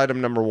that was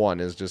item number 1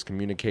 is just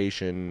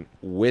communication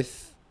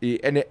with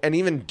and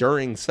even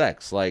during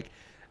sex. Like,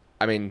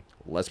 I mean,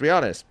 let's be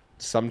honest.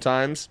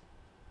 Sometimes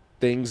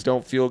things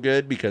don't feel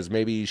good because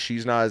maybe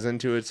she's not as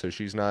into it, so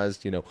she's not as,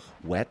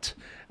 wet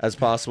as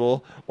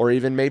possible. Or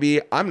even maybe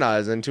I'm not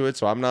as into it,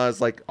 so I'm not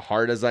as, like,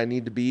 hard as I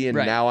need to be, and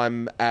now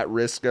I'm at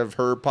risk of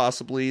her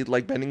possibly,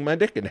 like, bending my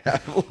dick in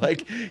half.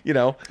 Like,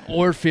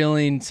 Or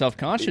feeling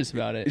self-conscious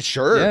about it.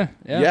 Sure.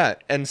 Yeah.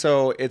 And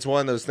so it's one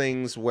of those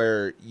things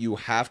where you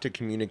have to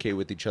communicate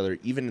with each other,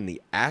 even in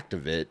the act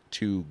of it,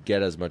 to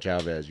get as much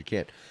out of it as you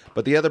can.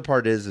 But the other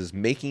part is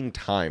making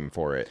time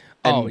for it.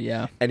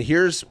 And, And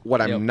here's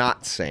what I'm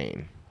not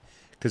saying,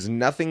 because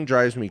nothing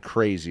drives me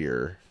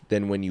crazier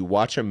than when you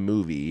watch a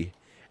movie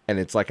and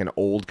it's like an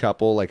old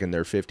couple, like in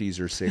their 50s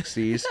or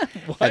 60s,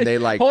 and they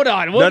like... Hold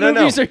on, what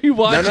movies are you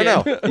watching?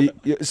 No.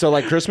 So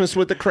like Christmas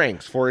with the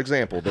Cranks, for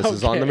example. This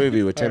is on the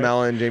movie with Tim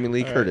Allen and Jamie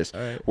Lee Curtis,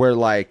 where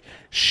like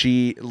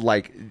she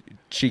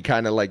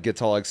kind of like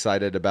gets all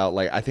excited about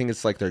like, I think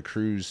it's like their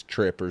cruise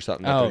trip or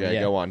something that they're going to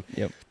go on.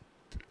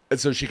 And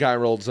so she kind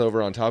of rolls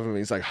over on top of him.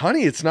 He's like,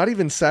 honey, it's not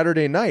even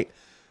Saturday night.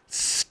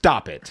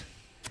 Stop it.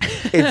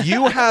 If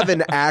you have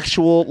an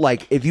actual,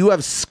 like, if you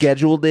have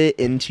scheduled it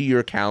into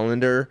your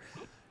calendar,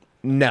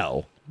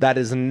 no, that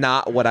is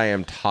not what I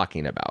am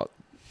talking about.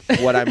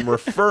 What I'm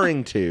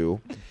referring to,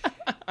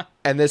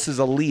 and this is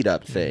a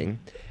lead-up thing,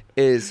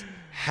 is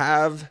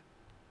have,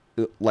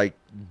 like,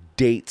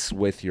 dates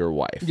with your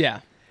wife. Yeah.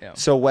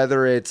 So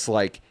whether it's,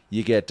 like,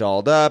 you get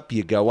dolled up,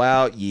 you go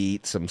out, you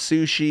eat some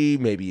sushi,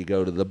 maybe you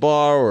go to the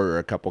bar or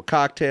a couple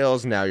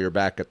cocktails. Now you're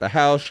back at the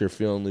house. You're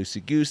feeling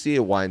loosey-goosey.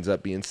 It winds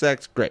up being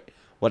sex. Great.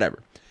 Whatever.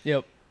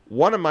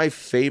 One of my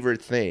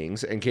favorite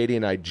things, and Katie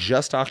and I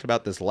just talked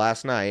about this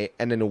last night,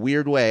 and in a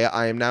weird way,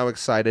 I am now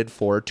excited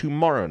for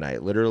tomorrow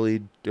night,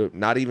 literally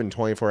not even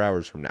 24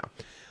 hours from now.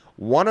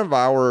 One of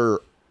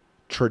our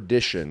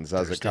traditions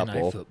as Thursday a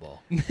couple. Night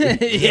football.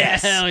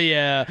 Yes. Hell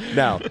yeah.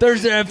 Now,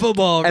 Thursday Night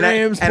Football. And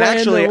Rams and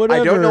actually, or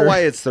I don't know why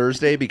it's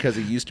Thursday because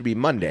it used to be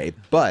Monday,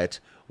 but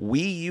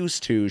we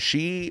used to.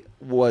 She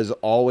was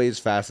always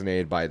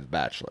fascinated by The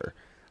Bachelor.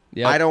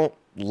 I don't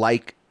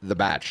like The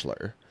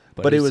Bachelor,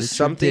 but it was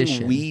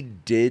something we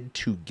did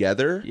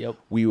together.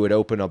 We would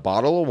open a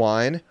bottle of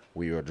wine.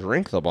 We would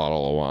drink the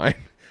bottle of wine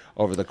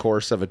over the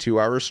course of a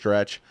 2-hour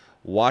stretch,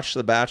 watch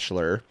The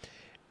Bachelor,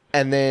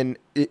 and then,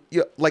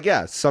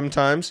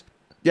 sometimes,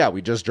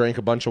 we just drank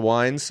a bunch of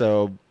wine,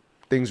 so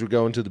things would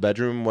go into the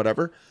bedroom,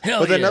 whatever.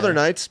 But then other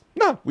nights,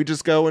 no, we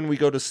just go and we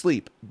go to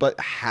sleep. But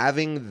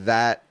having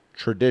that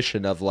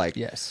tradition of like,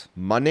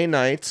 Monday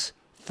nights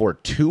for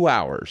 2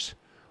 hours,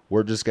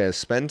 we're just going to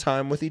spend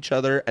time with each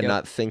other and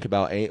not think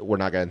about we're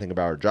not going to think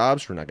about our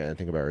jobs. We're not going to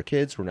think about our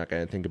kids. We're not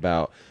going to think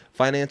about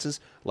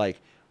finances.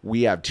 Like,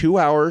 we have 2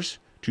 hours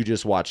to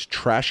just watch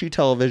trashy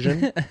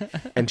television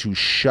and to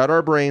shut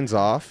our brains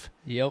off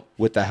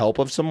with the help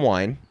of some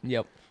wine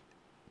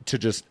to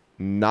just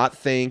not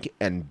think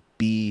and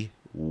be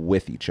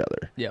with each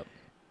other.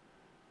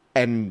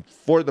 And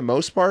for the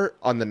most part,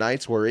 on the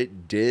nights where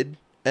it did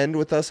end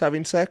with us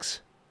having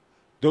sex,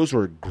 those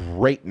were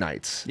great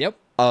nights Yep.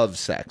 of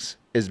sex,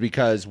 is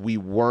because we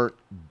weren't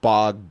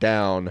bogged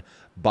down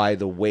by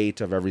the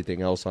weight of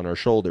everything else on our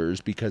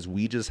shoulders, because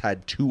we just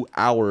had 2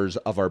 hours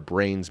of our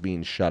brains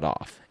being shut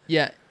off.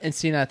 Yeah, and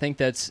see, and I think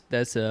that's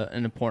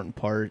an important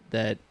part,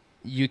 that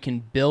you can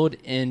build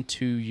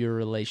into your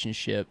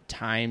relationship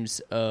times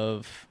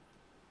of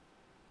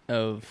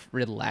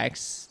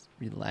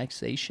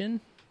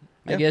relaxation.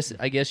 Yeah.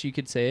 I guess you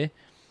could say,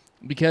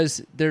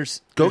 because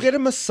Go get a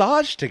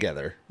massage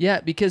together. yeah,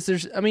 because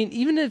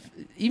even if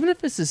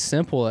it's as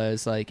simple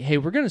as like, hey,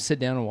 we're gonna sit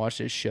down and watch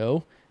this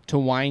show to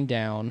wind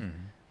down,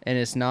 and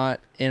it's not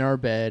in our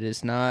bed,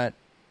 it's not,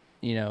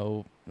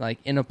 like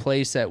in a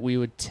place that we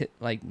would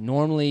like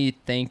normally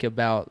think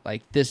about,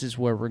 like this is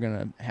where we're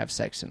gonna have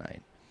sex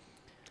tonight.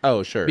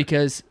 Oh, sure.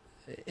 Because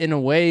in a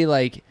way,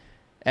 like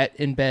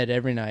in bed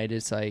every night,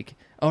 it's like,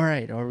 all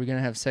right, are we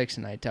gonna have sex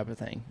tonight type of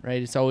thing,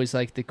 right? It's always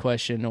like the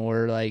question,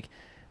 or like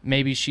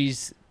maybe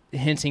she's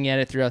hinting at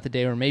it throughout the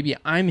day, or maybe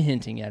I'm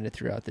hinting at it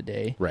throughout the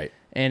day. Right.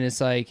 And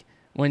it's like,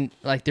 when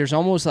like there's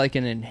almost like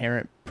an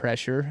inherent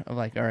pressure of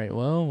like, all right,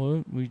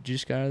 well, we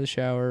just got out of the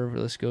shower,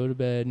 let's go to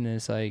bed. And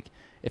it's like,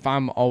 if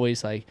I'm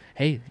always like,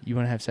 hey, you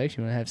want to have sex?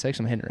 I'm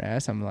hitting her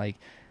ass. I'm like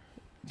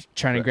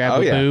trying to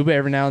grab a boob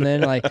every now and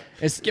then. Like,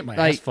 it's Get my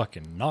like, ass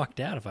fucking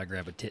knocked out if I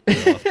grab a tit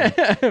too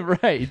often.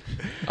 right.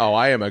 Oh,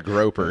 I am a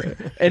groper.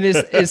 And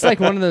it's like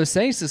one of those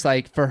things. It's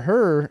like, for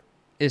her,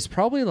 it's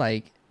probably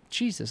like,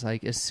 Jesus,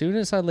 like as soon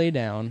as I lay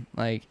down,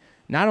 like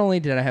not only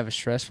did I have a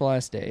stressful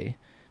ass day,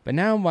 but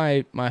now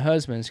my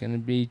husband's going to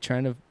be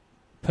trying to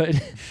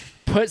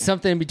put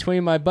something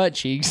between my butt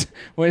cheeks.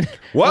 When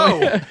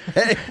Whoa!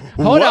 Hey,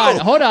 hold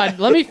on.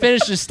 Let me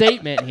finish the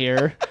statement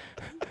here.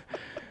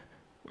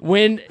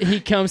 When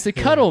he comes to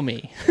cuddle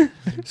me.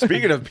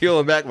 Speaking of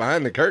peeling back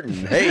behind the curtain,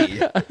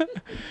 hey.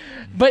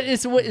 But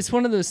it's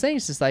one of those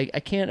things. It's like, I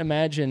can't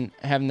imagine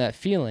having that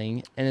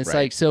feeling. And it's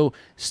Right. like, so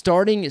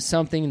starting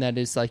something that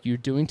is like you're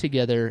doing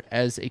together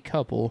as a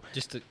couple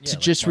Just to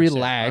just Mark said,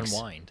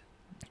 relax.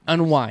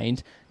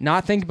 Unwind,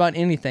 not think about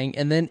anything.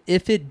 And then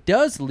if it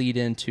does lead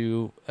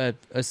into a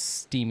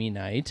steamy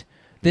night,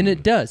 then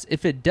it does.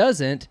 If it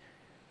doesn't,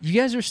 you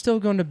guys are still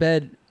going to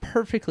bed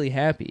perfectly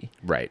happy.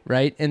 Right.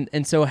 Right.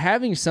 And so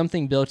having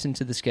something built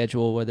into the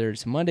schedule, whether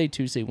it's Monday,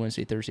 Tuesday,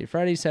 Wednesday, Thursday,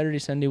 Friday, Saturday,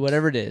 Sunday,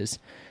 whatever it is,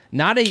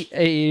 not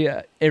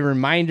a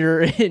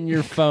reminder in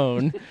your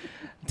phone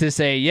to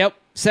say, yep,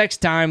 sex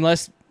time.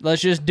 Let's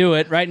just do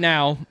it right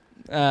now.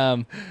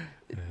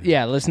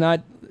 Yeah, let's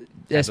not.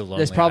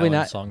 That's probably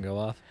not. Song go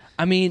off.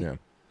 I mean, Yeah.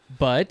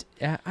 but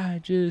I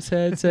just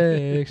had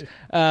sex.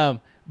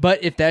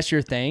 But if that's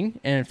your thing,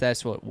 and if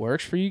that's what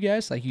works for you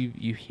guys, like you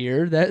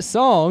hear that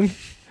song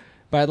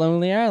by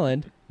Lonely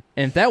Island,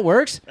 and if that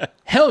works,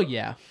 hell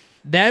yeah,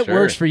 that Sure.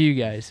 works for you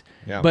guys.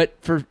 Yeah. But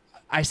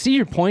I see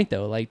your point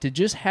though, like to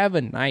just have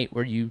a night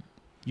where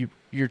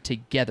you're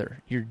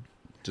together, you're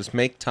Just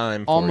make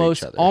time for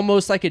each other.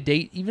 almost like a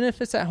date, even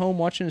if it's at home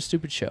watching a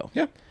stupid show.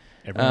 Yeah.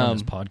 Everyone on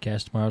this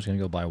podcast tomorrow is going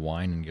to go buy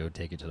wine and go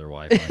take it to their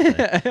wife. Aren't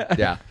they?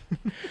 Yeah.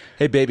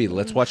 Hey, baby,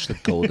 let's watch The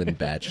Golden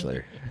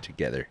Bachelor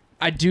together.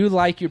 I do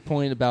like your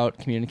point about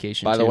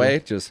communication. By the too. way,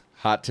 just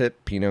hot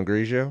tip Pinot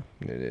Grigio.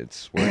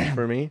 It's worked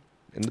for me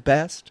in the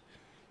past.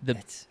 the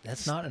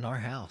That's not in our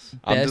house.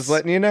 I'm Best- just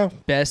letting you know.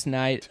 best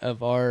night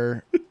of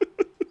our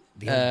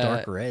The old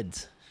dark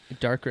reds.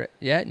 dark red.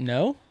 Yeah,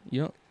 no,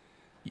 you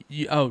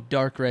don't.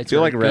 Dark I reds. feel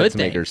are like a reds good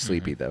make thing. her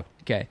sleepy, though.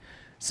 Okay,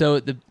 so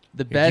the If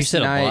you best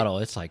said a night, bottle,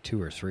 it's like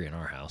 2 or 3 in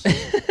our house.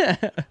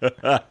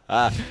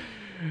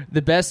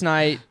 the best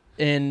night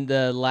in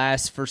the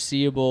last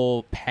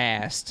foreseeable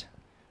past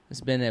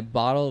has been a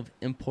bottle of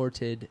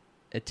imported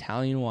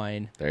Italian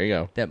wine There you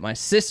go. that my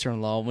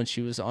sister-in-law, when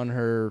she was on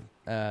her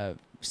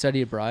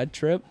study abroad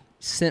trip,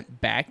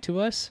 sent back to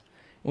us.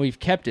 And we've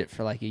kept it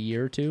for like a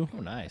year or two.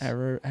 Oh, nice.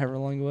 However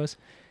long it was.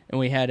 And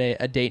we had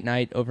a date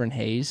night over in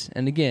Hayes.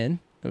 And again,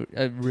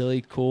 a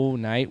really cool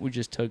night. We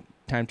just took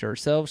time to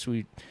ourselves.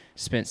 We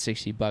spent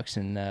 $60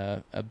 in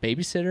a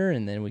babysitter,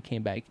 and then we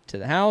came back to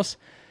the house.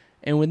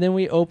 And then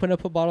we opened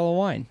up a bottle of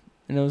wine.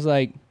 And it was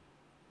like,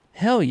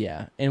 hell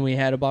yeah. And we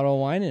had a bottle of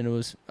wine, and it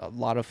was a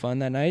lot of fun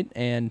that night.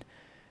 And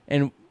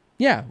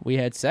yeah, we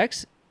had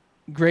sex.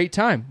 Great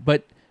time.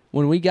 But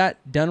when we got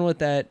done with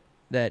that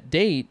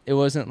date, it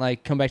wasn't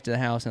like come back to the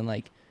house and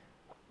like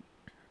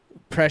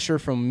pressure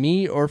from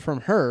me or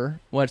from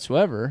her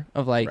whatsoever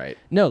of like, Right.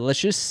 no, let's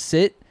just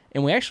sit.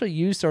 And we actually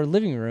used our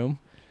living room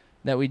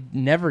that we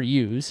never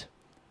use,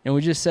 and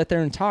we just sat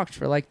there and talked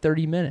for like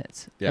 30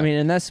 minutes. Yeah. I mean,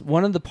 and that's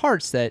one of the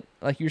parts that,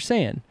 like you're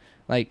saying,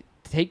 like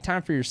take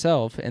time for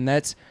yourself. And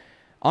that's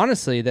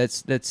honestly,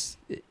 that's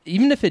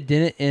even if it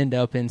didn't end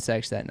up in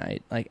sex that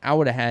night, like I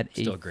would have had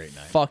Still a a great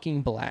night.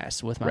 fucking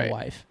blast with my Right.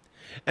 wife.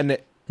 And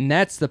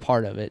That's the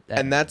part of it.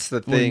 and that's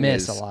the we thing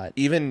miss is, a lot.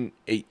 even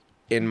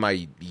in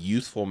my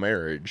youthful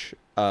marriage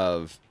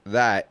of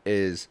that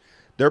is,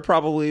 there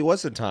probably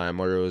was a time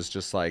where it was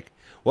just like,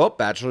 well,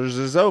 bachelor's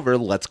is over,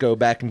 let's go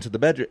back into the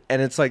bedroom.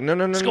 And it's like, no.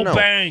 Let's go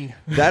bang.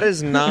 That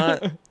is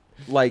not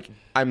like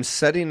I'm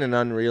setting an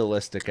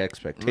unrealistic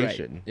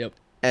expectation. Right. Yep.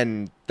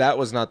 And that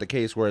was not the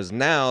case. Whereas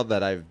now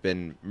that I've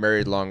been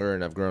married longer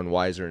and I've grown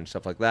wiser and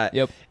stuff like that,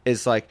 Yep.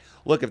 it's like,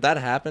 look, if that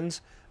happens,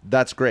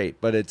 that's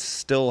great. But it's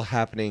still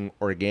happening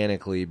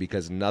organically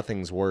because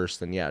nothing's worse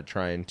than,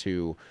 trying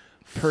to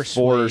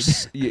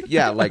force.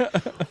 Yeah, like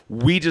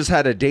we just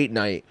had a date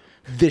night.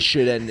 This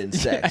should end in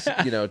sex,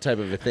 type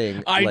of a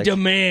thing. I like,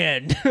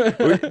 demand.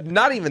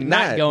 not even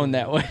that. Not going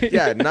that way.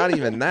 Yeah, not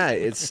even that.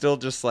 It's still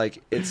just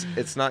like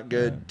it's not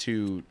good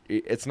to.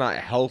 It's not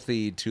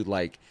healthy to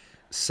like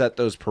set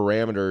those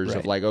parameters of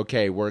Right. like,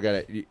 okay, we're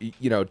gonna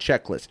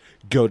checklist,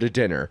 go to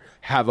dinner,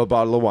 have a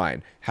bottle of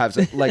wine, have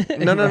some, like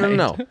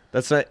no.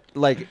 That's not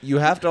like you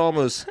have to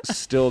almost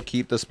still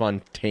keep the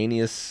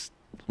spontaneous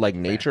like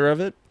nature of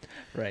it.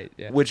 Right.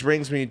 Yeah. Which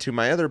brings me to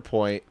my other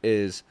point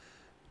is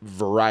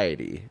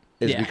variety.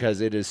 Is because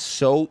it is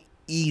so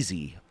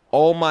easy.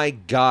 Oh my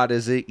God,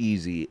 is it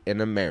easy in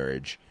a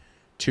marriage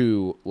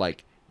to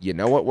like,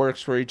 what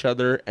works for each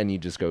other and you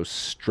just go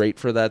straight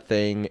for that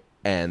thing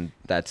and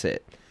that's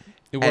it.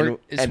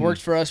 It's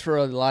worked for us for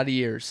a lot of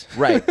years.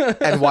 Right.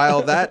 And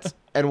while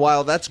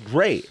that's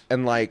great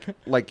and like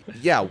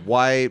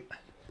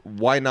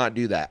why not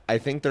do that? I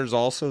think there's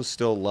also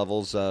still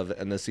levels of,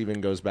 and this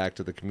even goes back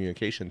to the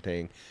communication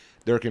thing,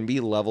 there can be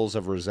levels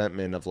of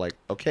resentment of like,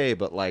 okay,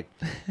 but like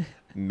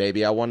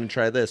maybe I want to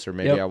try this or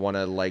maybe I want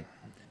to like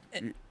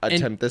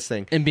attempt this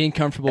thing. And being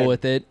comfortable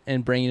with it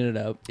and bringing it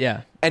up.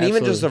 Yeah. And absolutely.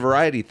 even just a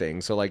variety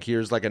thing. So like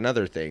here's like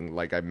another thing.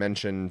 Like I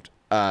mentioned,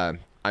 I'm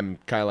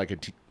kind of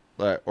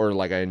like or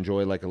like I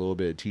enjoy like a little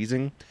bit of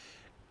teasing.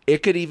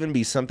 It could even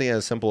be something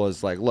as simple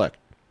as like, look,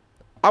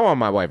 I want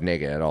my wife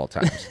naked at all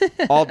times,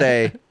 all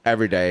day,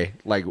 every day.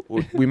 Like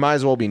we might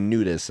as well be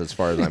nudists as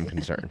far as I'm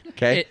concerned.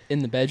 Okay. In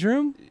the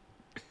bedroom?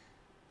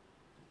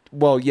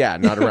 Well, yeah,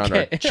 not around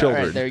Okay. our children.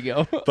 All right, there you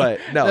go. But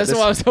no, that's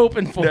what I was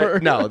hoping for.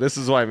 No, this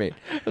is what I mean.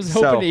 I was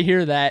hoping to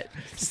hear that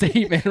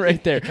statement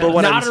right there. But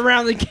what Not I'm-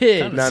 around the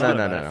kids. Kinda No, thought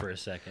no, about no. it for a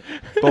second.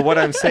 But what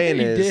I'm saying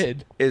You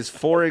is, did.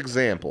 for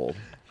example,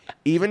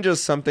 even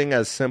just something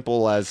as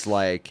simple as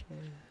like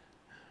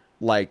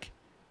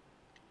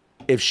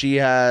if she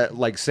had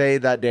like say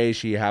that day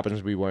she happens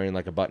to be wearing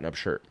like a button-up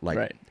shirt, like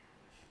Right.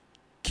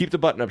 keep the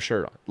button-up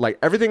shirt on, like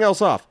everything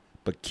else off,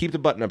 but keep the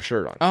button-up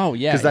shirt on. Oh,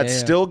 yeah. Because that yeah.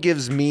 still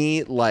gives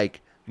me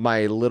like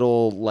my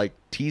little like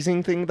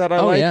teasing thing that I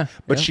Oh, like. yeah,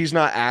 But yeah. she's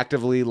not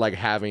actively like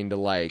having to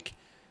like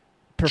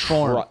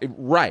perform.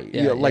 right.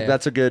 Yeah, Like yeah.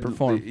 that's a good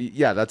Perform.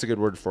 Yeah, that's a good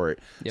word for it.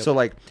 Yep. So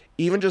like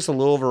even just a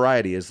little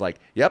variety is like,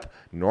 yep,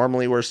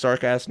 normally we're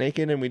stark ass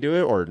naked and we do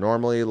it, or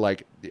normally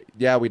like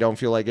we don't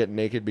feel like getting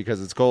naked because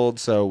it's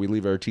cold, so we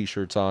leave our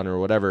t-shirts on or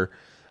whatever.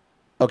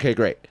 Okay,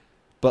 great.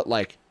 But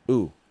like,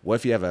 ooh, what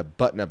if you have a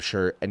button-up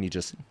shirt and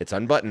it's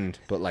unbuttoned,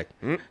 but like,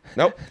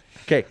 nope.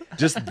 Okay,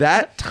 just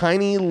that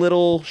tiny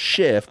little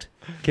shift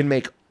can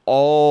make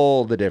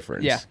all the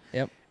difference. Yeah.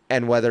 Yep.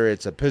 And whether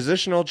it's a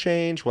positional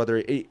change,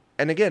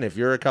 and again, if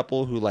you're a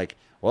couple who like,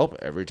 well,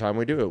 every time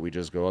we do it, we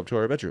just go up to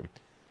our bedroom.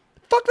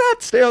 Fuck that.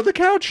 Stay on the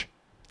couch.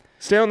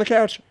 Stay on the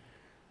couch.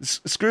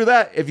 Screw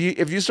that. If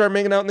you start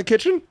making out in the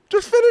kitchen,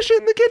 just finish it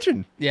in the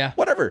kitchen. Yeah.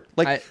 Whatever.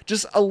 Like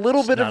just a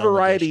little bit of not on the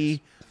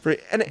variety.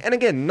 And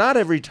again, not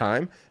every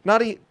time.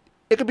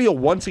 It could be a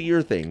once a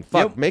year thing.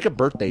 Fuck, Yep. make a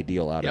birthday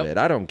deal out of Yep. it.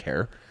 I don't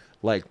care.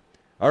 Like,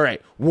 all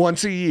right,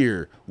 once a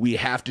year we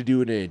have to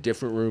do it in a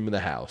different room in the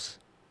house.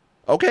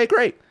 Okay,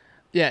 great.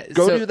 Yeah.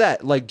 Go do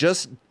that. Like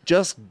just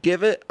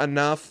give it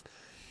enough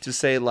to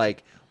say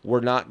like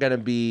we're not going to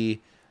be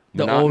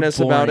the monotonous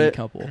old about boring it.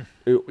 couple.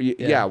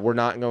 Yeah, we're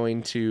not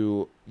going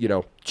to,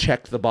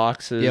 check the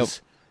boxes. Yep.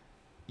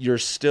 You're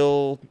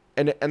still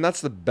and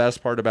that's the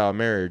best part about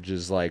marriage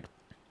is like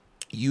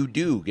you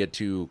do get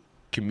to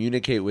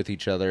communicate with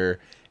each other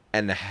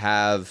and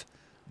have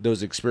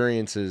those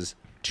experiences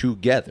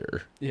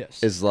together.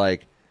 Yes. Is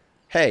like,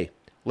 hey,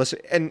 listen,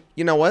 and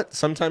you know what?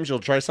 Sometimes you'll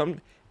try something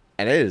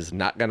and it is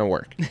not going to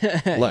work.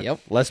 Look,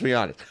 Yep. let's be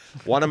honest.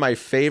 One of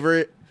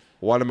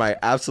my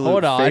absolute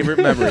Hold on. favorite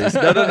memories.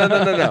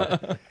 No.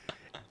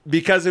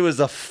 Because it was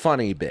a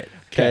funny bit.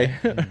 Okay.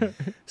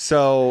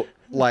 So,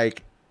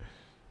 like,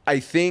 I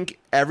think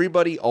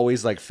everybody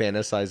always like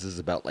fantasizes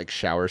about like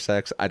shower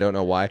sex. I don't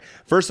know why.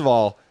 First of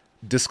all,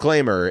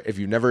 disclaimer: if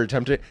you've never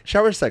attempted it,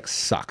 shower sex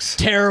sucks.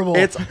 Terrible.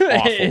 It's awful.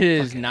 It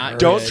is not.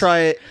 Don't good. try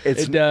it.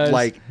 It's It does.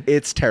 like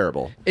it's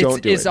terrible.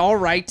 Don't do It's it. all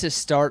right to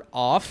start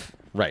off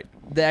Right.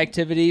 the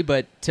activity,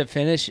 but to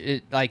finish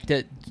it, like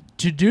to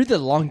do the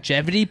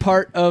longevity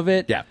part of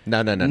it. Yeah.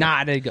 No.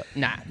 Not a go.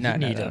 Nah. Need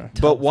No. a tub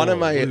But one of full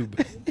my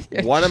lube.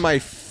 one of my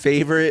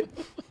favorite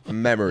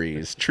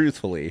memories,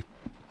 truthfully,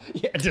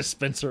 Yeah,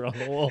 dispenser on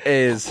the wall.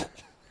 is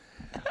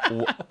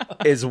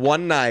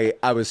one night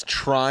I was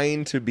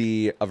trying to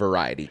be a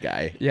variety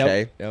guy. Yep.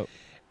 Okay. Yep.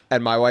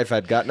 And my wife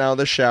had gotten out of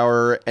the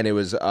shower and it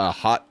was a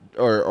hot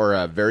or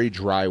a very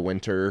dry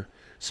winter,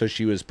 so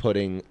she was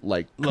putting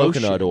like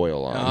Lotion. coconut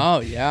oil on.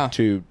 Oh yeah.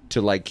 To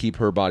like keep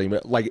her body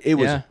like it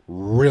was Yeah.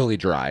 really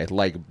dry,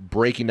 like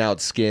breaking out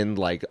skin,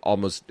 like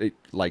almost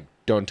like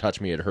don't touch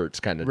me, it hurts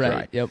kind of Right.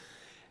 dry. Yep.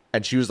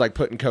 and she was like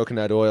putting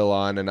coconut oil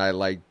on, and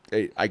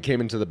I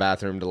came into the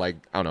bathroom to like,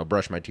 I don't know,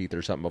 brush my teeth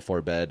or something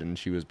before bed, and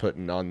she was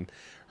putting on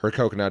her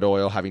coconut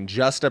oil, having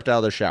just stepped out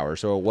of the shower.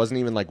 So it wasn't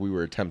even like we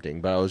were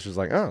attempting, but I was just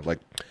like, oh, like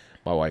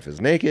my wife is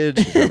naked,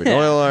 she's rubbing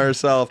oil on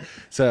herself.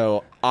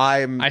 So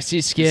I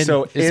see skin.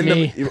 So It's in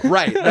me.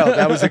 right, no,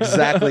 that was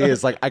exactly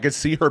it. Like I could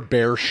see her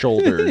bare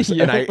shoulders,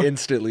 Yo. and I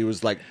instantly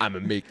was like, I'm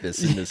gonna make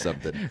this into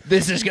something.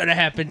 This is gonna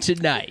happen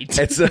tonight.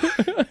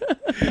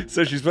 And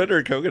so she's putting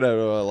her coconut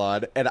oil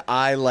on, and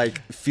I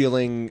like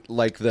feeling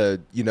like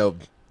the,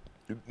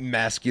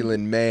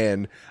 masculine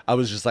man. I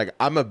was just like,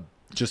 I'm gonna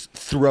just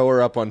throw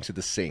her up onto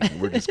the sink.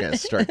 And we're just gonna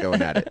start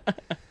going at it.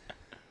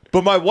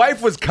 But my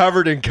wife was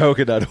covered in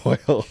coconut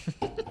oil.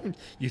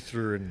 You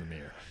threw her in the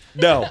mirror.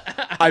 No,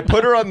 I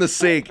put her on the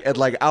sink, and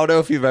like, I don't know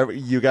if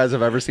you guys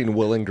have ever seen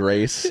Will and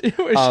Grace,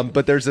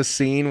 but there's a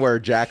scene where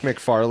Jack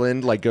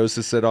McFarland like goes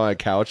to sit on a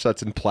couch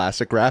that's in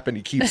plastic wrap, and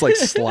he keeps like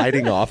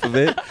sliding off of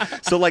it.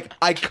 So like,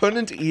 I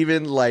couldn't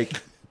even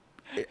like.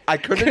 I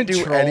couldn't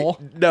do any. Control.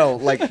 No,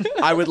 like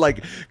I would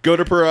like go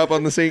to put her up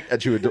on the sink,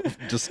 and she would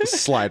just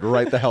slide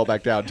right the hell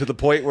back down, to the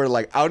point where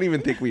like I don't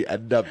even think we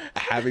ended up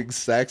having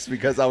sex,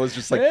 because I was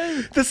just like,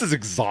 this is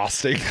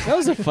exhausting. That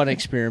was a fun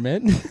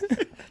experiment.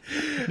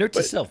 Note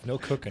to self: no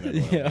coconut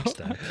oil next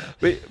time.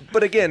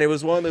 But again, it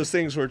was one of those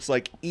things where it's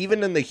like,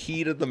 even in the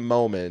heat of the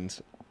moment,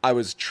 I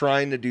was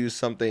trying to do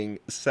something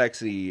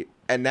sexy,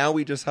 and now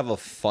we just have a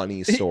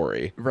funny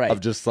story. Right. Of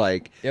just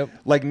like, Yep.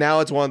 like now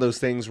it's one of those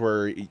things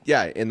where,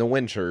 yeah, in the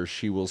winter,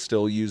 she will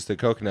still use the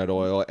coconut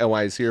oil, and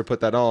when I see her put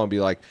that on, I'll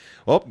be like,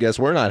 well, guess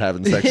we're not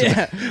having sex.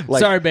 Yeah. Like,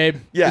 Sorry, babe.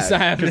 yeah, It's not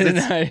happening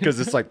tonight. because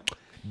it's like,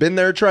 been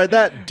there, tried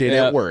that, didn't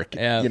Yep, work,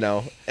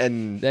 yep.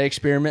 and The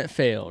experiment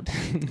failed.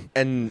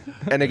 and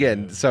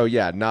again, so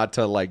yeah, not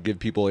to like give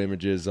people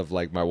images of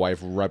like my wife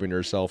rubbing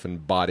herself in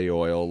body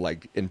oil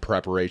like in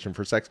preparation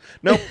for sex.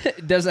 Nope.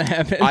 It doesn't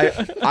happen.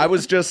 I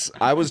was just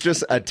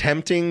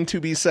attempting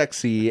to be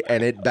sexy,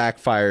 and it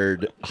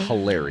backfired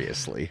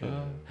hilariously.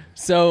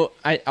 So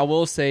I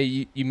will say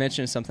you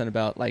mentioned something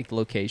about like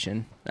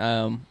location.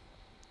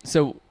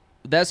 So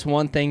that's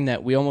one thing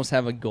that we almost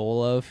have a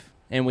goal of,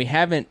 and we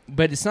haven't,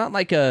 but it's not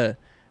like a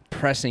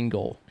pressing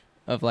goal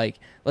of like,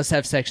 let's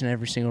have sex in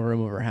every single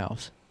room of our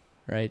house,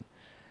 right?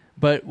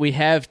 But we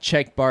have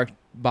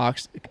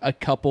boxed a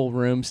couple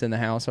rooms in the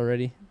house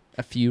already,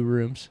 a few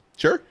rooms.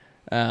 Sure.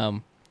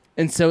 And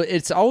so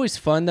it's always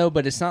fun though,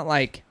 but it's not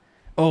like,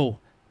 oh,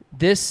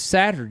 this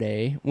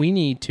Saturday we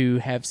need to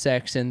have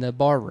sex in the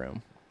bar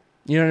room.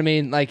 You know what I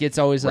mean? Like it's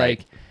always Right.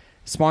 like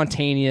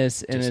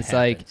spontaneous, and Just it's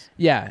like, happens.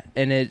 yeah,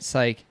 and it's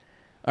like,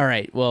 all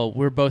right, well,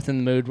 we're both in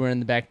the mood. We're in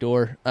the back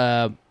door.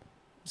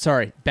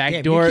 Sorry, back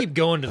Damn, door. you keep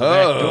going to the Oh.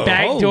 back door.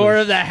 Back door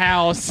of the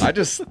house. I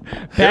just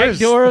Back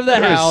door of the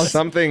there's house.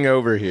 something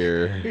over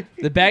here.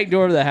 The back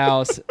door of the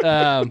house.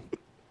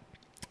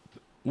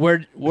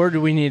 Where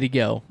do we need to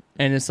go?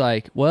 And it's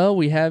like, well,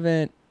 we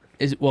haven't.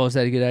 Is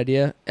that a good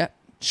idea? Yeah,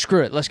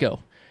 screw it, let's go.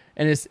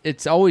 And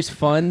it's always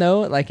fun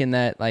though, like in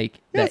that Yeah,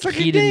 that it's like a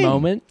heated game.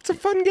 moment It's a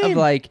fun game. of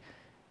like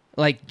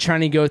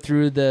trying to go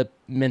through the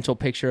mental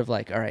picture of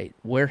like, all right,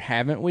 where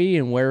haven't we,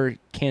 and where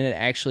can it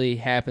actually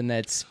happen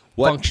that's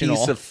what functional,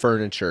 piece of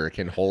furniture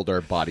can hold our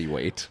body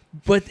weight?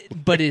 but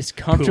it's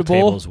Pool comfortable.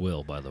 tables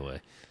will, by the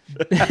way.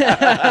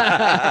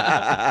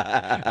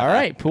 All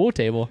right, pool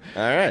table.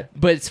 All right.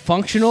 But it's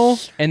functional,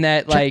 and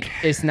that like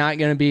it's not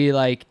going to be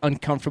like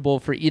uncomfortable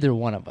for either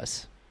one of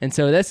us. And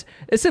so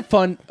it's a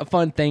fun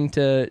thing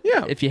to,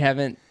 Yeah. if you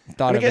haven't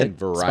thought And of again, it,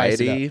 spice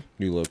it variety, up.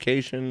 new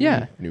location,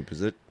 Yeah. new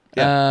position,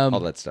 yeah, Um, all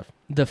that stuff.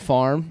 The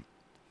farm,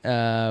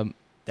 That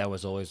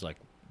was always like,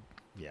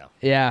 yeah.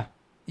 yeah.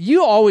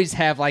 You always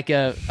have like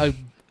a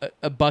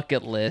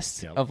bucket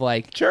list Yep. of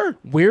like, Sure.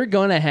 we're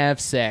gonna have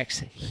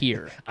sex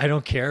here. I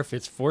don't care if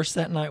it's forced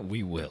that night,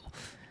 we will.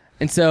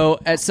 And so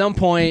at some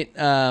point,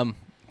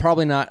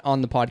 probably not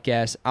on the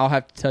podcast, I'll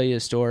have to tell you a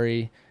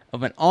story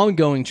of an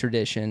ongoing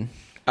tradition.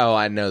 Oh,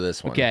 I know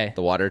this one. Okay.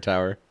 The water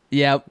tower.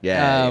 Yep.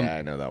 Yeah, yeah,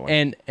 I know that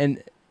one.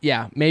 And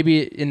yeah,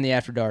 maybe in the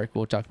after dark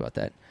we'll talk about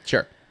that.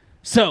 Sure.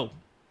 So,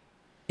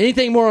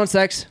 anything more on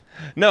sex?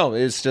 No,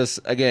 it's just,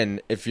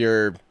 again, if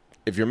you're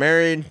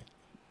married,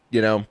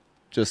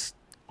 just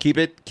keep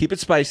it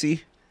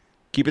spicy,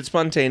 keep it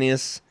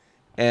spontaneous,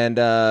 and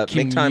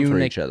make time for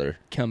each other.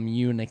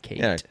 Communicate.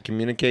 Yeah,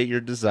 communicate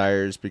your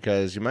desires,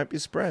 because you might be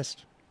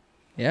surprised.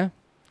 Yeah.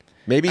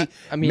 Maybe,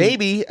 I mean-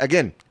 maybe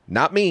again,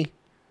 not me,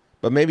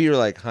 but maybe you're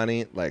like,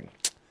 honey, like,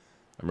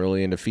 I'm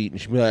really into feet, and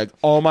she'll be like,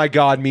 oh my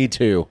god, me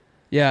too.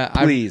 Yeah.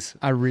 Please.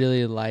 I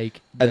really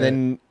like.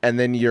 And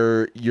then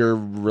your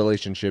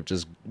relationship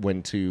just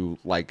went to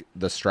like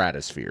the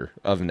stratosphere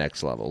of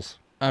next levels.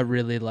 I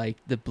really like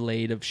the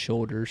blade of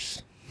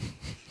shoulders.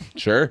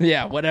 Sure.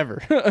 Yeah.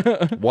 Whatever.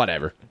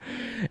 Whatever.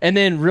 And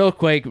then real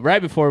quick,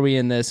 right before we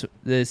end this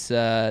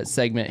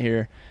segment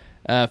here,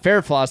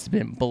 Fair Floss has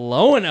been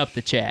blowing up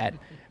the chat,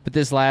 but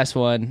this last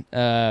one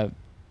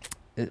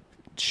it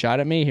shot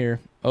at me here.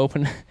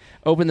 Open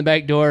the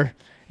back door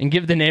and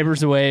give the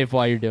neighbors a wave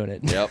while you're doing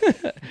it. Yep.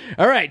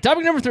 All right,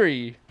 topic number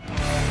 3.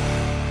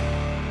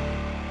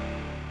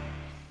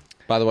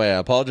 By the way, I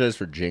apologize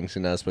for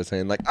jinxing us by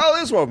saying, like, oh,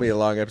 this won't be a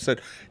long episode.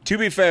 To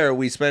be fair,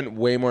 we spent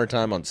way more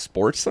time on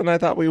sports than I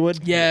thought we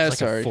would. Yeah, It's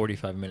like sorry. a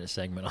 45-minute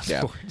segment on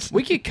sports.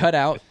 We could cut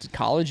out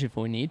college if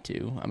we need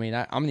to. I mean,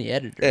 I'm the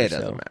editor. It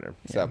doesn't matter.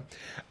 So,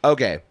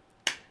 okay.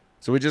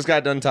 So we just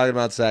got done talking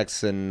about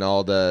sex and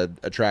all the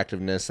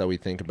attractiveness that we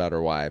think about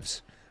our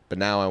wives. But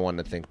now I want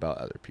to think about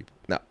other people.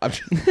 No, I'm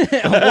just,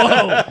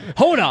 Whoa,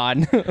 hold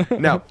on.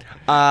 no.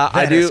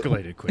 I do.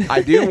 Escalated quick.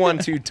 I do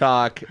want to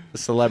talk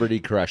celebrity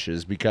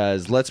crushes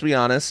because let's be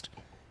honest.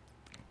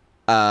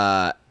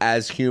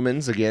 As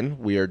humans, again,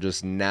 we are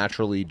just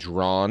naturally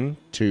drawn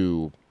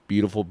to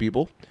beautiful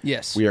people.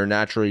 Yes. We are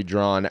naturally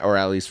drawn, or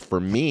at least for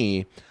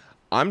me,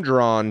 I'm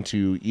drawn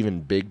to even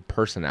big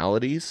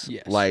personalities.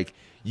 Yes. Like,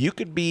 you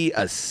could be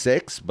a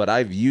 6, but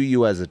I view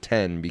you as a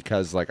 10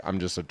 because, like, I'm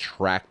just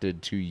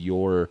attracted to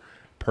your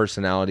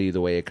personality,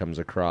 the way it comes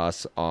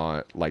across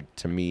on, like,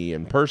 to me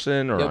in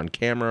person or Yep. on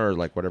camera or,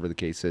 like, whatever the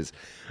case is.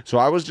 So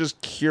I was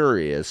just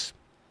curious,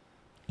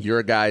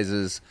 your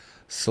guys'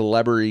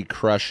 celebrity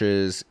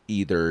crushes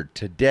either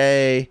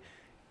today,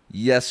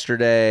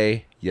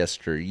 yesterday,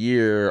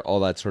 yesteryear, all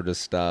that sort of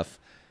stuff.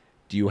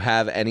 Do you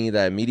have any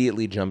that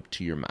immediately jump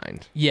to your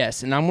mind?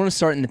 Yes, and I'm going to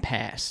start in the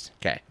past.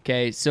 Okay.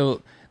 Okay,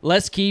 so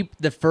let's keep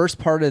the first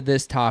part of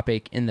this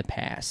topic in the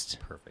past.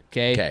 Perfect.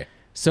 Okay. Okay.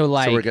 So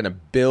like, So we're going to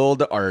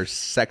build our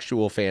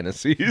sexual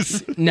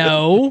fantasies.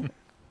 no,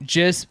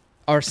 just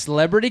our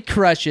celebrity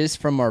crushes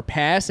from our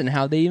past and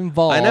how they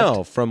evolved. I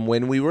know, from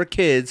when we were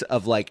kids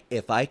of like,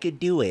 if I could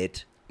do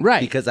it, Right.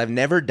 because I've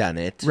never done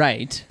it,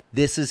 Right.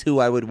 this is who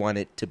I would want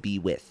it to be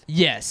with.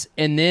 Yes,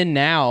 and then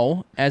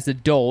now as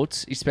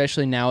adults,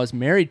 especially now as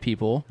married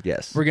people,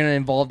 Yes. we're going to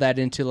evolve that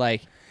into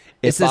like,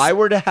 If I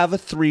were to have a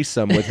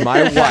threesome with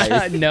my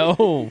wife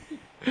no.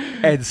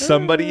 and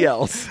somebody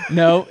else.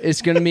 No,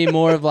 it's going to be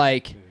more of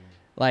like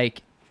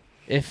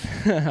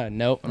if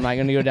nope, I'm not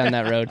going to go down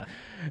that road.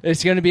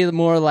 It's going to be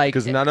more like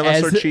Because none of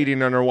us as- are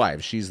cheating on our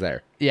wives. She's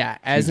there. Yeah,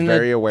 as She's an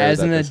very aware as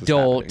that an this is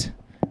adult,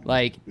 happening.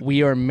 like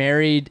we are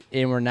married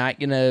and we're not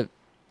going to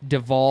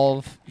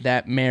devolve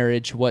that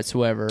marriage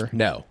whatsoever.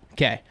 No.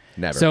 Okay.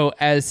 Never. So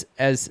as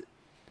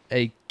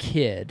a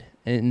kid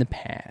in the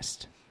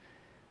past,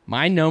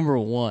 my number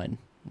one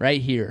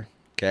right here,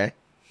 Okay.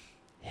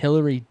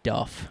 Hillary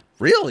Duff.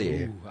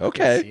 Really?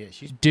 Okay.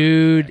 She's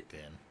Dude, back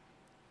then.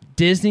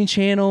 Disney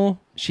Channel,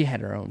 she had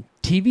her own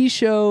TV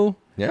show.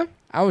 Yeah.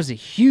 I was a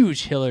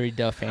huge Hillary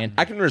Duff fan.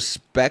 I can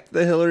respect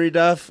the Hillary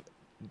Duff.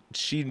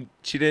 She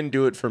didn't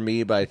do it for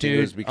me, but I think Dude,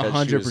 it was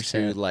because she was 100%.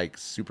 too like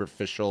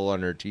superficial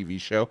on her TV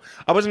show.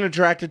 I wasn't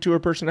attracted to her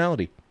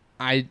personality.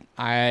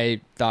 I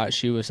thought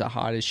she was the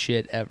hottest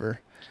shit ever.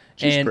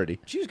 She's And- pretty.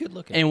 She was good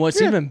looking. And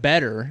what's even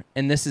better,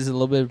 and this is a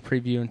little bit of a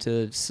preview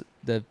into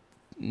the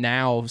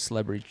now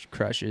celebrity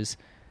crushes,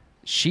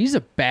 she's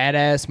a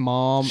badass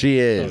mom. She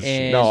is.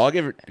 And- No, I'll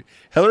give her.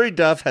 Hillary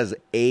Duff has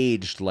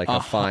aged like a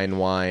fine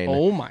wine.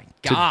 Oh my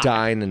to god!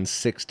 dine in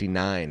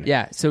 '69.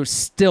 Yeah, so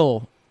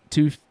still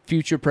to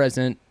future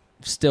present,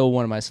 still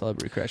one of my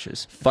celebrity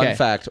crushes. Fun Okay.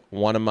 fact: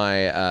 one of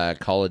my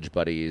college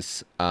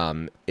buddies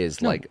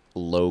is No. like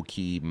low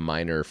key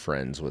minor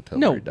friends with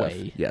No Hillary Duff.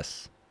 way.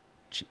 Yes,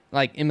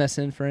 Like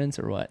MSN friends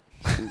or what?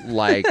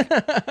 like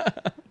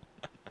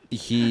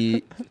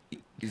he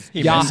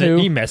Yahoo.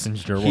 He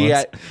messaged her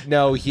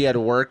once. he had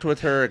worked with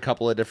her a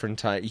couple of different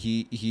times.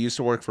 He used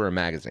to work for a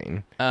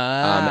magazine,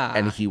 Ah,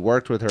 and he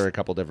worked with her a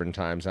couple different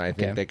times. And I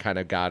think Okay. they kind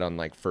of got on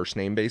like first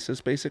name basis,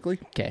 basically.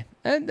 okay,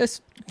 and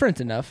that's friends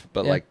enough.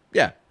 But Yeah. like,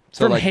 yeah,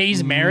 so From like Hayes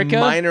America?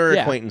 minor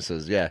Yeah.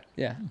 acquaintances. Yeah.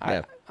 yeah,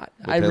 Yeah.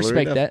 I Hillary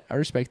respect Duff. that. I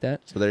respect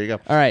that. So there you go.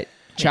 All right,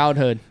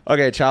 childhood.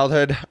 Okay,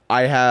 childhood.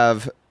 I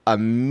have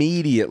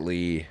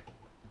immediately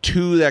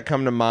two that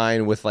come to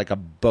mind with like a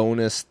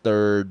bonus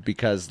third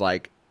because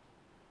like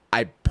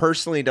I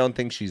personally don't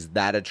think she's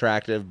that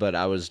attractive, but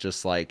I was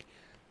just like,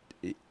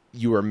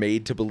 you were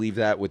made to believe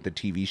that with the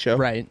TV show.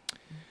 Right.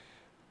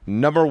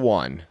 Number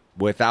one,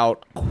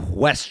 without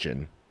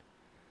question,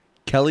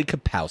 Kelly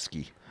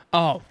Kapowski.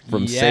 Oh,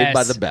 From yes. Saved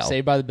by the Bell.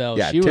 Saved by the Bell.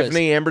 Yeah, she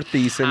Tiffany was Amber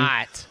Thiessen.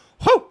 hot.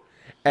 Whoo!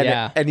 And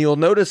Yeah. and you'll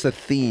notice a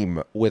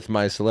theme with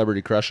my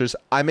celebrity crushes.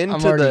 I'm into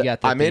already got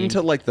the I'm theme.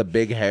 into like the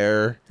big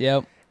hair,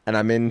 Yep. and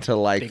I'm into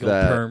like Big old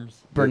the perms.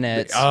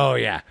 Brunettes. Oh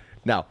yeah,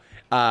 no.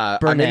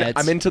 Brunettes.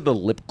 I'm into the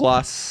lip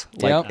gloss.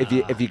 Like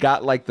Yep. if you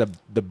got like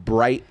the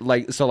bright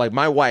like so like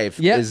my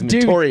wife Yeah, is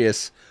dude.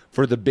 notorious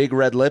for the big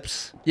red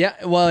lips. Yeah.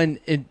 Well, and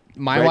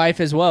my Right. wife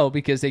as well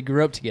because they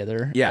grew up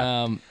together.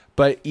 Yeah.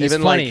 But It's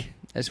even funny. like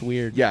That's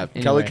weird. yeah,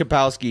 Anyway. Kelly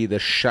Kapowski, the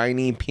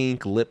shiny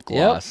pink lip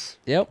gloss.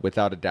 Yep.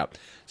 Without a doubt.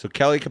 So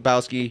Kelly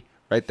Kapowski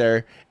right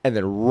there, and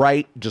then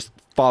right just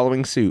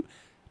following suit,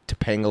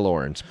 Topanga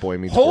Lawrence, Boy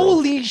Meets World.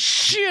 Holy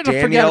shit! I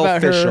forgot Danielle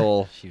about her.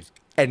 Fishel, She was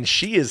and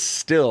she is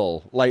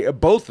still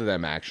like both of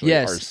them actually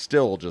Yes. are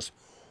still just.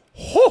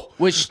 Whew.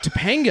 Which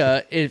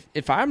Topanga,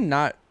 if I'm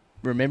not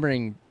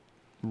remembering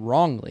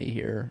wrongly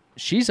here.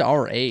 She's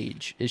our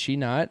age, is she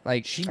not?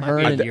 Like She might her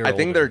be a and year I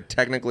think older. they're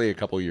technically a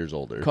couple years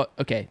older.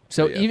 okay.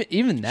 So Yeah.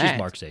 even that,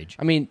 Mark's age.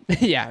 I mean,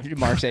 yeah,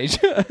 Mark's age.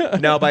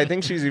 No, but I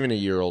think she's even a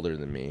year older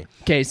than me.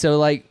 Okay, so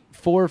like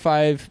 4 or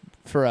 5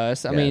 for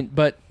us. I Yeah. mean,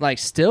 but like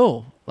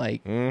still,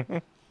 like, Mm-hmm.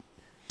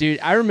 dude,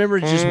 I remember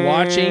just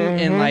watching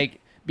and like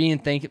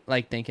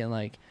thinking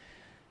like,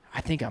 I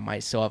think I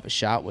might still have a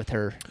shot with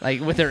her, like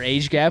with her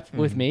age gap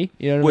with me.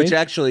 You know what I Which mean?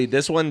 actually,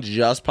 this one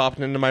just popped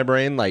into my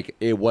brain. Like,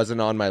 it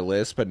wasn't on my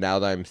list, but now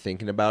that I'm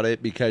thinking about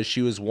it, because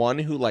she was one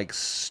who, like,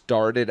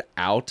 started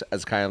out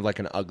as kind of like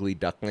an ugly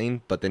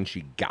duckling, but then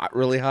she got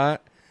really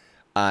hot.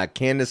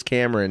 Candace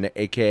Cameron,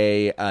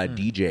 a.k.a.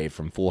 DJ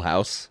from Full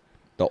House,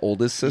 the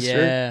oldest sister.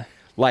 Yeah.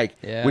 Like,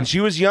 Yeah. when she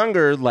was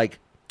younger, like,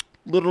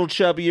 little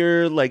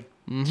chubbier, like,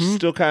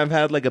 still kind of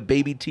had, like, a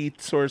baby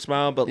teeth sort of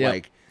smile, but, Yep.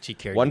 like, She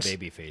carried Once- the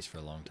baby face for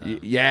a long time.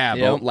 yeah,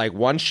 Yep. but, like,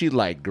 once she,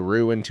 like,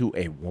 grew into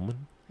a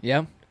woman.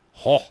 Yeah.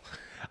 Oh.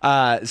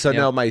 So Yep.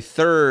 no, my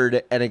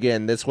third, and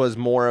again, this was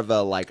more of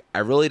a, like, I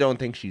really don't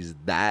think she's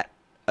that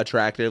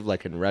attractive,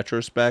 like, in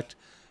retrospect,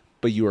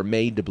 but you were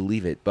made to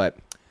believe it. But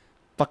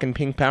fucking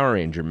Pink Power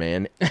Ranger,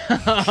 man.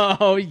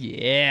 Oh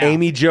yeah.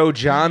 Amy Jo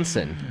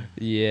Johnson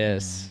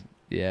Yes.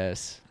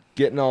 Yes.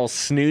 getting all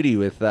snooty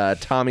with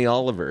Tommy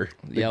Oliver,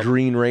 the Yep.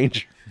 Green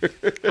Ranger.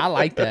 I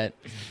like that.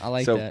 I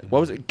like So that.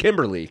 what was it?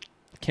 Kimberly.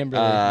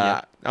 Kimberly.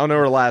 I don't know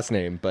her last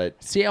name,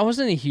 but See, I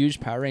wasn't a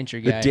huge Power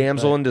Ranger the guy.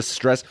 damsel but- in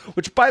distress.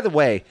 Which, by the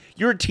way,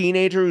 you're a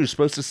teenager who's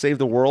supposed to save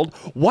the world.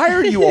 Why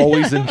are you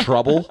always in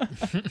trouble?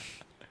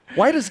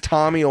 Why does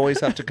Tommy always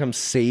have to come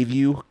save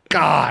you?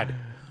 God.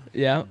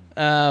 Yeah.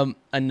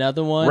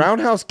 Another one.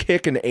 Roundhouse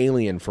kick an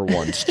alien for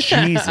once.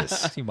 Jesus.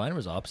 See, mine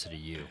was opposite of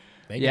you.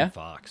 Megan Yeah?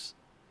 Fox.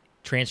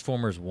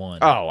 Transformers 1.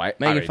 Oh, I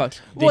Megan mean,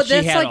 Fox. Then Well, she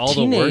that's had like all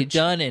the work teenage.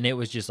 done, and it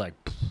was just like,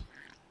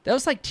 That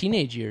was like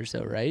teenage years,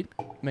 though, right?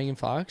 Megan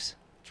Fox.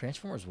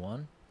 Transformers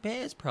 1? Yeah,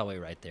 it's probably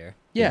right there.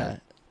 Yeah.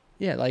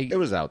 Yeah, like It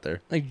was out there.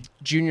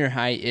 junior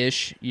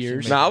high-ish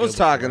years. No, I was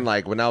go talking before.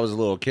 like when I was a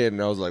little kid,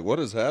 and I was like, "What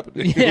is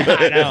happening?" Yeah,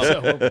 I know.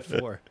 So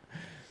before.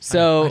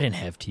 So I didn't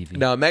have TV.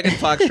 No, Megan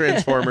Fox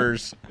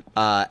Transformers,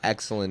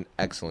 excellent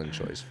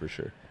choice for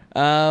sure.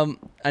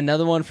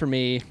 another one for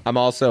me. I'm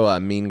also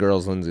Mean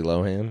Girls Lindsay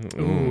Lohan.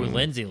 Ooh,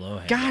 Lindsay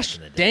Lohan. Gosh,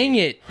 back in the day. dang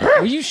it!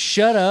 Will you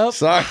shut up?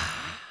 Sorry,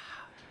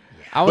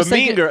 I was but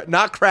Mean thinking. Girl,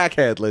 not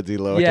crackhead Lindsay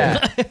Lohan.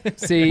 Yeah.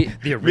 See,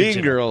 The Mean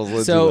original. Girls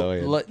Lindsay so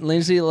Lohan.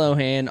 Lindsay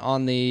Lohan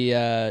on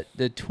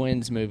the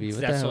Twins movie.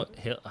 What, the That's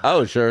hell?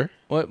 Oh, sure.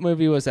 What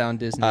movie was that on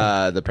Disney?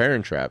 The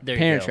Parent Trap. There you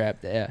Parent go. Trap.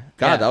 Yeah.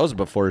 God, yeah. that was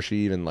before she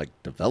even like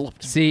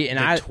developed. See, and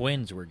The I.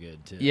 twins were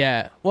good, too.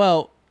 Yeah.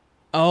 Well.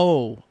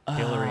 Oh.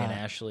 Hillary and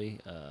Ashley.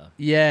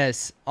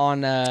 Yes.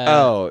 On.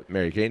 Oh,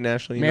 Mary Kate and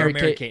Ashley. Mary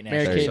Mary Kate, Kate and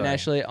Mary Ashley, Kate and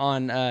sorry. Ashley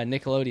on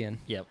Nickelodeon.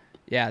 Yep.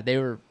 Yeah, they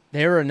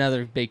were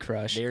another big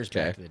crush. There's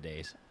Okay. back to the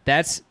days.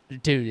 That's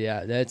dude.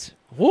 Yeah, that's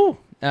woo.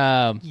 You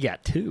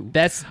got two.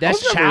 That's was never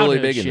really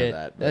childhood big into shit.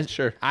 that, but That's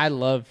sure. I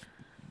love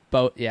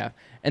both. Yeah,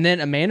 and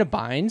then Amanda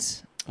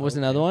Bynes was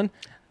another one,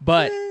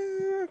 but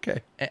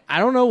Okay. I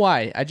don't know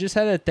why. I just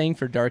had a thing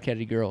for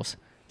dark-headed girls.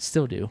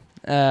 Still do.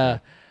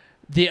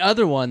 The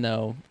other one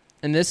though,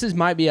 and this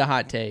might be a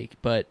hot take,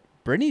 but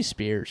Britney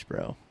Spears,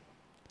 bro.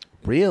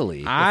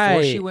 Really?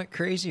 Before she went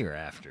crazy or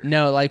after?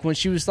 No, like when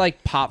she was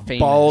like pop famous.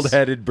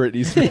 Bald-headed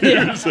Britney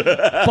Spears.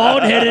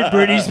 Bald-headed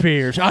Britney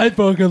Spears. I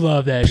fucking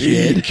love that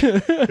shit.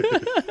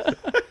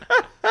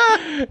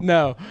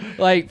 No,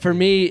 like for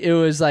me, it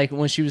was like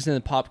when she was in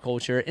the pop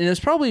culture, and it was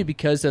probably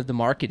because of the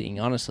marketing.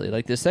 Honestly,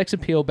 like the sex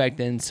appeal back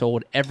then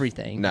sold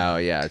everything. No,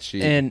 yeah,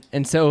 she. And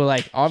so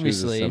like she was a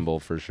obviously, symbol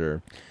for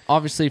sure.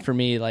 obviously for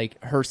me,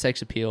 like her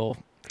sex appeal,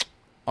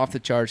 off the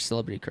charts,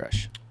 celebrity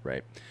crush.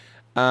 Right.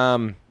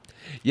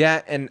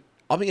 Yeah, and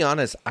I'll be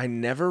honest, I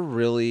never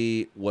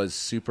really was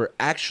super.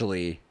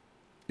 Actually,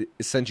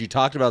 since you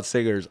talked about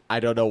singers, I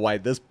don't know why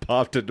this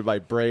popped into my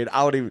brain.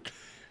 I don't even.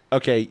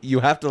 Okay,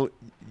 you're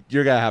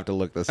gonna have to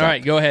look this All up.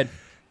 right, go ahead.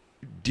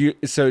 Do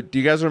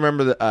you guys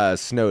remember the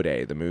Snow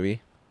Day, the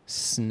movie?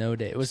 Snow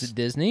Day. Was it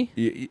Disney?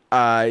 It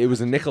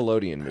was a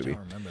Nickelodeon movie. I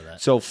don't remember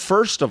that. So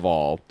first of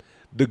all,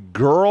 the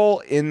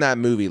girl in that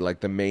movie,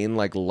 like the main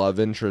like love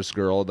interest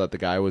girl that the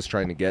guy was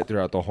trying to get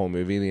throughout the whole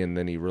movie, and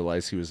then he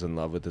realized he was in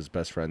love with his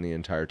best friend the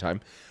entire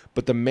time.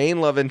 But the main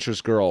love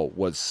interest girl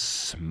was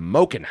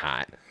smoking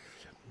hot.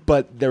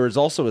 But there was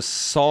also a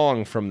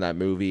song from that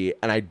movie,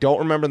 and I don't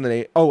remember the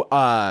name.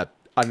 Oh,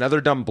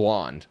 Another Dumb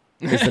Blonde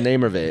is the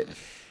name of it.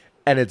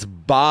 And it's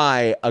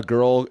by a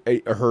girl,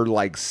 her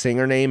like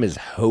singer name is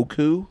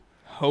Hoku.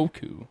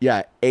 Hoku.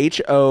 Yeah,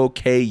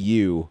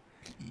 Hoku.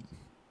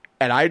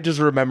 And I just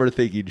remember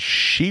thinking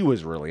she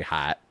was really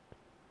hot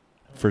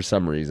for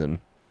some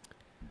reason.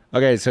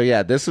 Okay, so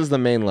yeah, this is the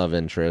main love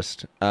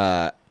interest.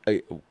 What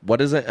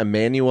is it?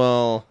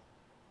 Emmanuel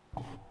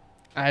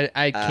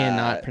I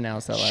cannot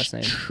pronounce that last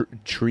name.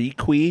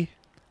 Trequi?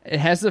 It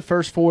has the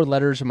first 4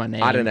 letters of my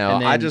name. I don't know.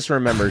 and I then- just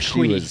remember she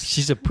was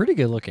She's a pretty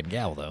good looking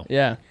gal, though.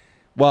 yeah.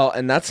 well,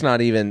 and that's not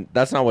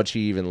what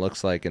she even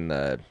looks like in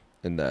the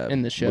In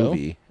the show?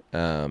 movie.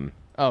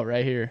 Oh,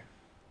 right here.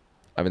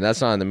 I mean,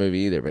 that's not in the movie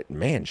either, but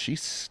man, she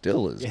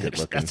still is good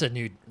looking. That's a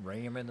new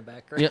ram in the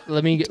background. Yeah,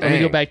 let me go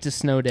Dang. back to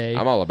Snow Day.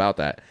 I'm all about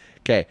that.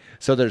 Okay,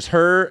 so there's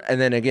her, and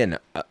then again,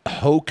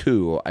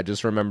 Hoku. I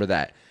just remember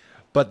that.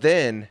 But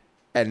then,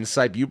 and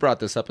Sipe, you brought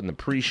this up in the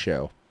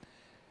pre-show.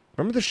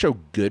 Remember the show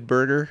Good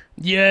Burger?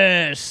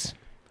 Yes.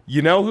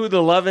 You know who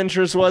the love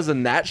interest was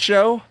in that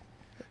show?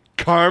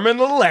 Carmen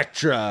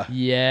Electra.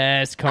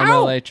 Yes, Carmen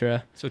Ow!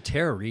 Electra. So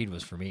Tara Reid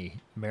was for me.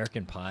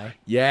 American Pie.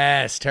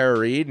 Yes, Tara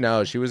Reid.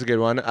 No, she was a good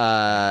one.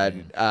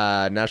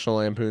 National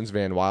Lampoon's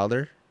Van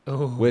Wilder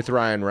with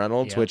Ryan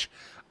Reynolds, Yeah. which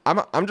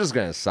I'm just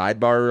gonna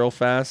sidebar real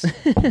fast.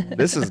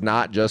 This is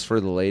not just for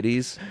the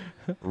ladies.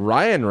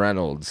 Ryan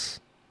Reynolds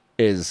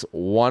is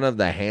one of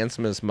the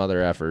handsomest mother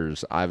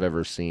effers I've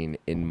ever seen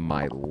in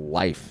my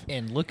life,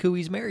 And look who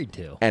he's married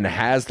to. and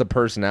has the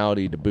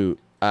personality to boot.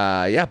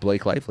 Yeah,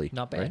 Blake Lively.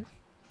 Not bad. right?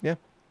 Yeah,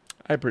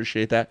 I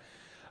appreciate that.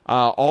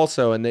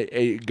 Also,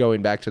 and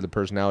going back to the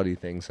personality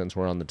thing, since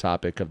we're on the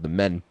topic of the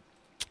men,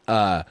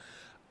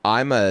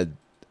 I'm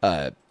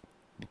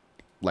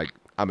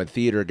a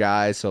theater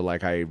guy, so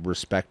like I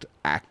respect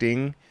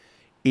acting,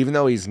 even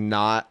though he's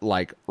not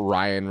like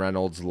Ryan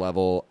Reynolds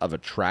level of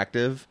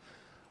attractive.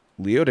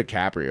 Leo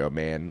DiCaprio,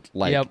 man,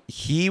 like Yep.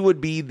 he would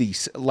be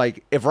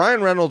if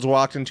Ryan Reynolds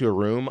walked into a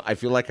room, I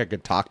feel like I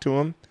could talk to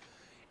him.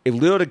 If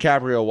Leo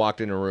DiCaprio walked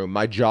in a room,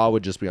 my jaw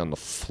would just be on the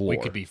floor. We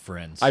could be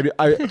friends. I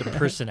the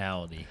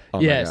personality. oh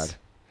Yes. my god.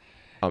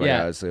 Oh my Yeah.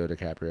 god, it's Leo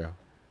DiCaprio.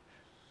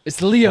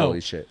 It's Leo.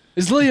 Holy shit.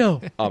 It's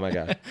Leo. Oh my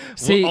god.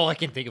 See, All I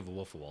can think of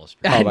Wolf of Wall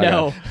Street. I Oh my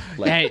know. God.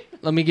 Like- Hey,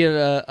 let me get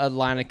a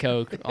line of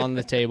Coke on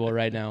the table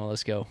right now.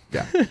 Let's go.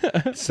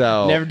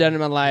 So Never done it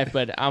in my life,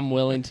 but I'm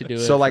willing to do it.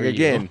 So like for you.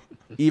 again,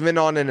 even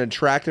on an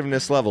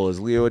attractiveness level, is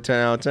Leo a 10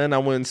 out of 10? I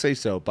wouldn't say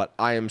so, but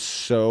I am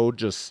so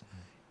just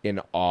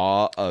in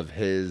awe of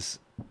his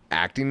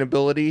acting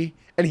ability.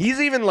 And he's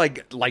even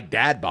like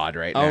dad bod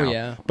right Oh, now.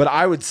 yeah. But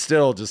I would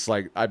still just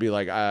I'd be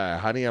like,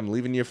 honey, I'm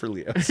leaving you for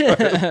Leo. So,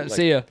 like,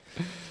 See ya.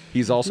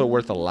 he's also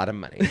worth a lot of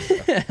money.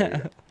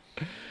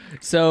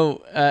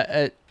 So,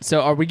 there you go.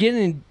 So are we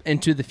getting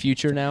into the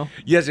future now?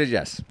 Yes.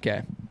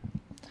 Okay.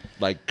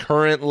 Like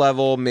current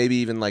level, maybe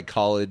even like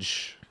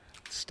college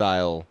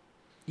style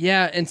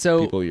Yeah, and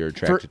so people you're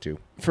attracted to.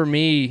 for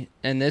me,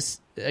 and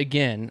this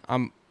again,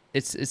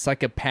 it's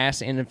like a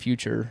past and a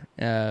future.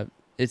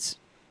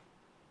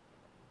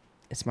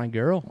 It's my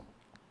girl.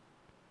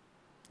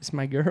 It's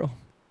my girl.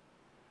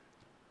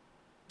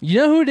 You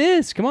know who it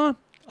is? Come on.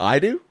 I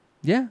do?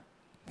 Yeah,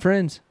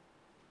 Friends.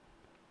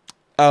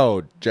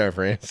 Oh,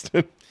 Jennifer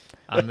Aniston.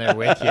 I'm there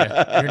with you.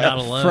 You're not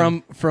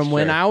alone. From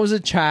when Sure. I was a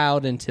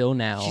child until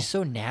now. She's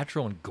so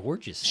natural and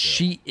gorgeous. Still.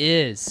 She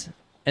is.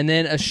 And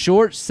then a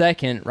short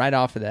second right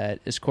off of that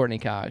is Courtney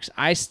Cox.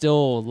 I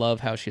still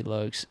love how she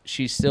looks.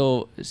 She's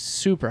still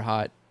super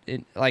hot.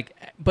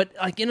 But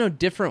in a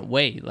different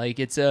way. Like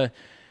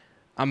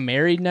I'm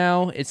married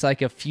now. It's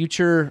like a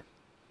future.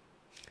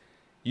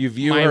 You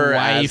view My her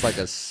as wife. like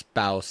a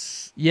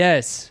spouse.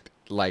 Yes.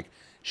 Like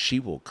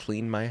she will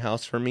clean my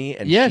house for me,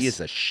 and Yes. she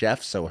is a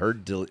chef, so her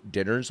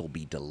dinners will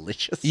be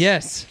delicious.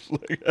 Yes.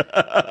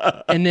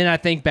 And then I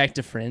think back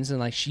to Friends, and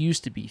like she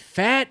used to be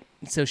fat,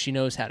 so she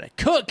knows how to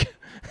cook.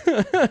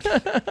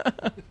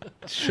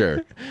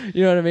 Sure.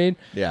 You know what I mean?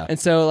 Yeah. And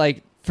so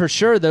like for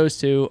sure those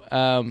two.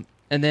 And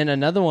then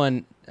another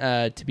one,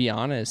 to be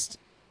honest,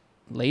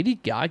 Lady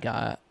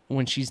Gaga,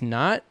 when she's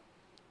not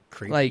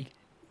Creepy. like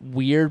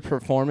weird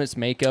performance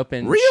makeup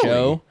and Really?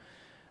 show,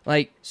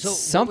 like So what was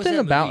something that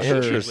about movie her.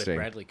 she did with Interesting.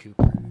 Bradley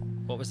Cooper.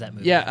 What was that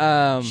movie?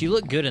 Yeah. she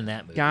looked good in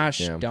that movie.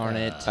 Gosh Yeah. darn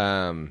it.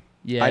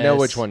 I know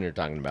which one you're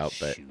talking about,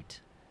 but Shoot.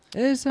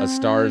 Is A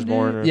Star is I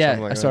Born or yeah,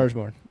 something like A Star that? is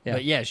Born. Yeah.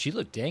 But yeah, she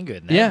looked dang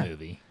good in that Yeah.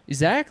 movie.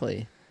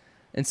 Exactly.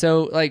 And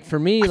so like for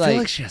me, I feel like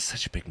like she has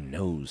such a big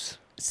nose.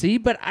 see,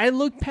 but I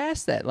look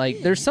past that.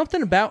 Like there's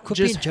something about Quit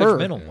just being her.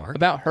 judgmental, Mark.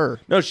 About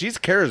her. No, she's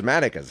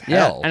charismatic as Yeah.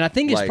 hell. And I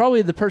think it's Like-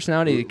 probably the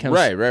personality that comes,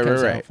 Right,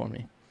 comes right. out for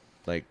me.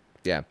 like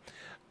yeah.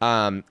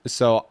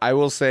 So I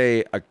will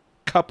say a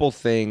couple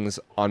things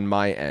on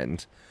my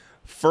end.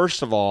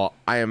 First of all,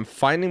 I am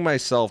finding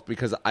myself,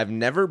 because I've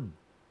never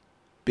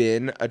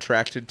been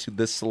attracted to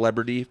this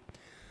celebrity,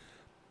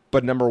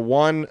 but number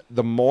one,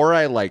 the more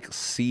I like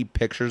see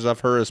pictures of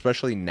her,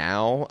 especially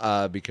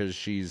now, because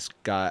she's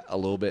got a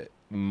little bit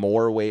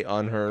more weight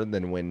on her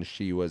than when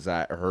she was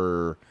at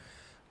her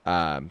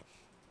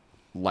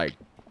like,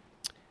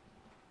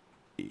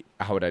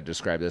 how would I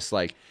describe this?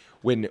 Like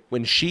when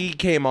she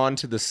came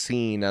onto the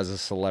scene as a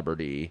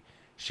celebrity,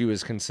 she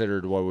was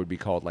considered what would be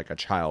called like a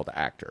child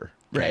actor.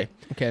 Okay?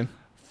 Okay.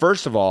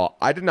 First of all,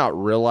 I did not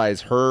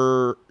realize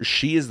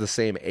she is the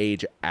same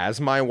age as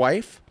my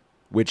wife,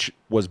 which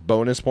was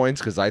bonus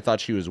points because I thought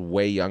she was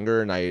way younger,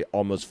 and I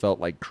almost felt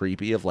like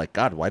creepy of like,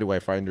 God, why do I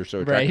find her so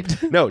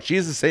attractive? Right. No, she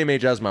is the same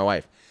age as my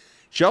wife.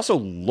 She also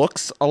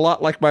looks a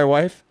lot like my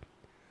wife.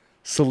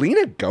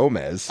 Selena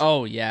Gomez.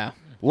 Oh yeah.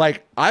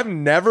 Like, I've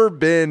never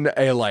been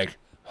a like,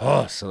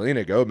 oh,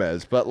 Selena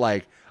Gomez, but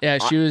like, Yeah,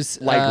 she was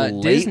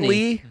like Disney.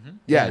 lately,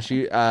 Yeah,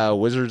 she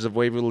Wizards of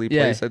Waverly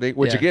Yeah, Place, I think,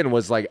 which yeah. again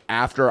was like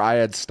after I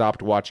had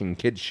stopped watching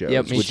kids shows,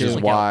 Yep, me which too. is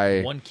She's why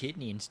got one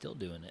kidney and still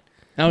doing it.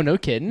 Oh, no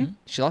kidding.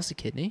 She lost a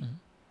kidney.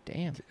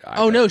 Damn.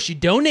 Oh no, she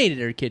donated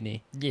her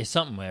kidney. Yeah,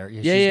 something there.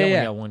 Yeah, Yeah, she's yeah, only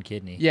yeah. got one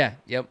kidney. Yeah.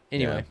 Yep.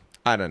 Anyway. Yeah.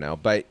 I don't know,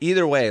 but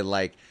either way,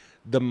 like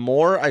the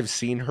more I've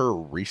seen her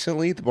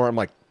recently, the more I'm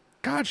like,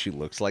 God, she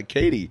looks like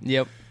Katie.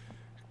 Yep.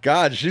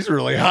 God, she's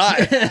really hot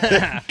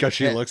because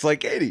she looks like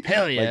Katie.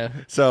 Hell yeah.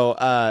 Like, so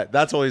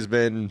that's always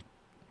been,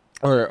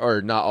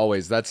 or not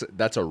always. That's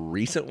a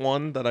recent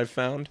one that I've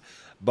found.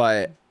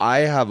 But I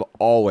have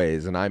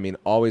always, and I mean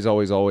always,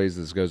 always, always.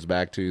 This goes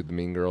back to the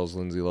Mean Girls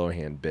Lindsay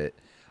Lohan bit.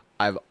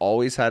 I've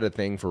always had a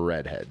thing for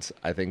redheads.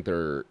 I think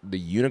they're the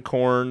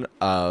unicorn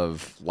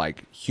of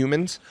like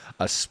humans,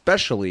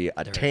 especially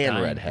a They're tan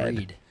dying redhead.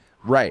 breed.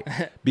 Right.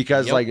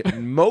 Because Yep. like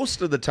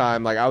most of the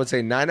time, like I would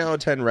say 9 out of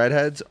 10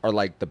 redheads are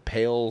like the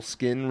pale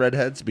skin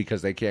redheads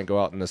because they can't go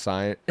out in the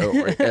sun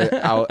or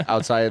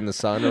outside in the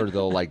sun or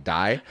they'll like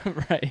die.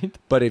 Right.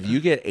 But if you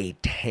get a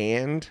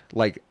tanned,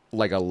 like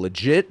a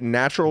legit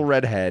natural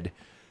redhead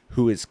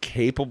who is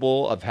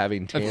capable of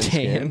having tan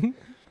skin, Tan.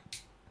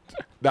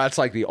 that's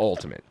like the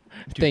ultimate.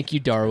 Thank you,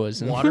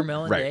 Darwism.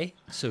 Watermelon Right. Day.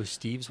 So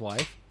Steve's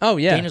wife. Oh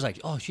yeah. Dana's like,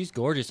 oh, she's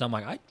gorgeous. I'm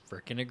like, I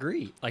freaking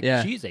agree. Like,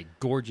 Yeah. she's a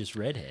gorgeous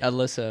redhead.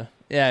 Alyssa.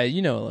 Yeah,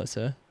 you know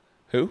Alyssa.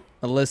 Who?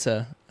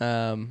 Alyssa.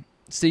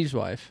 Steve's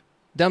wife.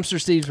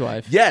 Dumpster Steve's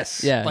wife.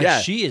 Yes. Yeah. like,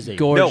 yeah. she is a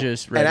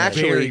Gorgeous No, and redhead.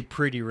 actually- very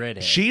pretty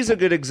redhead. She's a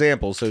good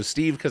example. So,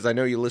 Steve, because I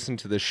know you listen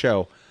to this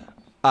show,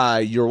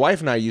 your wife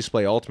and I used to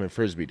play Ultimate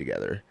Frisbee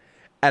together.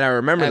 And I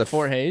remember At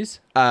Fort Hayes.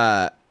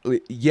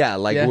 Yeah,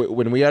 like Yeah.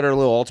 when we had our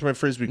little Ultimate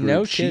Frisbee group,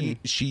 No she kidding.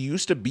 she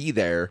used to be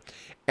there,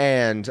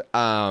 and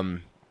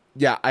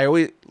yeah, I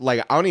always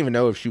like I don't even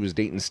know if she was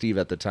dating Steve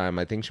at the time.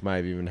 I think she might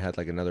have even had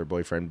like another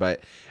boyfriend. But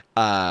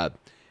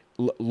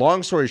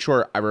long story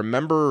short, I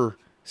remember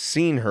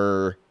seeing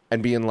her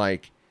and being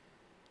like,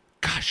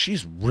 "Gosh,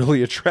 she's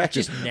really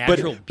attractive." Just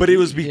natural but it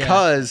was beauty. Yeah.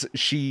 because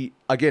she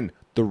again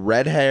the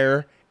red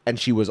hair and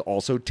she was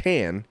also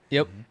tan.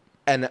 Yep.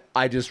 And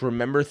I just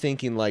remember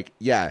thinking, like,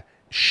 yeah,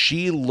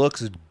 she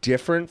looks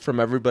different from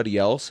everybody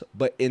else,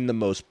 but in the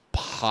most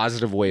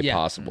positive way Yeah.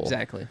 possible.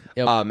 Exactly.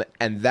 Yep.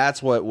 And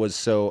that's what was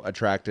so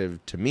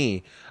attractive to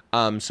me.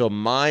 So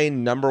my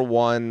number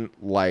one,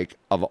 like,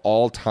 of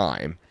all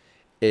time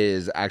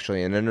is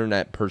actually an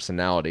internet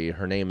personality.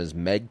 Her name is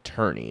Meg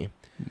Turney.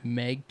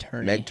 Meg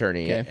Turney. Meg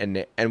Turney,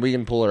 Okay. and we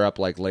can pull her up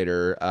like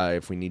later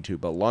if we need to.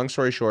 But long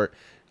story short,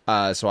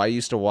 so I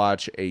used to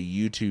watch a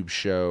YouTube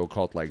show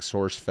called like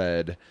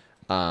SourceFed,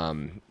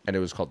 and it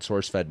was called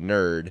SourceFed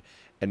Nerd,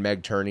 and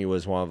Meg Turney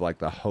was one of like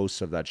the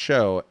hosts of that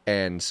show,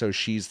 and so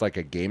she's like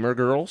a gamer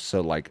girl, so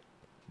like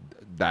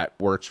that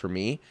works for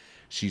me.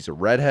 She's a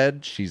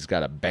redhead. She's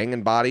got a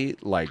banging body,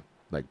 like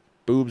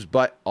boobs,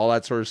 butt, all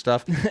that sort of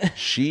stuff.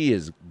 She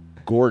is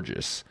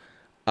gorgeous.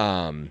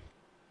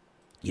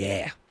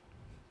 Yeah.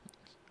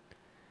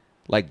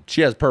 Like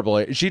she has purple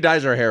hair. She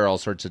dyes her hair all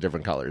sorts of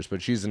different colors,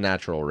 but she's a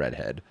natural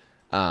redhead.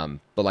 But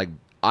like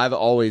I've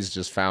always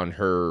just found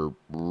her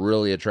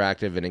really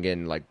attractive, and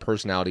again, like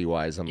personality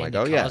wise, I'm like, In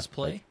oh the yeah.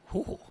 cosplay.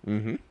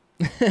 Ooh.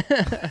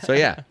 So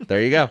yeah,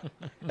 there you go.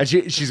 And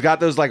she's got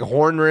those like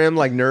horn rim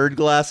like nerd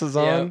glasses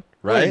on, Yeah.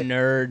 right? What a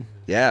nerd.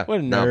 Yeah. What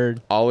a nerd.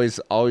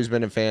 Always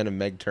been a fan of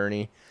Meg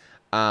Turney.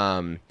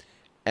 And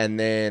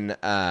then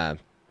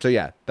so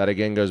yeah, that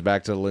again goes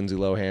back to Lindsay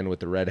Lohan with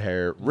the red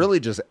hair. Really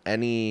just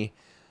any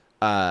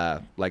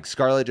like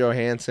Scarlett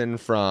Johansson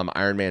from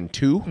Iron Man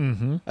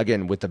 2.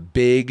 Again with the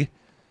big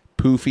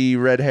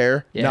poofy red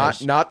hair. Yeah.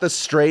 Not the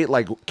straight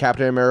like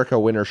Captain America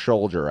Winter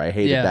Soldier. I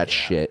hated Yeah. that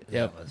shit.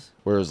 Yep.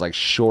 Where it was like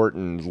short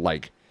and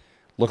like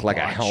looked like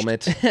a Botched.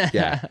 helmet.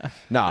 Yeah.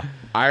 Nah.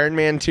 Iron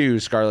Man 2,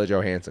 Scarlett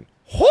Johansson.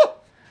 Get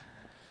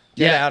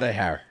Yeah. out of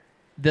here.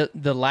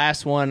 The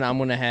last one I'm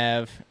gonna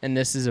have, and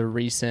this is a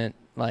recent,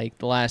 like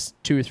the last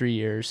 2 or 3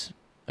 years,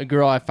 a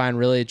girl I find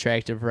really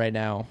attractive right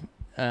now,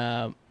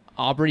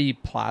 Aubrey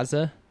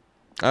Plaza.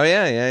 Oh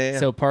yeah.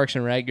 So Parks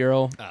and Rec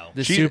girl, Oh.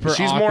 the she's super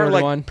more awkward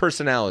like one.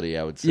 personality,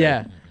 I would say.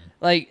 Yeah,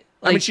 like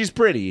I mean she's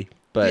pretty,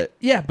 but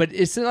yeah, but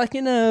it's like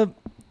in a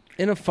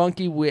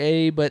funky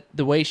way. But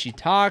the way she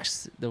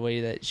talks, the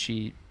way that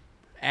she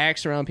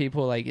acts around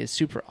people, like is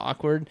super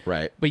awkward.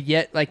 right. But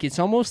yet, like it's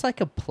almost like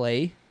a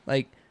play.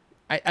 Like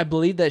I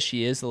believe that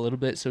she is a little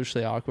bit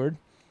socially awkward,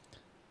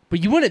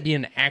 but you wouldn't be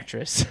an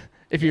actress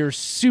if you're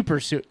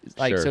super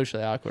like Sure.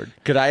 socially awkward.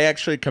 Could I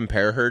actually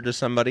compare her to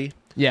somebody?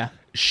 Yeah,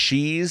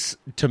 She's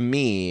to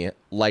me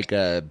like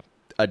a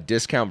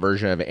discount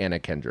version of Anna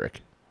Kendrick.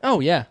 Oh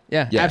yeah,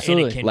 Yeah.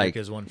 absolutely. Anna Kendrick Like-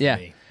 is one for Yeah.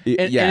 me.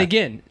 And, Yeah. and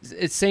again,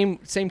 it's same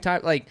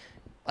type. Like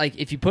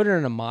if you put her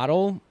in a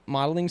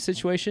modeling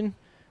situation,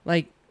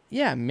 like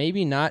yeah,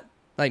 maybe not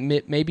like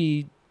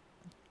maybe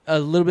a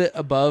little bit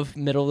above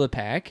middle of the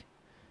pack,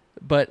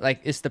 but like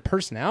it's the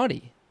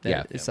personality. That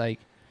Yeah. it's like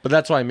But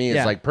that's what I mean. It's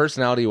Yeah. like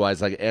personality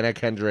wise, like Anna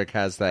Kendrick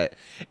has that,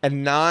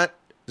 and not.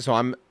 So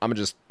I'm gonna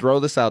just throw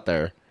this out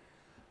there.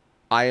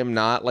 I am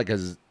not like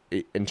as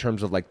in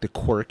terms of like the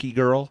quirky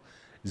girl.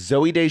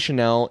 Zoe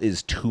Deschanel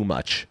is too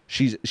much.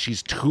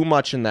 She's too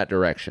much in that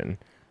direction.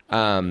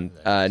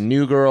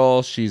 New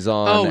Girl, she's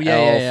on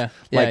Elf.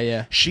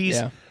 Yeah. She's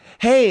Yeah.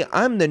 hey,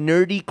 I'm the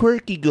nerdy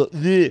quirky girl.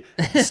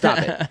 Stop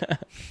it.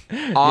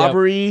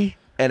 Aubrey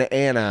and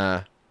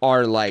Anna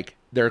are like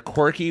they're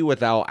quirky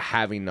without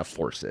having to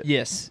force it.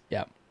 Yes.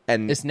 Yeah.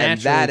 And, It's and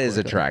naturally that is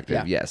quirky. attractive.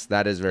 Yeah. Yes,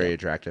 that is very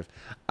attractive.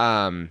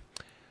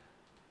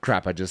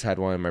 Crap, I just had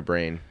one in my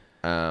brain.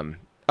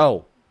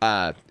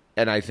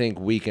 And I think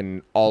we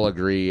can all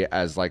agree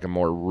as like a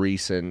more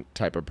recent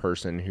type of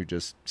person who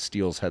just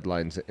steals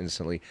headlines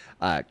instantly.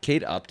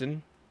 Kate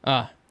Upton.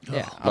 Yeah,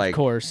 Like- of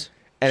course.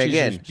 And She's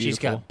again, just She's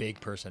beautiful. got big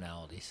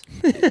personalities.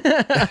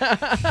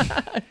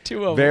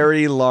 Two of them.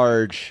 very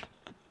large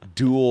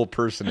dual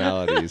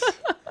personalities.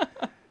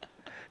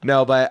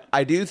 No, but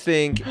I do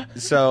think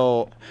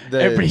so.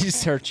 Everybody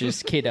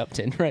searches Kate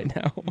Upton right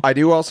now. I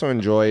do also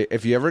enjoy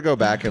if you ever go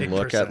back and Big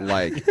look at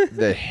like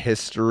the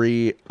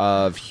history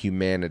of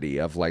humanity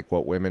of like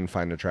what women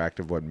find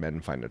attractive, what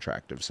men find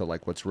attractive. So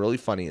like what's really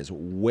funny is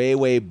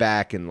way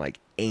back in like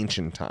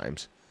ancient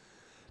times,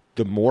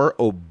 the more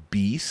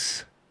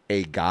obese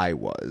a guy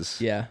was,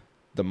 Yeah.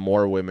 the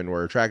more women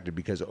were attracted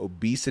because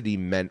obesity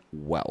meant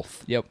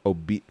wealth. Yep.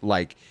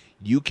 Like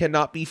you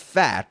cannot be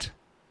fat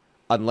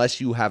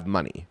unless you have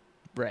money.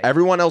 Right.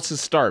 Everyone else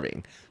is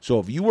starving. So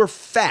if you were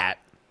fat,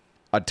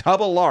 a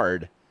tub of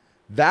lard,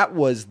 that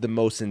was the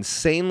most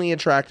insanely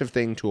attractive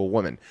thing to a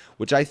woman,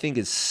 which I think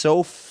is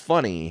so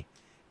funny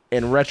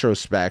in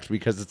retrospect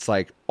because it's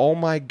like, oh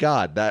my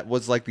God, that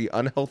was like the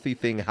unhealthy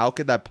thing. How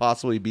could that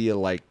possibly be a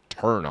like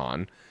turn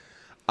on?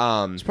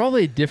 It's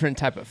probably a different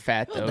type of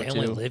fat, Well, though, they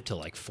only too. lived till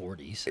like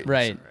 40s.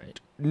 Right. That's all right.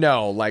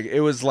 No, like it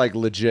was like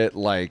legit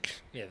like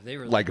Yeah, they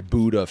were like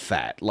Buddha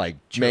fat, like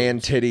man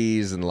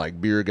titties and like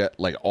beer gut,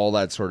 like all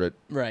that sort of.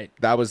 Right.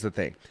 That was the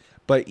thing.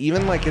 But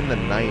even like in the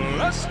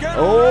 90s.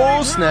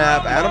 Oh,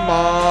 snap. Adam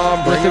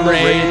Bomb. With the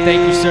raid.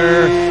 Thank you,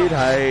 sir.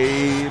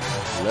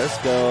 Hype. Let's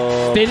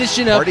go.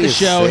 Finishing up Party the is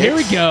show. Here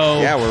we 6.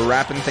 go. Yeah, we're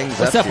wrapping things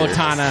What's up up, here.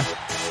 Otana?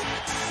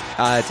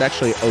 It's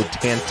actually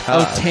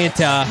Otanta.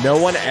 Otanta.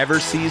 No one ever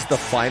sees the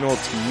final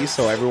T,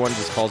 so everyone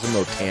just calls him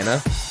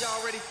Otana.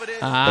 But yeah,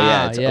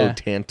 Ah, it's yeah.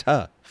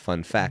 Otanta.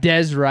 Fun fact.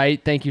 Des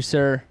Wright. Thank you,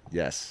 sir.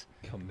 Yes.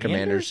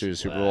 Commanders to the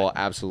Super Bowl?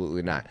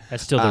 Absolutely not.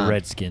 That's still the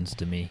Redskins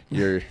to me.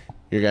 You're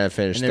gonna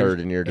finish And there's- third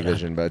in your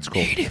division, but it's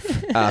cool.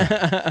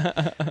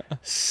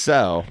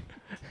 So,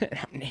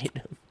 Native.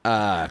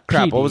 crap.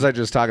 PD. What was I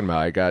just talking about?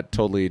 I got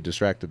totally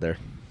distracted there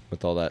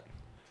with all that.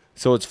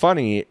 So what's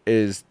funny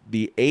is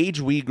the age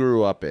we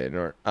grew up in,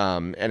 or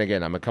and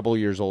again, I'm a couple of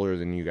years older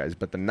than you guys,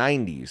 but the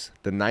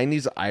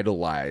 '90s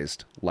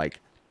idolized like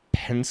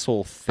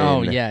pencil thin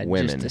Oh, yeah.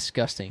 women, Just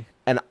disgusting.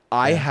 and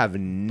I have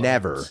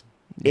never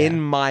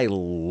in my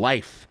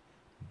life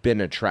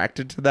been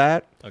attracted to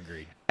that.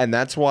 Agreed. And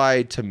that's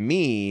why, to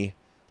me,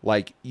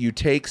 like you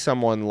take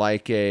someone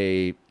like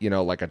a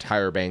like a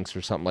Tyra Banks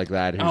or something like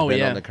that who's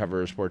been on the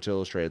cover of Sports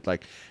Illustrated.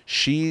 Like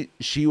she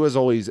was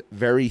always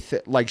very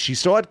thin. Like she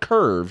still had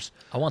curves.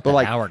 I want but that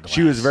like hourglass.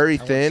 she was very I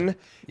want thin.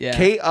 Yeah.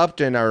 Kate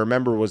Upton, I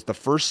remember, was the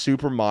first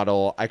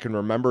supermodel I can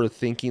remember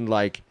thinking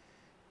like,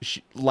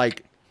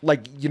 like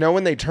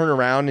when they turn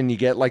around and you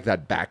get like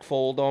that back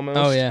fold almost.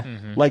 Oh, yeah.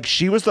 Like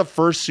she was the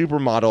first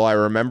supermodel I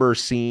remember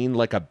seeing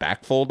like a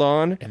back fold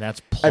on. And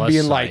that's plus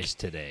being size like,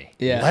 today.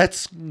 Yeah.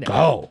 Let's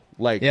go.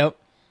 Like, Yep.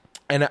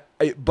 and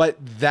but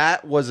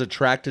that was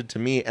attracted to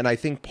me, and I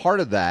think part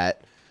of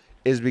that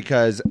is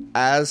because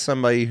as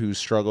somebody who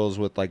struggles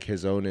with like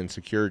his own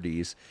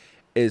insecurities,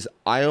 is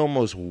I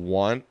almost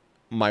want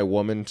my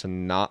woman to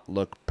not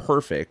look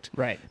perfect,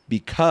 Right.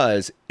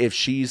 Because if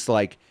she's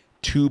like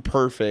too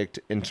perfect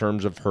in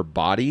terms of her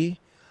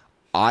body,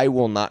 I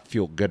will not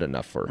feel good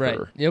enough for Right.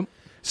 her. Yep.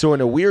 So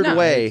in a weird No,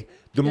 way,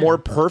 the more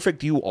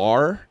perfect you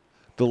are,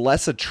 the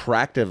less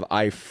attractive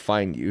I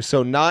find you.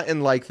 So not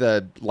in like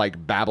the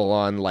like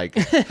Babylon like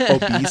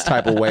obese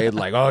type of way,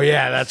 like, oh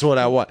yeah, that's what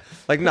I want.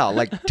 Like no,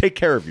 like take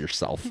care of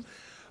yourself.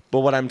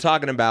 But what I'm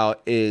talking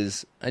about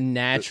is A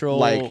natural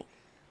like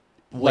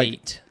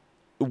weight.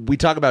 we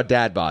talk about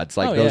dad bods,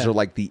 like Oh, those yeah. are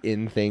like the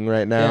in thing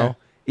right now. Yeah.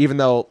 Even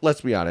though,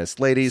 let's be honest,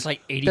 ladies, It's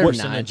like They're 80% of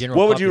not. the general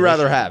what would you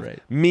rather population. have?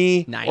 Right.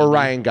 Me 90. or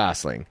Ryan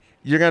Gosling?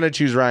 You're going to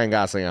choose Ryan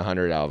Gosling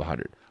 100 out of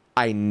 100.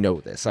 I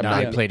know this. I'm No, not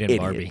I an played in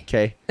idiot, Barbie.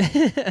 okay?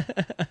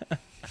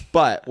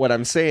 But what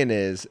I'm saying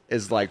is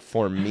like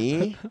for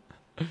me,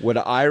 would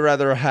I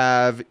rather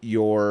have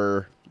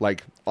your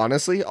like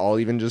honestly, I'll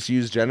even just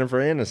use Jennifer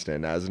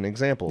Aniston as an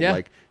example. Yeah.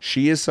 Like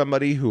she is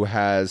somebody who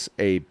has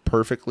a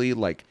perfectly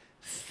like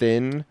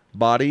thin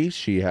body.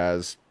 She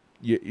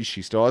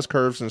still has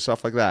curves and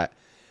stuff like that.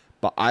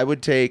 But I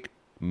would take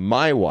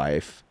my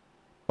wife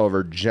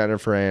over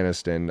Jennifer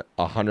Aniston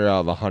 100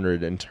 out of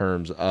 100 in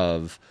terms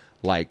of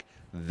like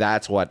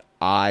that's what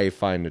I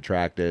find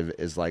attractive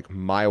is like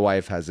my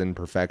wife has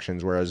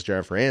imperfections, whereas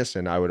Jennifer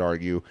Aniston, I would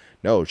argue,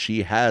 no,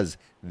 she has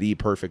the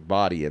perfect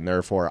body, and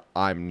therefore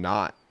I'm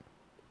not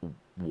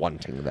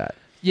wanting that.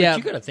 Yeah. But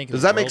you got to think. Of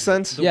Does the that make world-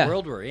 sense? The Yeah.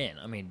 world we're in.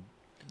 I mean,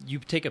 you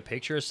take a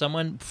picture of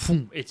someone,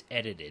 boom, it's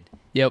edited.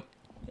 Yep.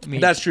 I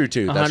mean, That's true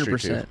too. That's true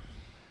too.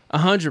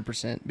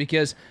 100%.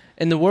 Because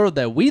in the world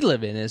that we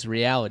live in is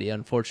reality,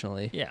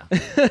 unfortunately. yeah.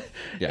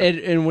 Yeah.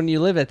 And when you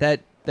live at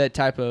that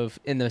type of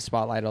in the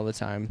spotlight all the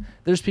time,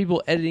 there's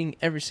people editing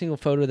every single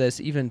photo that's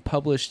even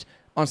published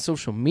on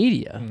social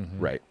media.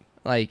 Right.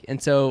 Like,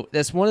 and so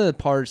that's one of the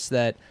parts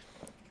that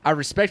I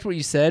respect what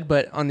you said,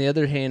 but on the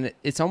other hand,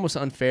 it's almost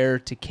unfair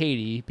to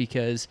Katie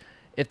because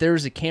if there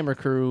was a camera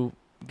crew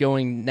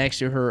going next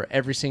to her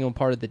every single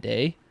part of the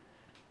day,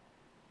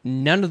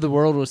 none of the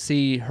world will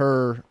see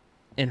her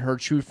in her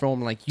true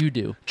form like you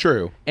do.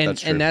 True. And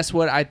that's true. and that's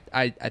what I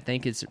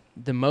think is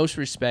the most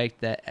respect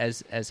that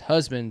as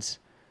husbands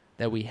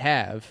that we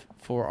have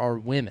for our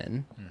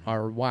women,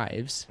 our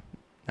wives,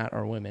 not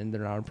our women,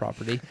 they're not our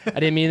property. I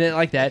didn't mean it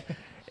like that.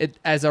 It,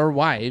 as our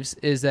wives,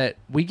 is that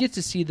we get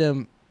to see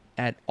them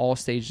at all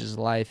stages of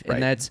life, and Right.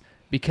 that's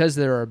because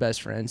they're our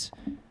best friends.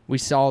 We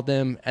saw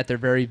them at their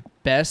very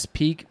best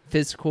peak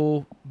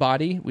physical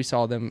body. We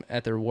saw them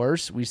at their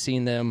worst. We've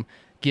seen them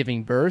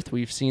giving birth.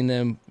 We've seen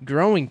them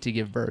growing to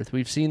give birth.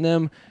 We've seen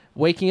them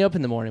waking up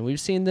in the morning. We've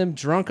seen them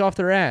drunk off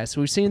their ass.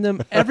 We've seen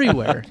them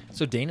everywhere.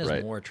 So Dana's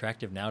Right. more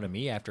attractive now to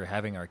me after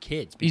having our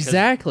kids. Because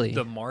Exactly.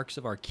 The marks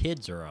of our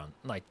kids are on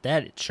like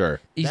that. Sure.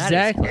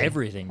 Exactly. That is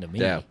everything to me.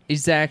 Yeah.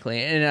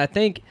 Exactly, and I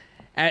think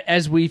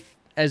as we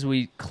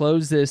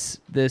close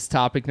this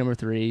topic number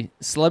 3,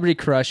 celebrity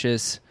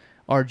crushes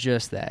are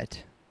just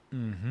that.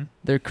 Mm-hmm.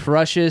 They're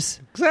crushes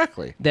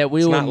Exactly. that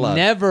we It's will not love.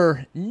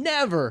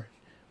 never.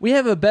 We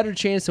have a better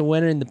chance of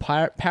winning the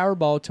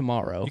Powerball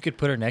tomorrow. You could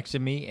put her next to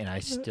me, and I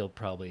still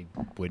probably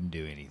wouldn't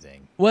do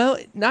anything. Well,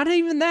 not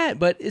even that,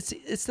 but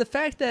it's the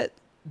fact that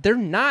they're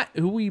not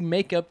who we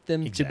make up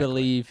them to Exactly.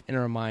 believe in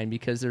our mind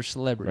because they're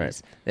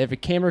celebrities. Right. They have a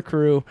camera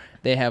crew.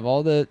 They have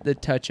all the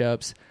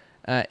touch-ups.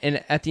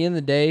 And at the end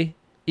of the day,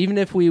 even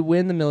if we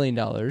win the $1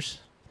 million,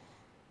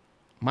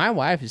 my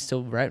wife is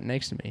still right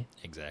next to me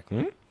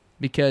Exactly.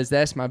 because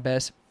that's my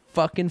best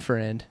fucking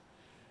friend.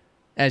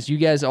 As you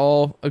guys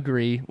all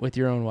agree with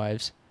your own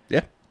wives.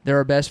 Yeah. They're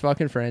our best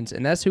fucking friends,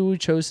 and that's who we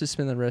chose to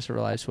spend the rest of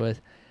our lives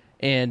with.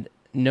 And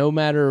no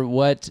matter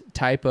what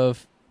type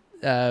of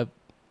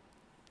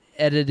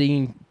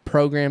editing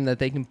program that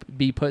they can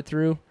be put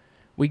through,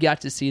 we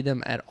got to see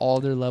them at all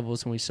their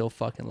levels, and we still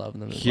fucking love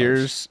them.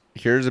 Here's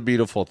a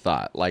beautiful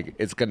thought. Like,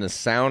 it's going to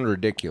sound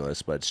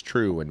ridiculous, but it's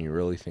true when you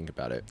really think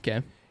about it.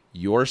 Okay.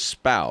 Your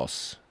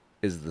spouse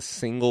is the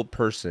single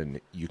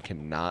person you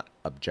cannot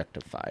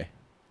objectify.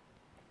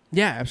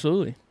 Yeah,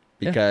 absolutely.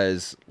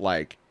 Because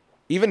like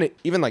even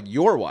like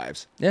your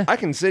wives, Yeah. I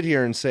can sit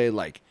here and say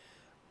like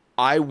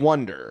I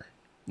wonder,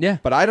 Yeah.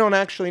 but I don't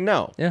actually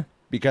know. Yeah.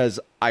 Because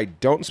I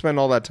don't spend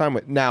all that time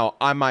with. Now,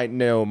 I might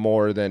know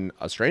more than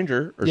a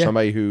stranger or Yeah.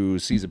 somebody who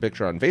sees a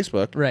picture on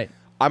Facebook. Right.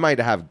 I might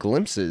have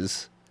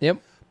glimpses, Yep.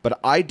 but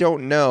I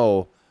don't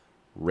know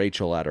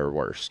Rachel at her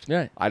worst.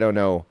 Right. I don't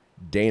know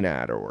Dana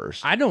at her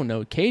worst. I don't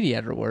know Katie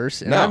at her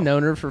worst, and No. I've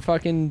known her for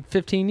fucking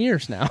 15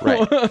 years now.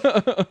 Right.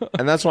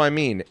 And that's what I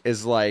mean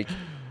is like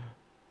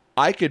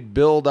I could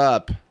build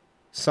up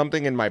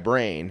something in my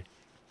brain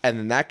and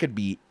then that could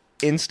be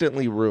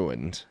instantly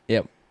ruined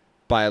Yep.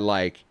 by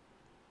like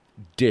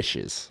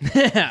dishes.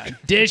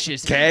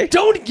 Dishes. 'Kay?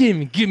 Don't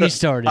get me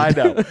started. I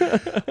know.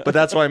 But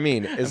that's what I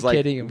mean is like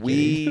kidding, I'm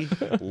we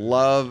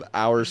love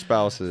our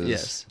spouses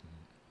Yes.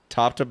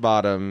 top to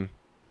bottom,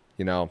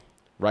 you know,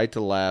 right to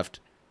left,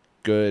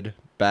 good,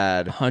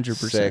 bad, 100%.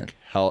 sick,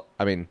 health.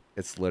 I mean,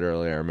 it's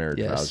literally our marriage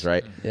Yes. vows,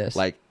 right? Yes.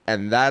 Like,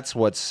 and that's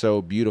what's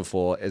so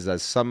beautiful is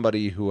as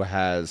somebody who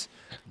has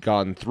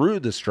gone through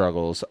the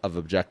struggles of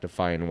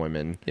objectifying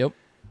women, Yep.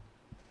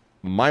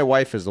 my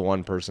wife is the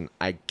one person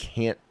I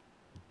can't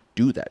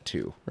do that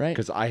to. Right.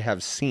 Because I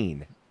have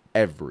seen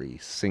every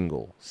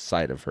single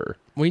side of her.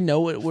 We know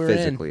what we're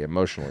Physically,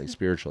 emotionally,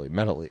 spiritually,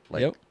 mentally,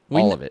 like Yep.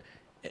 all of it.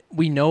 in.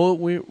 We know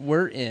what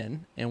we're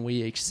in, and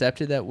we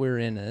accepted that we're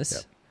in this,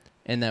 Yep.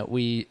 and that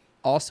we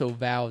also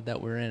vowed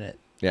that we're in it.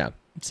 Yeah.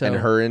 So- and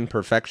her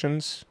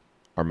imperfections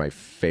are my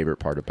favorite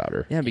part about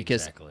her. Yeah,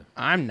 because Exactly.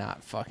 I'm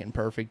not fucking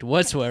perfect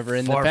whatsoever,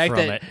 and Far the fact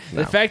from that it.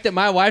 the No. fact that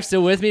my wife's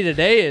still with me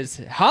today is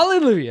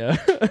hallelujah.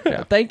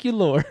 Yeah. Thank you,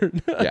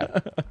 Lord. Yeah.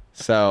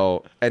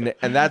 So, and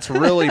that's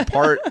really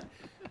part.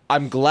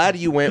 I'm glad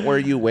you went where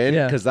you went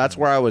Yeah. because that's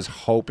where I was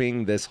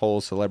hoping this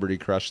whole celebrity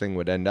crush thing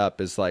would end up.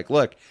 Is like,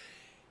 look,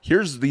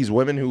 here's these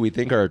women who we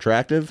think are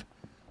attractive,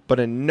 but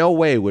in no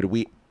way would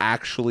we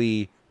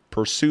actually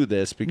pursue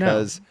this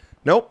because,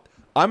 nope,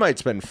 I might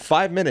spend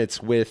 5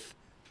 minutes with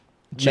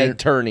Meg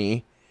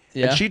Turney,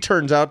 Yeah. and she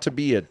turns out to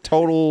be a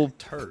total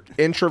Turd.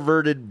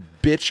 introverted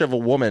bitch of a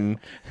woman.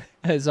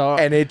 As all,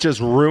 And it just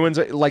ruins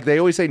it. Like they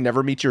always say,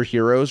 never meet your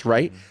heroes,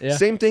 right? Yeah.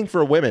 Same thing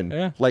for women.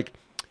 Yeah. Like,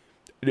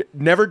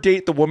 never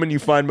date the woman you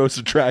find most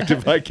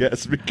attractive, I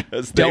guess,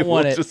 because they Don't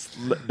want will it. just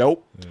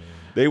nope.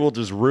 They will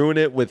just ruin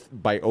it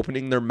by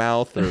opening their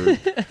mouth or,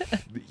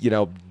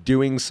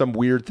 doing some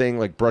weird thing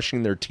like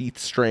brushing their teeth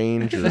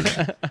strange. Or,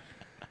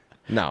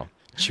 no,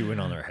 Chewing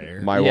on their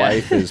hair. my Yeah.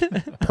 wife is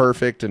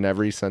perfect in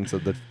every sense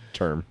of the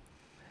term.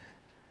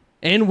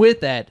 And with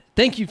that,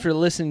 thank you for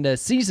listening to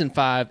Season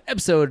 5,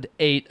 Episode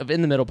 8 of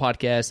In the Middle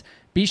Podcast.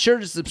 Be sure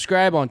to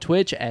subscribe on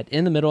Twitch at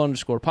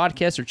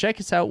InTheMiddle_podcast or check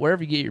us out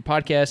wherever you get your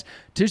podcasts.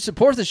 To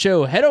support the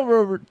show, head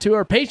over to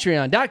our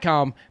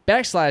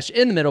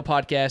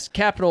Patreon.com/InTheMiddlePodcast,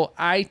 capital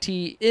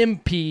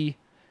ITMP.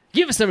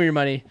 Give us some of your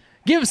money.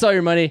 Give us all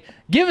your money.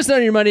 Give us none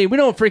of your money. We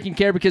don't freaking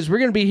care because we're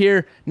going to be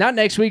here not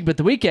next week, but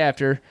the week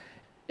after.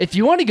 If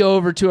you want to go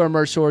over to our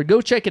merch store, go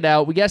check it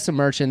out. We got some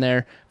merch in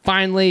there.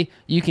 Finally,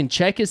 you can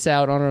check us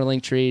out on our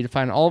link tree to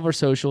find all of our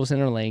socials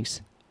and our links.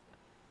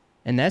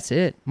 And that's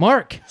it.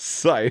 Mark.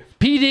 Sight.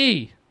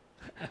 PD.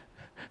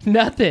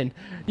 Nothing.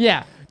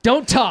 Yeah.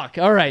 Don't talk.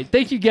 All right.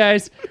 Thank you,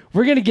 guys.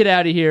 We're going to get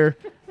out of here.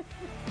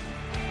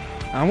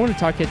 I want to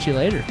talk at you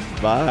later.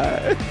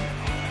 Bye.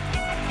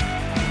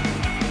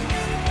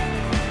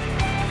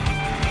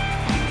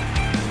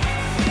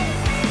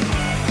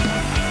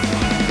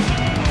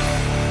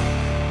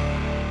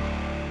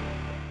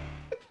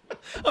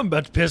 I'm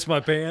about to piss my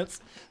pants.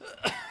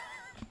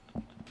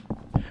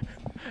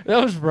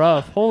 That was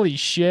rough. Holy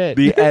shit.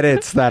 The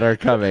edits that are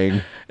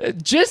coming.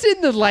 Just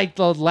in the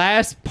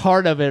last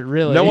part of it,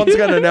 really. No one's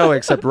going to know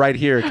except right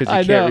here because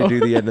I you can't know.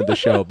 redo the end of the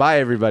show. Bye,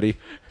 everybody.